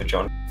specially for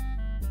John.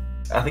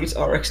 I think it's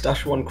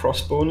RX-1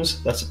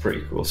 Crossbones. That's a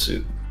pretty cool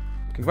suit.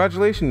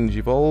 Congratulations,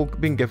 you've all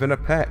been given a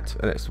pet,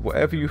 and it's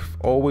whatever you've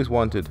always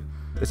wanted.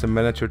 It's a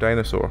miniature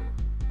dinosaur.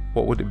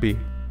 What would it be?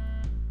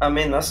 I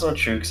mean, that's not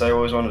true, because I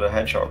always wanted a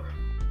hedgehog.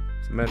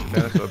 It's a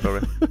miniature dinosaur,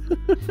 Billy.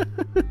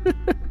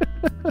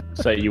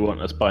 So you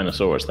want a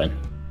Spinosaurus then?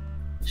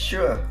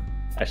 Sure.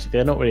 Actually,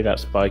 they're not really that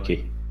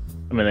spiky.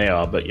 I mean, they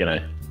are, but you know,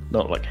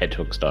 not like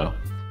hedgehog style.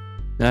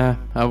 Nah,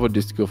 I would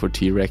just go for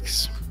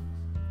T-Rex.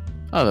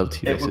 I love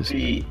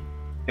T-Rexes.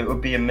 It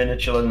would be a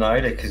miniature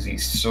Leonida, because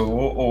he's so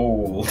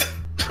old.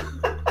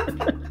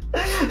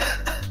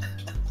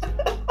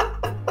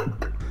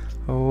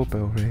 Oh,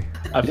 Billy.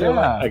 I feel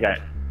like, okay,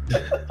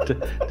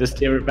 to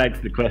steer it back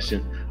to the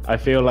question, I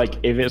feel like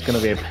if it's going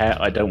to be a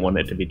pet, I don't want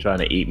it to be trying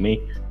to eat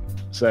me.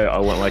 So I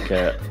want like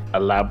a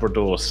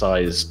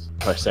Labrador-sized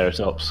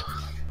Triceratops.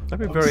 I'd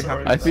be very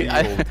happy to see you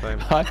all the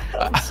time.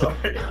 I'm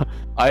sorry.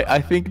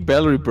 I think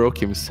Bellery broke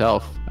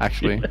himself,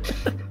 actually.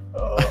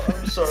 Oh,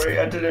 I'm sorry,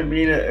 I didn't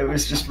mean it. It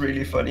was just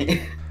really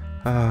funny.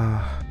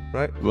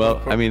 Right.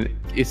 Well, I mean,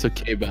 it's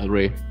okay,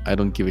 Bellery. I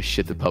don't give a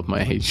shit about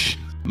my age.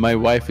 My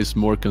wife is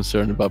more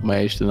concerned about my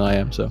age than I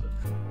am, so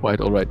quite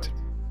alright.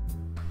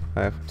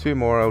 I have two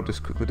more I'll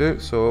just quickly do.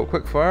 So,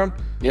 quick fire.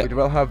 Yep. Would you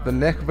rather have the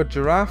neck of a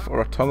giraffe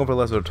or a tongue of a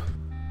lizard?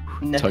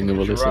 Tongue of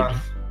a lizard.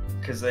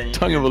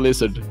 Tongue of a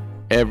lizard.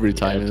 Every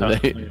time in the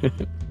day.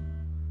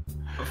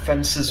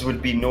 Fences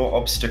would be no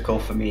obstacle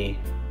for me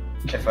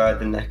if I had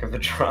the neck of a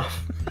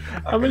giraffe.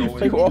 I mean,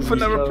 you often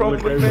have a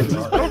problem with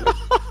fences.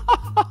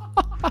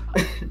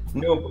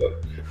 No,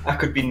 but I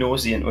could be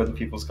nosy into other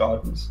people's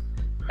gardens,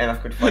 and I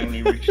could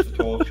finally reach the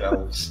tall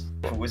shelves.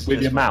 If it was With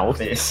just your mouth?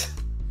 This.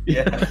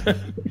 Yeah.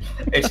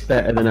 It's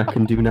better than I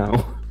can do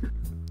now.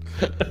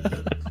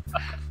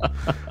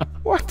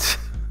 What?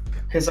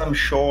 Because I'm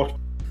short.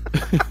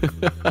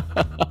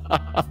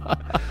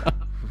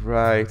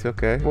 Right,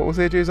 okay. What was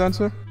AJ's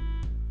answer?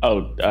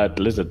 Oh,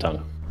 lizard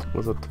tongue.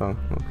 Lizard tongue,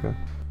 okay.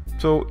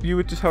 So you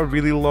would just have a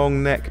really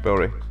long neck,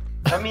 Billy?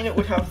 I mean, it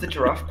would have the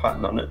giraffe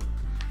pattern on it.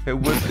 It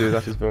would do,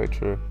 that is very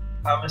true.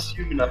 I'm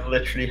assuming I've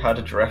literally had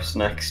a giraffe's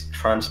neck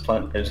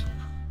transplanted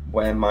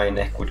where my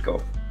neck would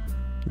go.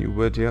 You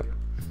would, yep.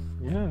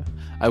 Yeah.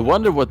 I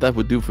wonder what that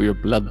would do for your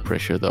blood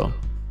pressure, though.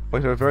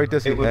 Like a very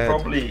dizzy It would head.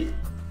 probably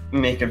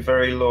make it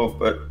very low,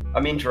 but I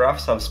mean,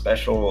 giraffes have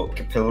special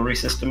capillary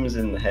systems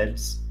in the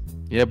heads,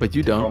 Yeah, but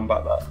you to don't.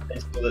 combat that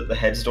is so that the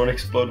heads don't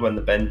explode when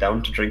they bend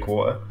down to drink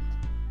water.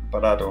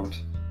 But I don't.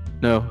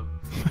 No.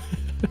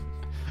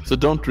 So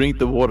don't drink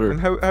the water. And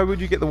how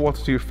would you get the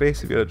water to your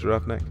face if you had a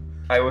giraffe neck?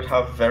 I would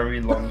have very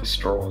long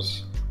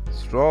straws.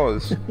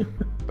 Straws.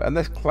 But in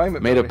this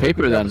climate, Made of Barry, how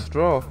paper could you have then. a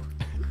straw.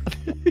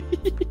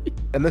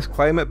 In this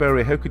climate,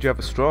 Barry, how could you have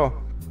a straw?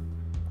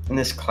 In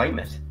this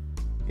climate?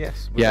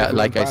 Yes. Yeah, everyone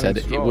like I banning said,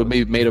 it straws. would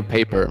be made of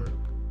paper.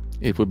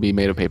 It would be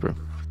made of paper.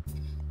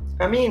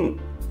 I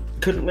mean,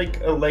 couldn't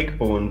like a leg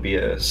bone be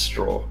a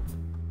straw?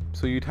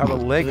 So you'd have a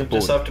Doesn't leg it bone.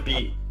 just have to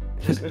be?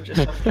 Doesn't it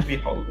just have to be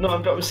hollow? No,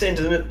 I'm saying,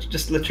 doesn't it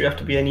just literally have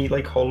to be any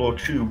like hollow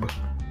tube?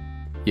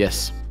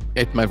 Yes,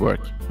 it might work.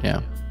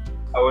 Yeah.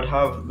 I would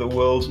have the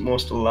world's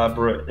most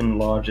elaborate and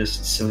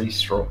largest silly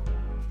straw.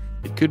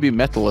 It could be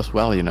metal as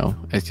well, you know.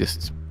 It's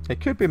just... It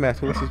could be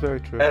metal, this is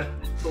very true. A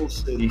metal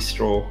silly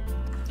straw.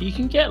 You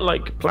can get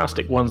like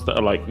plastic ones that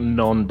are like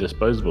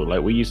non-disposable.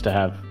 Like we used to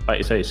have, like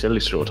you say, silly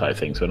straw type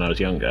things when I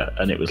was younger,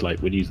 and it was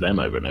like we'd use them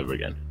over and over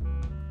again.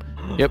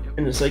 Yep.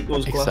 And it's like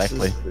those glasses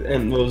Exactly.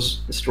 and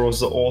those straws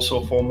that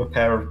also form a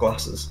pair of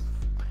glasses.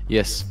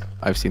 Yes,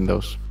 I've seen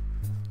those.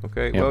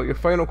 Okay, Yeah. well, your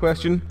final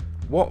question.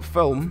 What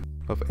film,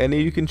 of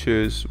any you can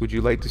choose, would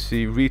you like to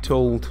see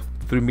retold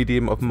through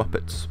medium of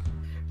Muppets?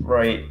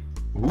 Right.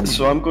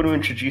 So I'm going to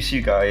introduce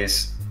you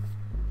guys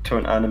to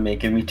an anime.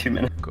 Give me 2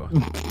 minutes. God.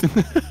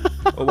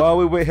 Well, while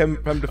we wait him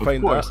to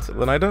find course. that,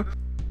 Leonida?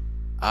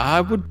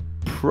 I would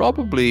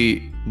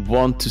probably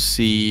want to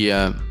see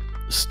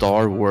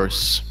Star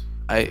Wars.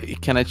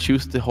 Can I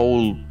choose the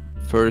whole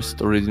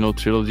first original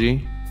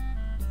trilogy?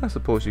 I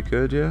suppose you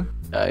could, yeah.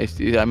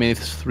 I mean,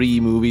 it's 3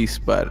 movies,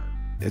 but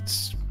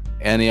it's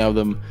any of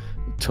them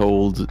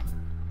told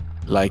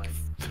like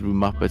through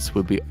Muppets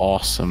would be Through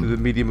awesome. the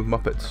medium of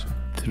Muppets.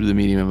 Through the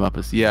medium of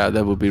Muppets, yeah,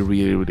 that would be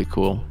really, really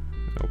cool.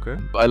 Okay.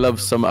 I love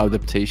some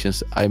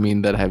adaptations. I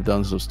mean, that have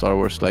done some Star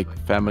Wars, like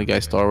Family Guy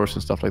Star Wars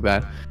and stuff like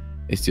that.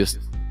 It's just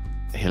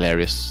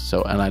hilarious.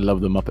 So, and I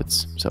love the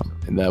Muppets. So,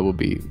 and that would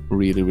be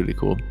really, really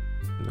cool.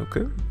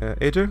 Okay.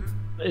 AJ?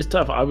 It's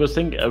tough. I was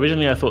thinking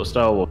originally. I thought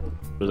Star Wars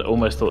was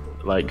almost thought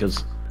like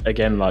because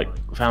again like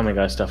Family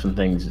Guy stuff and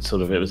things. It's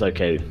sort of it was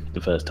okay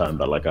the first time,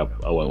 but like I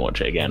won't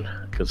watch it again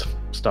because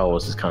Star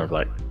Wars is kind of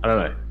like I don't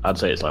know. I'd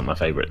say it's like my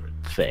favorite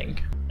thing,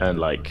 and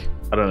like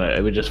I don't know.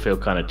 It would just feel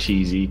kind of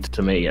cheesy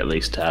to me at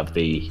least to have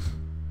the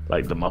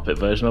like the Muppet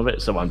version of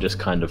it. So I'm just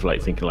kind of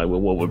like thinking like,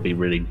 well, what would be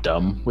really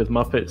dumb with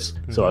Muppets?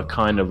 So I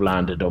kind of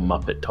landed on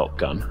Muppet Top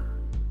Gun.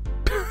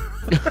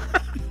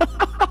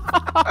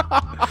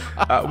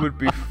 That would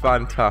be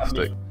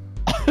fantastic.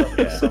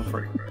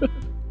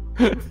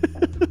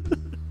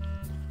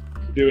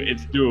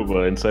 It's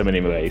doable in so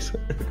many ways.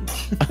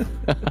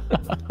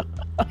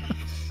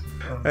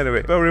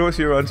 Anyway, Barry, what's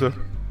your answer?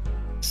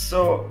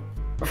 So,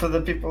 for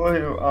the people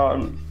who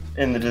aren't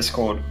in the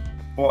Discord,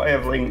 what I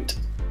have linked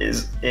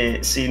is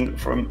a scene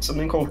from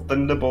something called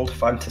Thunderbolt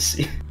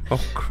Fantasy,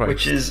 Oh, Christ.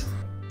 which is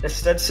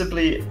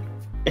ostensibly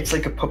it's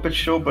like a puppet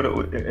show, but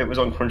it was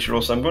on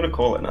Crunchyroll, so I'm going to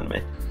call it an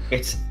anime.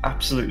 It's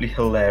absolutely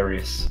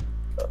hilarious.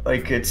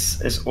 Like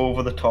it's as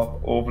over the top,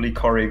 overly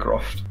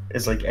choreographed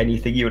as like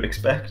anything you would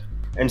expect.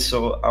 And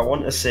so I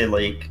want to say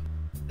like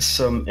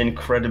some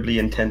incredibly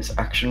intense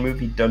action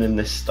movie done in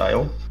this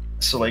style.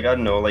 So like I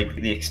don't know, like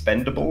The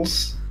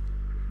Expendables,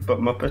 but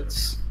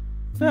Muppets.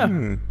 Yeah,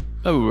 Hmm.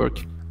 that would work.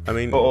 I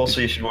mean, But also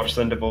you should watch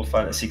Thunderbolt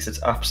Fantasy because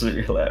it's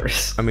absolutely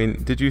hilarious.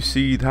 did you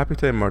see the Happy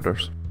Time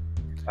Murders?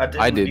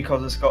 I did.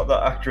 because it's got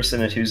that actress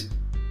in it who's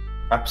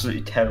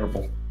absolutely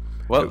terrible.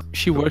 Well,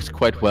 she works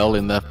quite well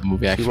in that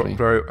movie, She actually. worked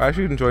very. I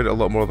actually enjoyed it a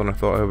lot more than I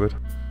thought I would.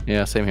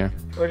 Yeah, same here.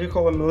 What do you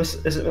call her?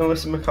 Melissa? Is it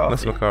Melissa McCarthy?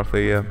 Melissa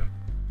McCarthy, yeah.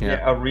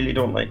 Yeah, I really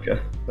don't like her,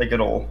 like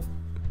at all.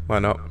 Why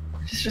not?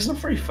 She's just not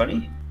very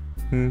funny.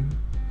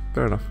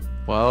 Fair enough.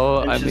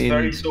 Well, And I she's mean,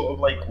 very sort of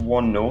like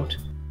one note.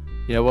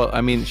 yeah, well,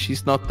 I mean,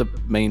 she's not the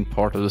main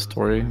part of the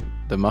story.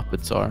 The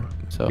Muppets are.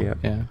 So, Yeah.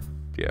 yeah.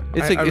 Yeah.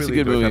 It's I a really good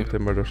enjoyed movie. Happy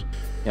Time Murders.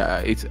 Yeah,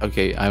 it's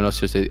okay. I'm not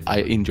just I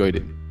enjoyed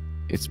it.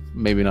 It's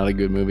maybe not a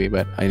good movie,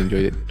 but I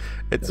enjoyed it.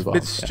 It's as well,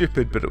 it's yeah.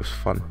 stupid, but it was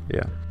fun.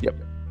 Yeah. Yep.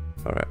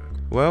 All right.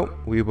 Well,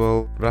 we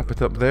will wrap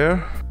it up there.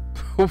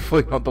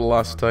 Hopefully not the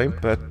last time,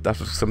 but that's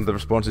what some of the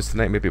responses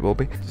tonight maybe will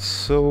be.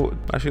 So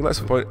actually,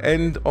 let's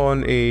end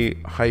on a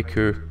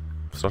haiku,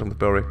 starting with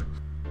Barry.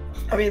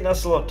 I mean,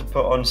 that's a lot to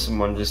put on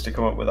someone just to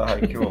come up with a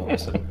haiku all of a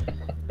sudden.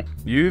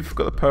 You've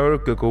got the power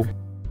of Google.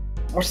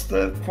 What's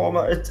the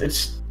format?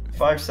 It's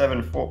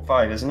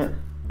 5-7-4-5, isn't it?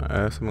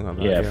 Something like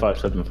that. Yeah,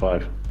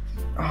 575.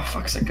 Oh,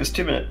 fuck's sake, it's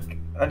 2 minutes.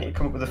 I need to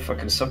come up with a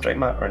fucking subject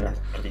matter and a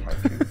bloody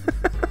haiku.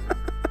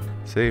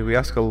 See, we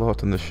ask a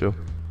lot on this show.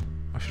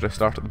 Or should I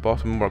start at the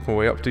bottom and work my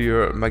way up to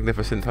your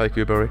magnificent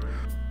haiku, Barry?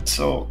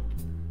 So,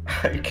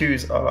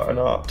 haikus are an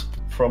art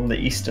from the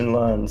eastern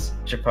lands,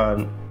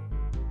 Japan.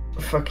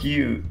 Fuck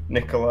you,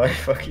 Nikolai,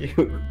 fuck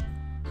you.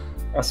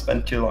 I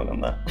spent too long on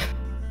that.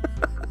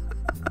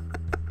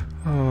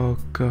 Oh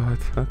god.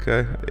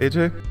 Okay.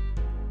 AJ?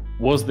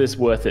 Was this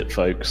worth it,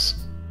 folks?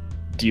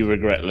 Do you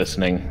regret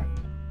listening?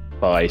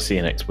 Bye. See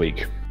you next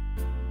week.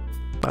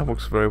 That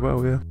works very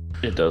well, yeah.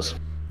 It does.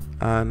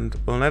 And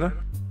Oneda?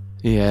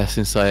 Yeah,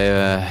 since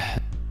I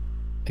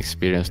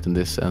experienced in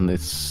this, and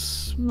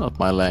it's not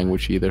my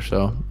language either,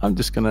 so I'm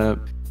just gonna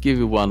give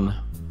you one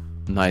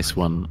nice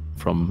one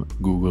from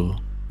Google.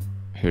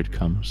 Here it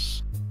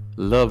comes.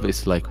 Love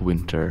is like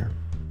winter.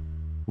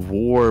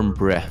 Warm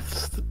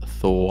breaths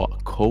thaw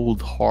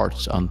cold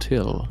hearts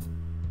until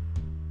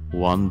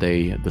one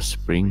day the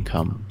spring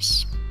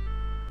comes.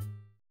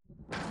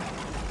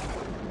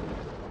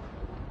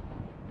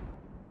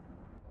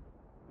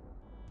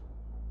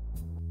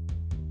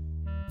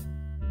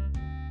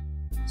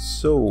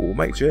 So,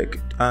 mic check,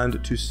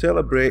 and to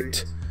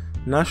celebrate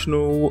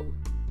National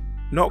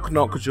Knock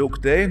Knock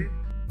Joke Day,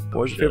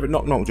 what's your favourite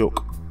knock knock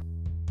joke?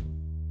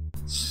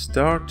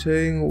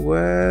 Starting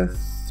with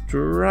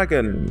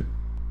Dragon.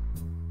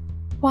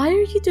 Why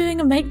are you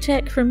doing a mic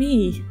check for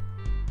me?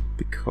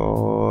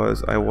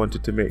 Because I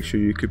wanted to make sure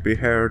you could be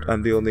heard,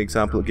 and the only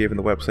example it gave on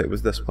the website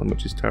was this one,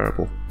 which is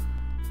terrible.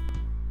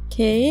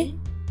 Okay.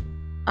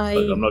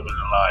 Look, I'm not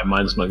gonna lie,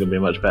 mine's not gonna be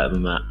much better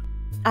than that.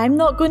 I'm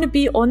not going to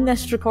be on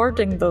this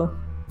recording though.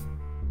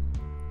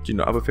 Do you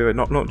not have a favourite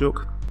knock knock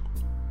joke?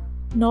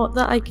 Not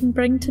that I can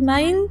bring to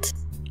mind.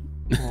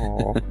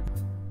 Aww.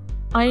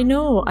 I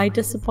know, I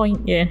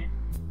disappoint you.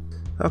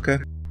 Okay,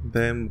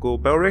 then go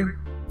bell ring.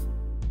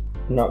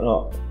 Knock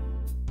knock.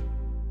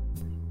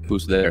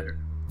 Who's there?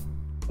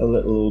 A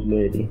little old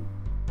lady.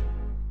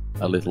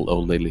 A little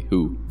old lady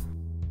who?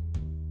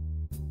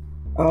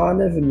 Oh, I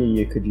never knew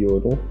you could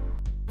yodel.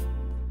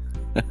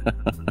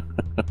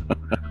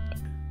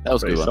 That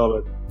was a Pretty good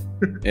one.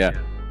 solid. Yeah,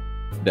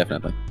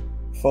 definitely.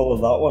 Follow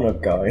that one up,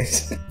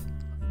 guys.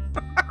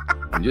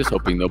 I'm just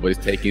hoping nobody's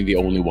taking the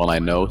only one I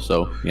know,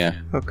 so yeah.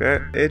 Okay,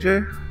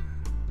 AJ?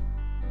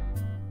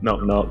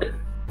 Knock knock.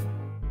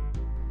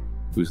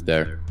 Who's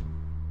there?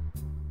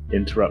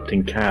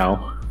 Interrupting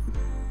cow.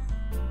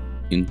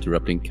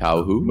 Interrupting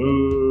cow who?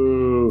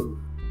 Moo.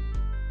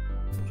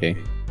 Okay.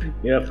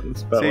 Yep,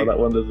 that's about See- what that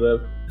one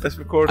deserved. This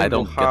recording I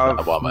don't will get that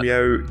have one, man.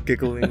 meow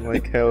giggling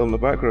like hell in the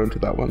background to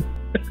that one.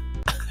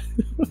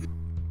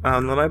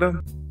 And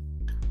Oneda?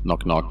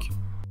 Knock knock.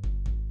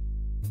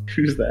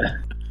 Who's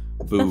there?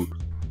 Boo.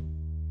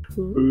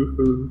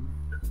 Boo-hoo.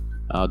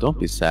 Don't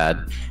be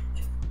sad.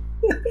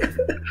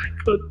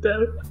 God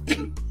damn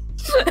it.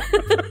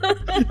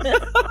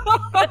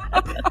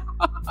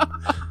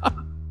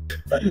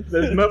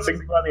 There's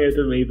nothing funnier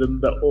to me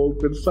than the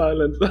awkward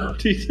silence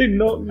after you say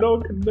knock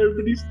knock and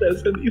nobody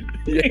says anything.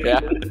 Yeah.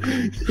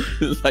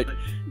 It's like,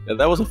 yeah,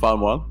 that was a fun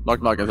one.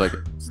 Knock knock is like,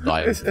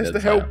 style. It's to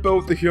help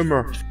build the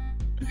humour.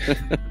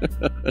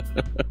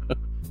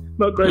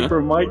 Not great for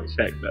a mic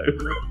check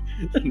though.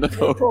 No,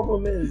 The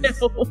problem is,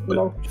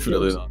 knock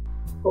really jokes, not.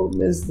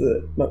 problem is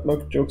that knock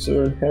knock jokes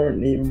are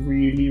inherently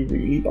really,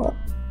 really bad.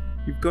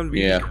 You've gone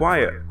really Yeah.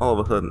 quiet all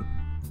of a sudden.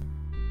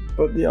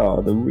 But they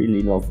are, they're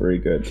really not very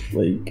good.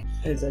 Like,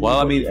 has anybody Well,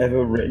 I mean-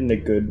 ever written a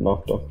good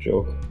knock knock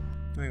joke?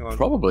 Hang on.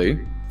 Probably.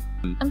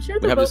 I'm sure We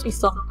there have will this- be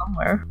some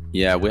somewhere.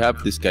 Yeah, we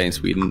have this guy in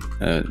Sweden.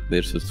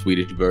 There's a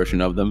Swedish version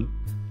of them,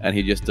 and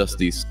he just does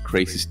these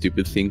crazy,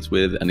 stupid things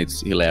with, and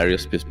it's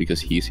hilarious just because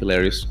he's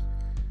hilarious.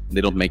 They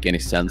don't make any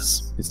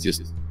sense. It's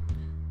just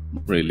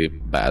really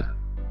bad,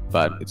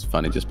 but it's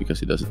funny just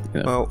because he does it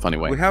in a Well, funny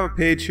way. we have a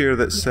page here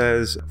that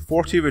says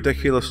 40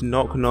 ridiculous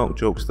knock knock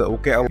jokes that will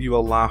get you a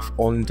laugh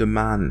on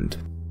demand.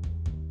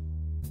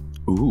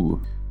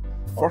 Ooh,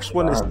 First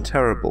one is demand?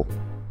 terrible.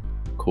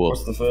 cool.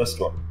 What's the first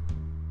one?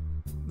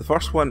 The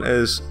first one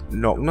is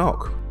knock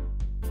knock.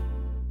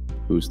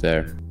 Who's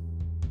there?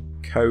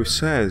 Cow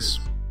says.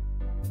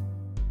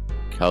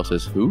 Cal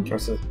says who?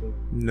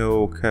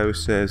 No, cow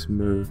says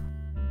moo.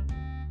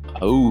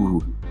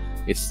 Oh,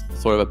 it's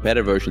sort of a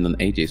better version than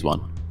AJ's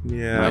one.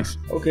 Yeah. Nice.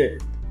 Okay.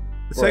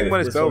 The second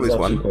one is this one's Belvy's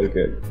actually one. quite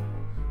good.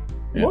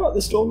 Yeah. What? They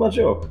stole my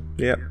joke?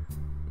 Yep.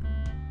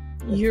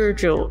 Your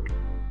joke.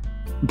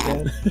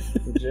 Yeah,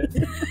 legit.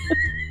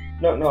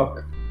 Knock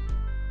knock.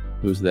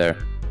 Who's there?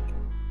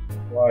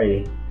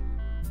 Why?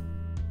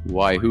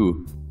 Why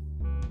who?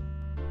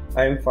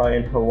 I'm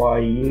fine, how are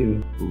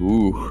you?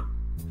 Ooh,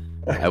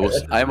 I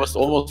was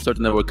almost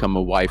certain there would come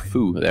a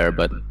waifu there,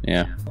 but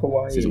yeah,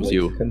 Hawaii, Since it was which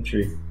you.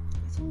 country?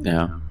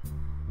 yeah.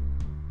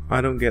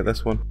 I don't get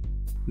this one.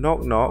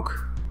 Knock knock.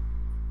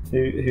 Who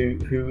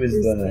is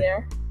Who's there?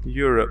 there?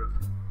 Europe.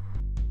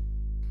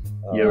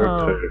 You're Oh.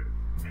 a poo.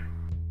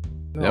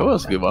 That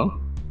was a good one.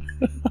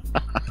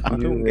 I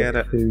don't get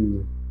it.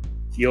 Who?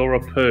 You're a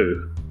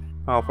poo.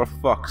 Oh, for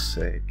fuck's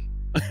sake.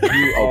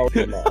 You are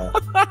the matter.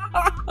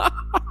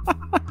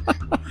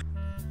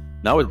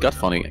 Now it got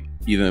funny,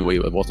 even the way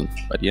it wasn't.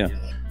 But yeah,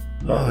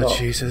 Knock Oh, knock.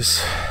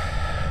 Jesus.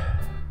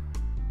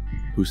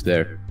 who's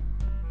there?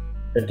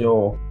 A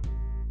door.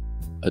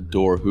 A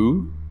door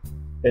who?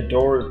 A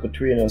door is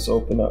between us,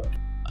 open up.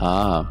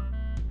 Ah,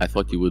 I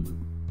thought you would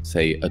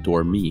say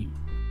adore me.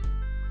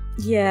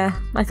 Yeah,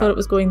 I thought it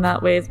was going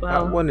that way as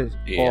well. That one is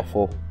Yeah.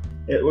 awful.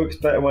 It looks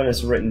better when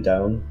it's written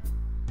down,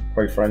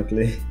 quite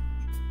frankly.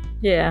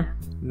 Yeah.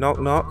 Knock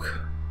knock.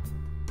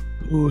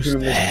 Who's Who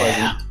was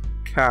present?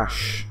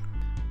 Cash.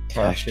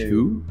 Cash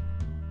who?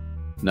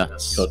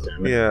 Nuts. God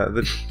damn it. Yeah,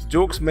 the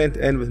joke's meant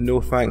to end with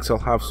no thanks, I'll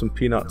have some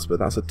peanuts, but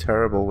that's a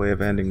terrible way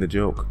of ending the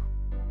joke.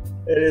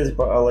 It is,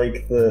 but I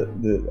like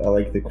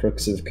the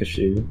crux of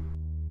cashew.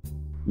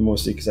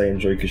 Mostly because I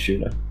enjoy cashew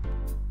nut.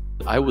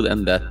 I would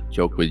end that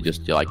joke with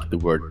just like the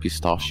word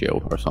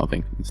pistachio or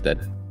something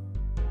instead.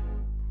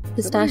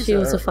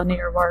 Pistachio is a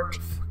funnier word.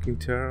 Fucking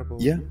terrible.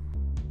 Yeah.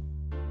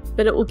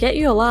 But it will get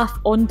you a laugh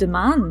on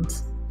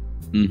demand.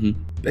 Mm-hmm.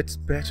 It's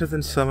better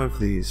than some of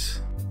these.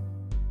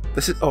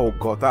 This is, oh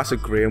god, that's a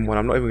Graham one.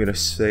 I'm not even going to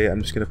say it,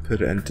 I'm just going to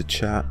put it into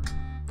chat.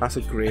 That's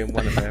a Graham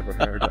one if I ever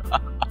heard it.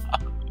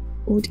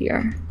 Oh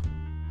dear.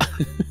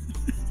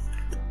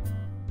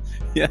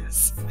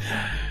 Yes.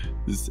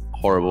 This is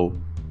horrible.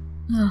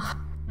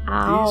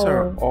 Ow. These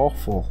are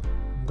awful.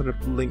 I'm going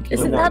to link you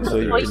Isn't to that one the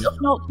so point you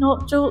of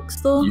knock-knock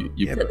jokes, though? You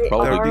Yeah, but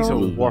probably these are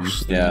Google them. worse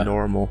than Yeah.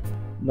 normal.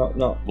 Not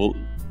Well,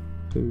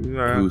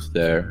 who's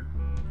there?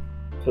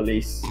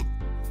 police.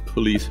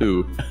 Police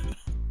who?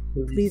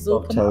 Please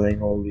Stop open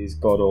telling all these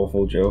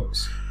god-awful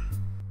jokes.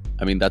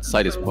 I mean, that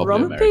site is probably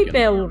Rumpy American.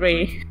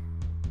 Bellry.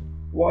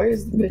 Why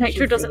is the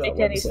picture for doesn't that make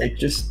any website sense.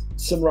 just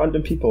some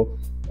random people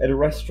at a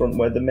restaurant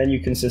where the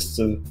menu consists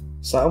of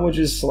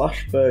sandwiches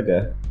 /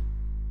 burger,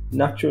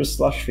 nachos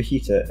 /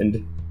 fajita,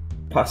 and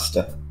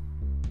pasta.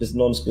 Just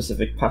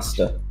non-specific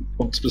pasta.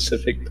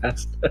 Specific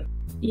pasta.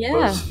 Yeah.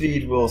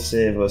 BuzzFeed will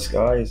save us,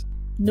 guys.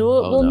 No,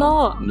 it will no.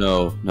 not.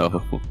 No.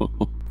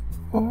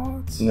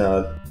 What?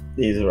 No,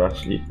 these are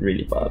actually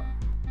really bad,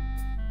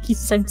 He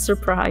sounds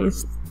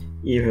surprised.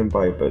 even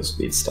by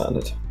BuzzFeed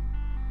standard.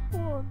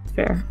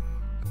 Fair.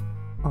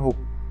 Oh,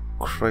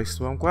 Christ.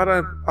 Well, I'm glad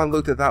I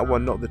looked at that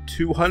one, not the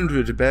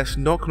 200 best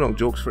knock-knock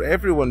jokes for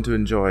everyone to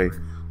enjoy.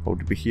 Or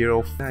to be here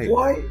all night.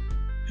 Why?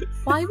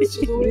 Why would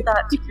you do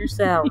that to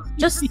yourself?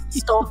 Just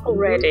stop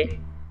already.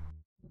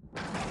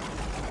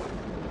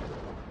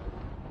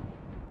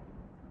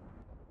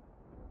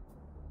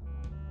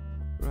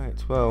 Right,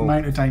 well... The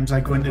amount of times I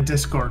go into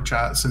Discord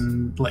chats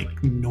and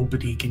like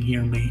nobody can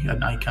hear me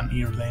and I can't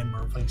hear them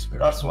or vice versa.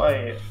 That's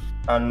why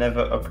I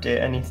never update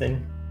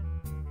anything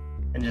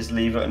and just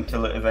leave it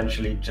until it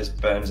eventually just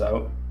burns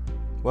out.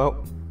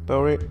 Well,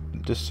 Belry,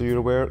 just so you're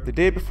aware, the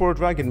day before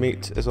Dragon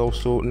Meet is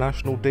also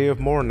National Day of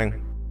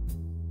Mourning.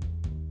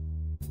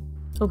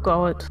 Oh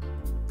god.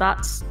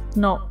 That's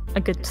not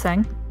a good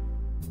thing.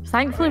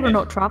 Thankfully we're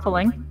not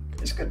travelling.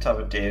 It's good to have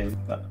a day.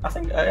 I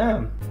think I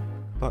am.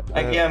 But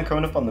Yeah, I'm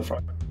coming up on the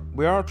front.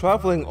 we are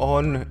travelling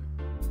on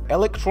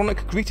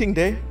Electronic Greeting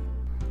Day,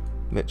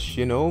 which,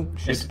 you know,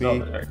 should It's be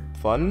not-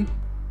 fun.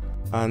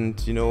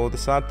 And, you know, the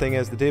sad thing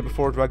is the day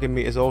before Dragon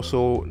Meet is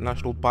also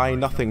National Buy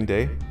Nothing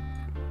Day.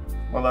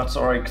 Well, that's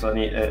alright because I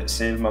need to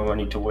save my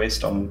money to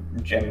waste on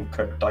gem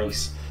cut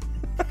dice.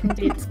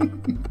 Indeed.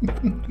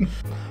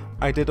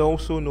 I did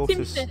also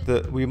notice Seems to-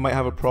 that we might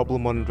have a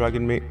problem on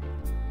Dragon Meet.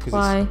 Because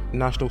Why? it's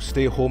National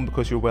Stay Home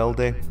Because You're Well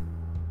Day.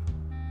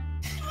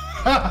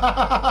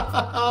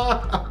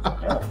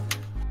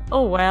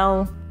 Oh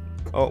well.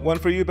 Oh, one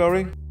for you,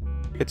 Belry.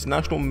 It's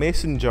National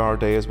Mason Jar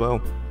Day as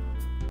well.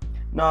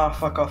 Nah,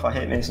 fuck off, I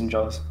hate mason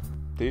jars.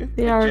 Do you?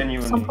 They are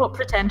Genuinely. somewhat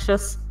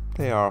pretentious.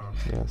 They are,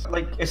 yes.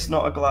 Like, it's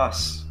not a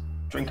glass.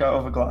 Drink out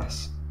of a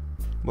glass.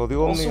 Well, the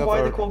only Also, why are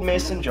other... they called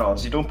mason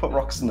jars? You don't put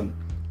rocks in them.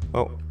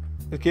 Well,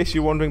 in case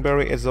you're wondering,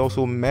 Belry, it's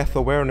also Meth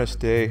Awareness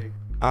Day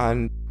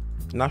and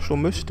National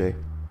Moose Day.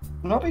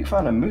 I'm not a big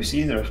fan of moose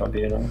either, if I'm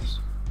being honest.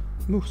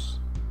 Moose.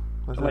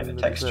 I don't like the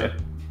texture.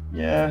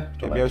 Yeah,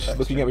 don't Maybe I was like just the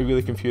looking texture. at me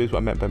really confused what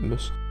I meant by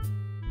moose.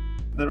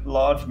 They're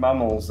large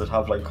mammals that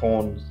have like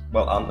horns.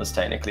 Well, antlers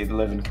technically. They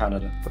live in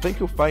Canada. I think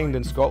you'll find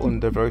in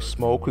Scotland they're very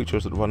small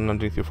creatures that run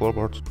underneath your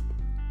floorboards.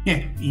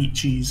 Yeah, eat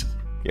cheese.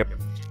 Yep.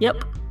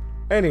 Yep.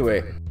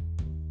 Anyway,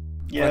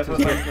 Yeah, but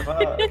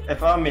like,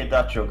 if I made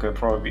that joke, it'd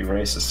probably be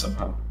racist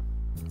somehow.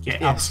 Yeah,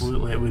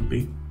 absolutely it would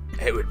be.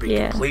 it would be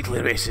Yeah. completely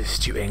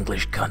racist, you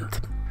English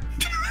cunt.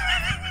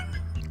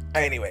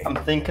 Anyway. I'm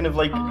thinking of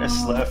like a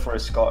slur for a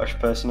Scottish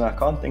person. I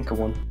can't think of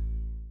one.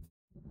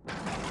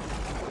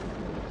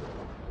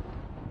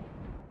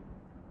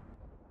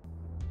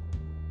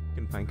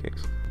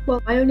 Pancakes.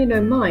 Well, I only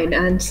know mine,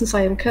 and since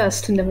I am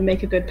cursed to never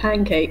make a good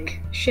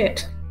pancake,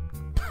 shit.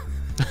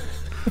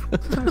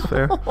 That's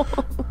fair.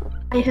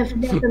 I have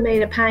never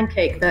made a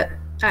pancake that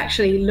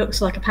actually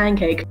looks like a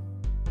pancake.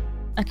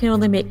 I can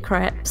only make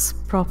crepes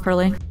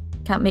properly.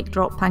 Can't make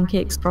drop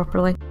pancakes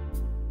properly.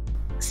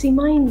 See,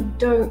 mine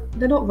they're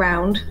not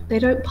round, they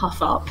don't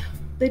puff up,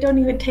 they don't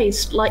even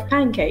taste like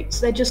pancakes,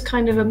 they're just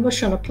kind of a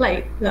mush on a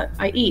plate that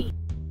I eat.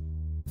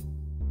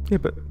 Yeah,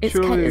 but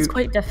It's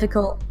quite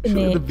difficult to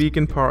surely make. the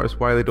vegan part is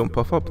why they don't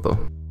puff up,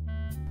 though.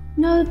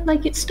 No,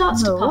 like it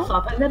starts No. to puff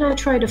up, and then I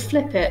try to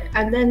flip it,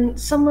 and then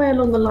somewhere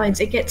along the lines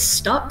it gets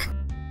stuck,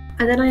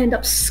 and then I end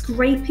up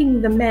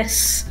scraping the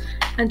mess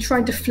and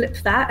trying to flip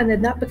that, and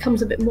then that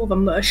becomes a bit more of a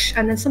mush,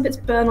 and then some bits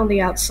burn on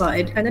the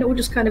outside, and then it all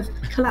just kind of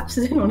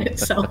collapses in on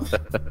itself.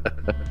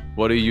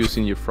 What do you use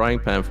in your frying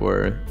pan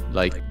for?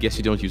 Like, guess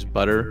you don't use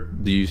butter.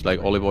 Do you use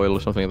like olive oil or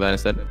something like that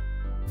instead?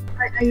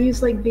 I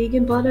use like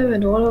vegan butter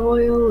and olive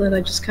oil, and I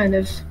just kind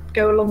of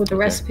go along with the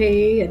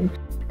recipe, and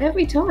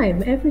Every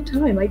time.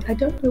 I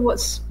don't know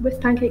what's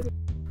with pancakes.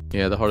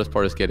 Yeah, the hardest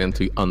part is getting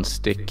to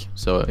unstick.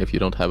 So if you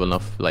don't have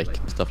enough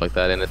stuff like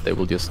that in it, they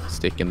will just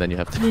stick, and then you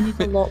have to. You need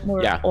a lot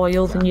more Yeah.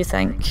 oil than you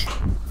think.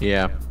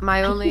 Yeah.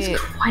 My only,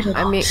 It's quite a lot.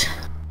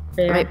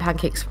 I make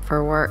pancakes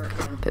for work,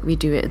 but we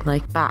do it in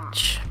like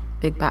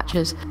big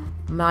batches.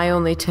 My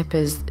only tip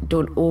is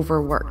don't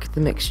overwork the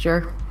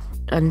mixture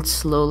and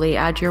slowly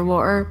add your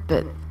water.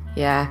 But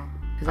yeah,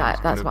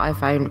 that's what I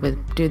found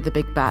with doing the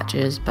big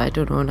batches, but I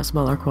don't know in a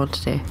smaller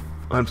quantity.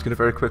 I'm just going to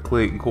very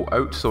quickly go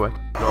out so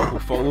dog will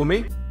follow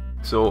me.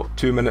 So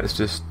 2 minutes,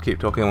 just keep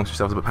talking amongst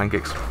yourselves about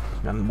pancakes,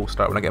 and we'll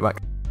start when I get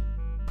back.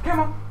 Come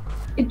on.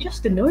 It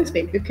just annoys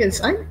me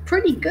because I'm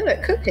pretty good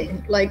at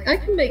cooking. Like, I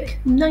can make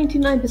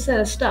 99%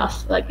 of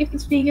stuff. Like, if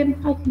it's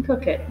vegan, I can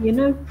cook it,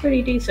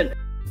 pretty decent.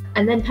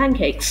 And then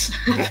pancakes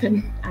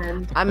happen,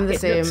 and I'm the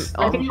same.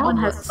 Everyone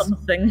has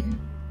something.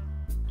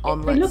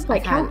 They look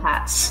like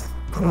cowpats.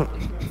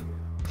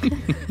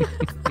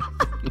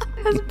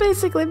 That's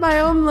basically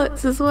my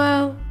omelets as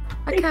well.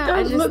 They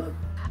don't look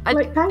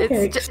like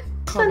pancakes.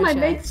 Next time I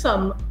make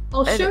some,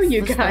 I'll show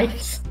you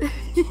guys.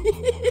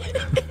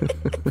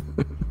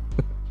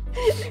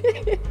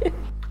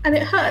 And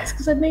it hurts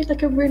because I made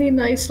like a really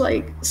nice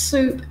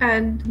soup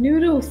and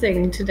noodle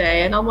thing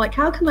today, and I'm like,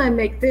 how can I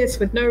make this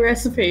with no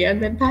recipe?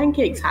 And then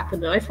pancakes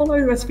happen, and I follow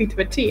the recipe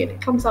to a T, and it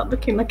comes out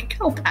looking like a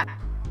cowpat.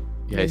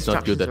 Yeah, it's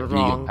not good that Instructions are vegan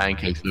wrong.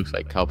 pancakes looks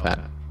like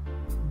cowpat.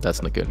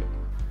 That's not good.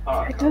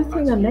 I don't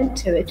think I meant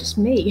to. It's just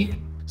me.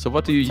 So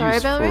what do you Sorry,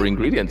 use Valerie? for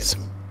ingredients?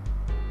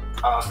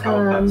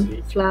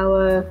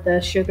 Flour,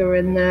 there's sugar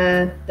in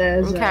there.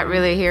 There's I can't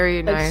really hear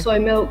you now. soy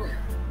milk.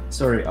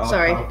 Sorry.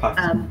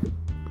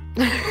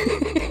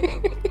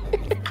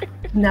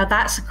 Now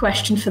that's a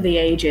question for the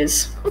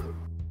ages.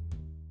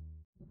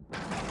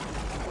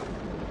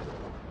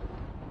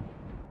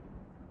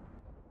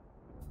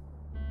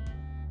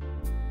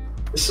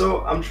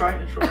 So I'm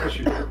trying to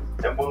troubleshoot,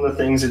 and one of the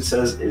things it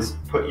says is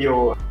put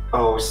your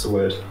what's the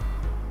word?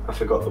 I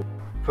forgot.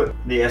 Put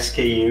the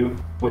SKU,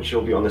 which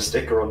will be on a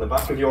sticker on the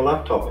back of your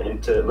laptop,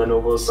 into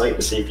Lenovo's site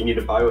to see if you need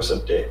a BIOS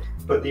update.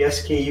 But the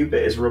SKU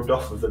bit is rubbed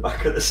off of the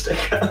back of the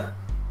sticker.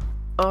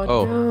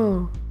 Oh.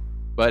 No.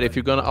 But if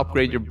you're gonna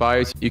upgrade your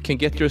BIOS, you can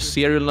get your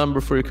serial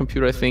number for your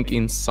computer, I think,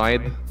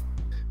 inside.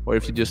 Or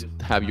if you just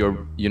have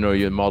your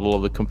model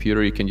of the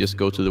computer, you can just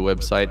go to the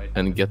website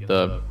and get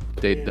the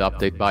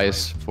update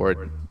BIOS for it,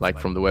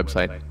 from the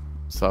website.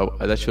 So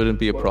that shouldn't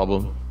be a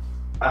problem.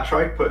 I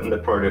tried putting the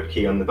product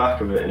key on the back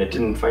of it, and it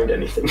didn't find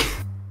anything.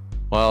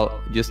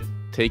 Well, just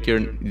take your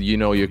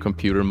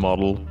computer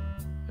model,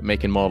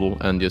 make and model,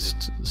 and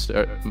just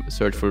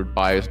search for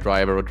BIOS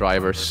driver or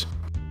drivers.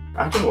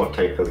 I don't know what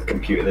type of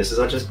computer this is.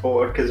 I just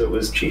bought it because it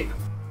was cheap.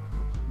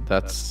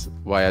 That's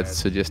why I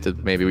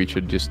suggested maybe we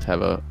should just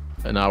have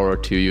an hour or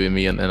two, you and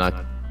me, and then I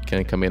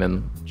can come in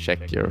and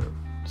check your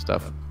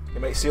stuff.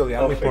 You might steal the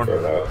I'll anime porn.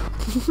 figure it out.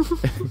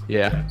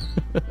 Yeah.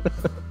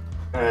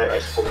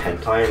 It's called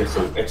hentai,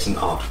 and it's an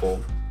art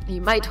form. You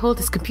might hold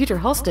his computer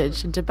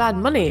hostage and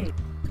demand money.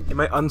 You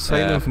might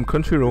unsign him from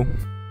Crunchyroll.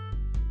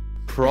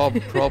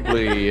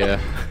 Probably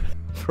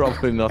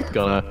not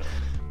gonna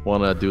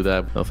wanna do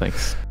that. No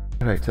thanks.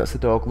 Right, that's the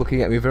dog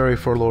looking at me very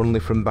forlornly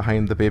from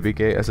behind the baby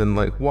gate, as in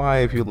why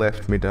have you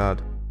left me,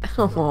 Dad?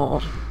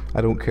 Oh. I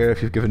don't care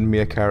if you've given me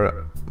a carrot.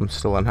 I'm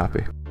still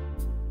unhappy.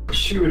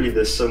 Surely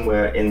there's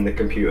somewhere in the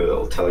computer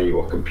that'll tell you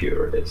what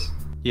computer it is.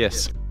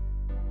 Yes.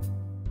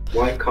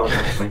 Why can't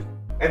I?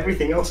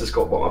 Everything else has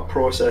got what my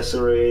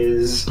processor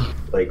is,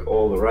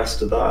 all the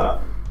rest of that,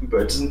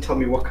 but it doesn't tell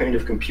me what kind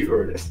of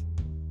computer it is.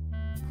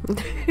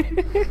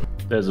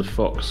 There's a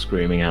fox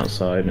screaming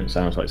outside, and it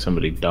sounds like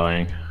somebody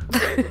dying.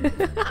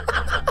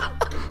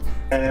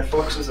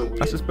 Foxes are weird.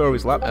 That's just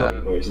Barry's laptop.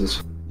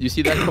 Noises. You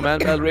see that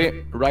command,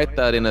 Valerie? Write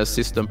that in a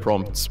system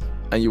prompt,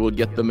 and you will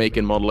get the make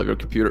and model of your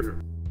computer.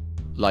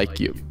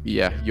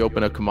 You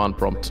open a command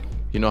prompt.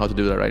 You know how to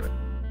do that, right?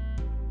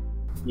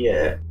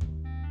 Yeah.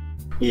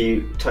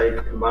 You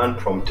type command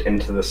prompt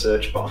into the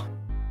search bar.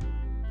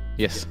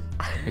 Yes,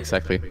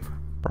 exactly.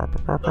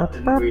 That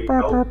didn't really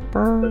help.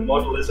 The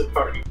model is a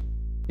party.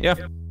 Yeah.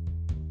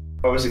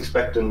 I was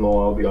expecting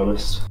more, I'll be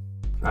honest.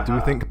 Do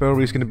we think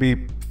Barry's going to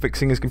be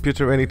fixing his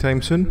computer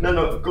anytime soon?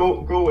 No,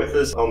 go with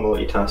us. I'll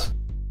multitask.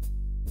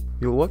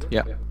 You'll what?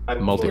 Yeah.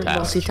 I'm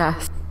Multitask.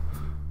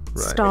 Right.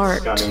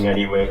 Start. scanning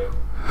anyway.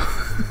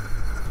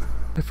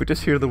 If we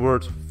just hear the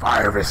words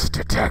 "virus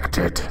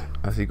detected"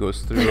 as he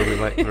goes through, we'll be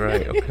like,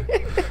 right, okay.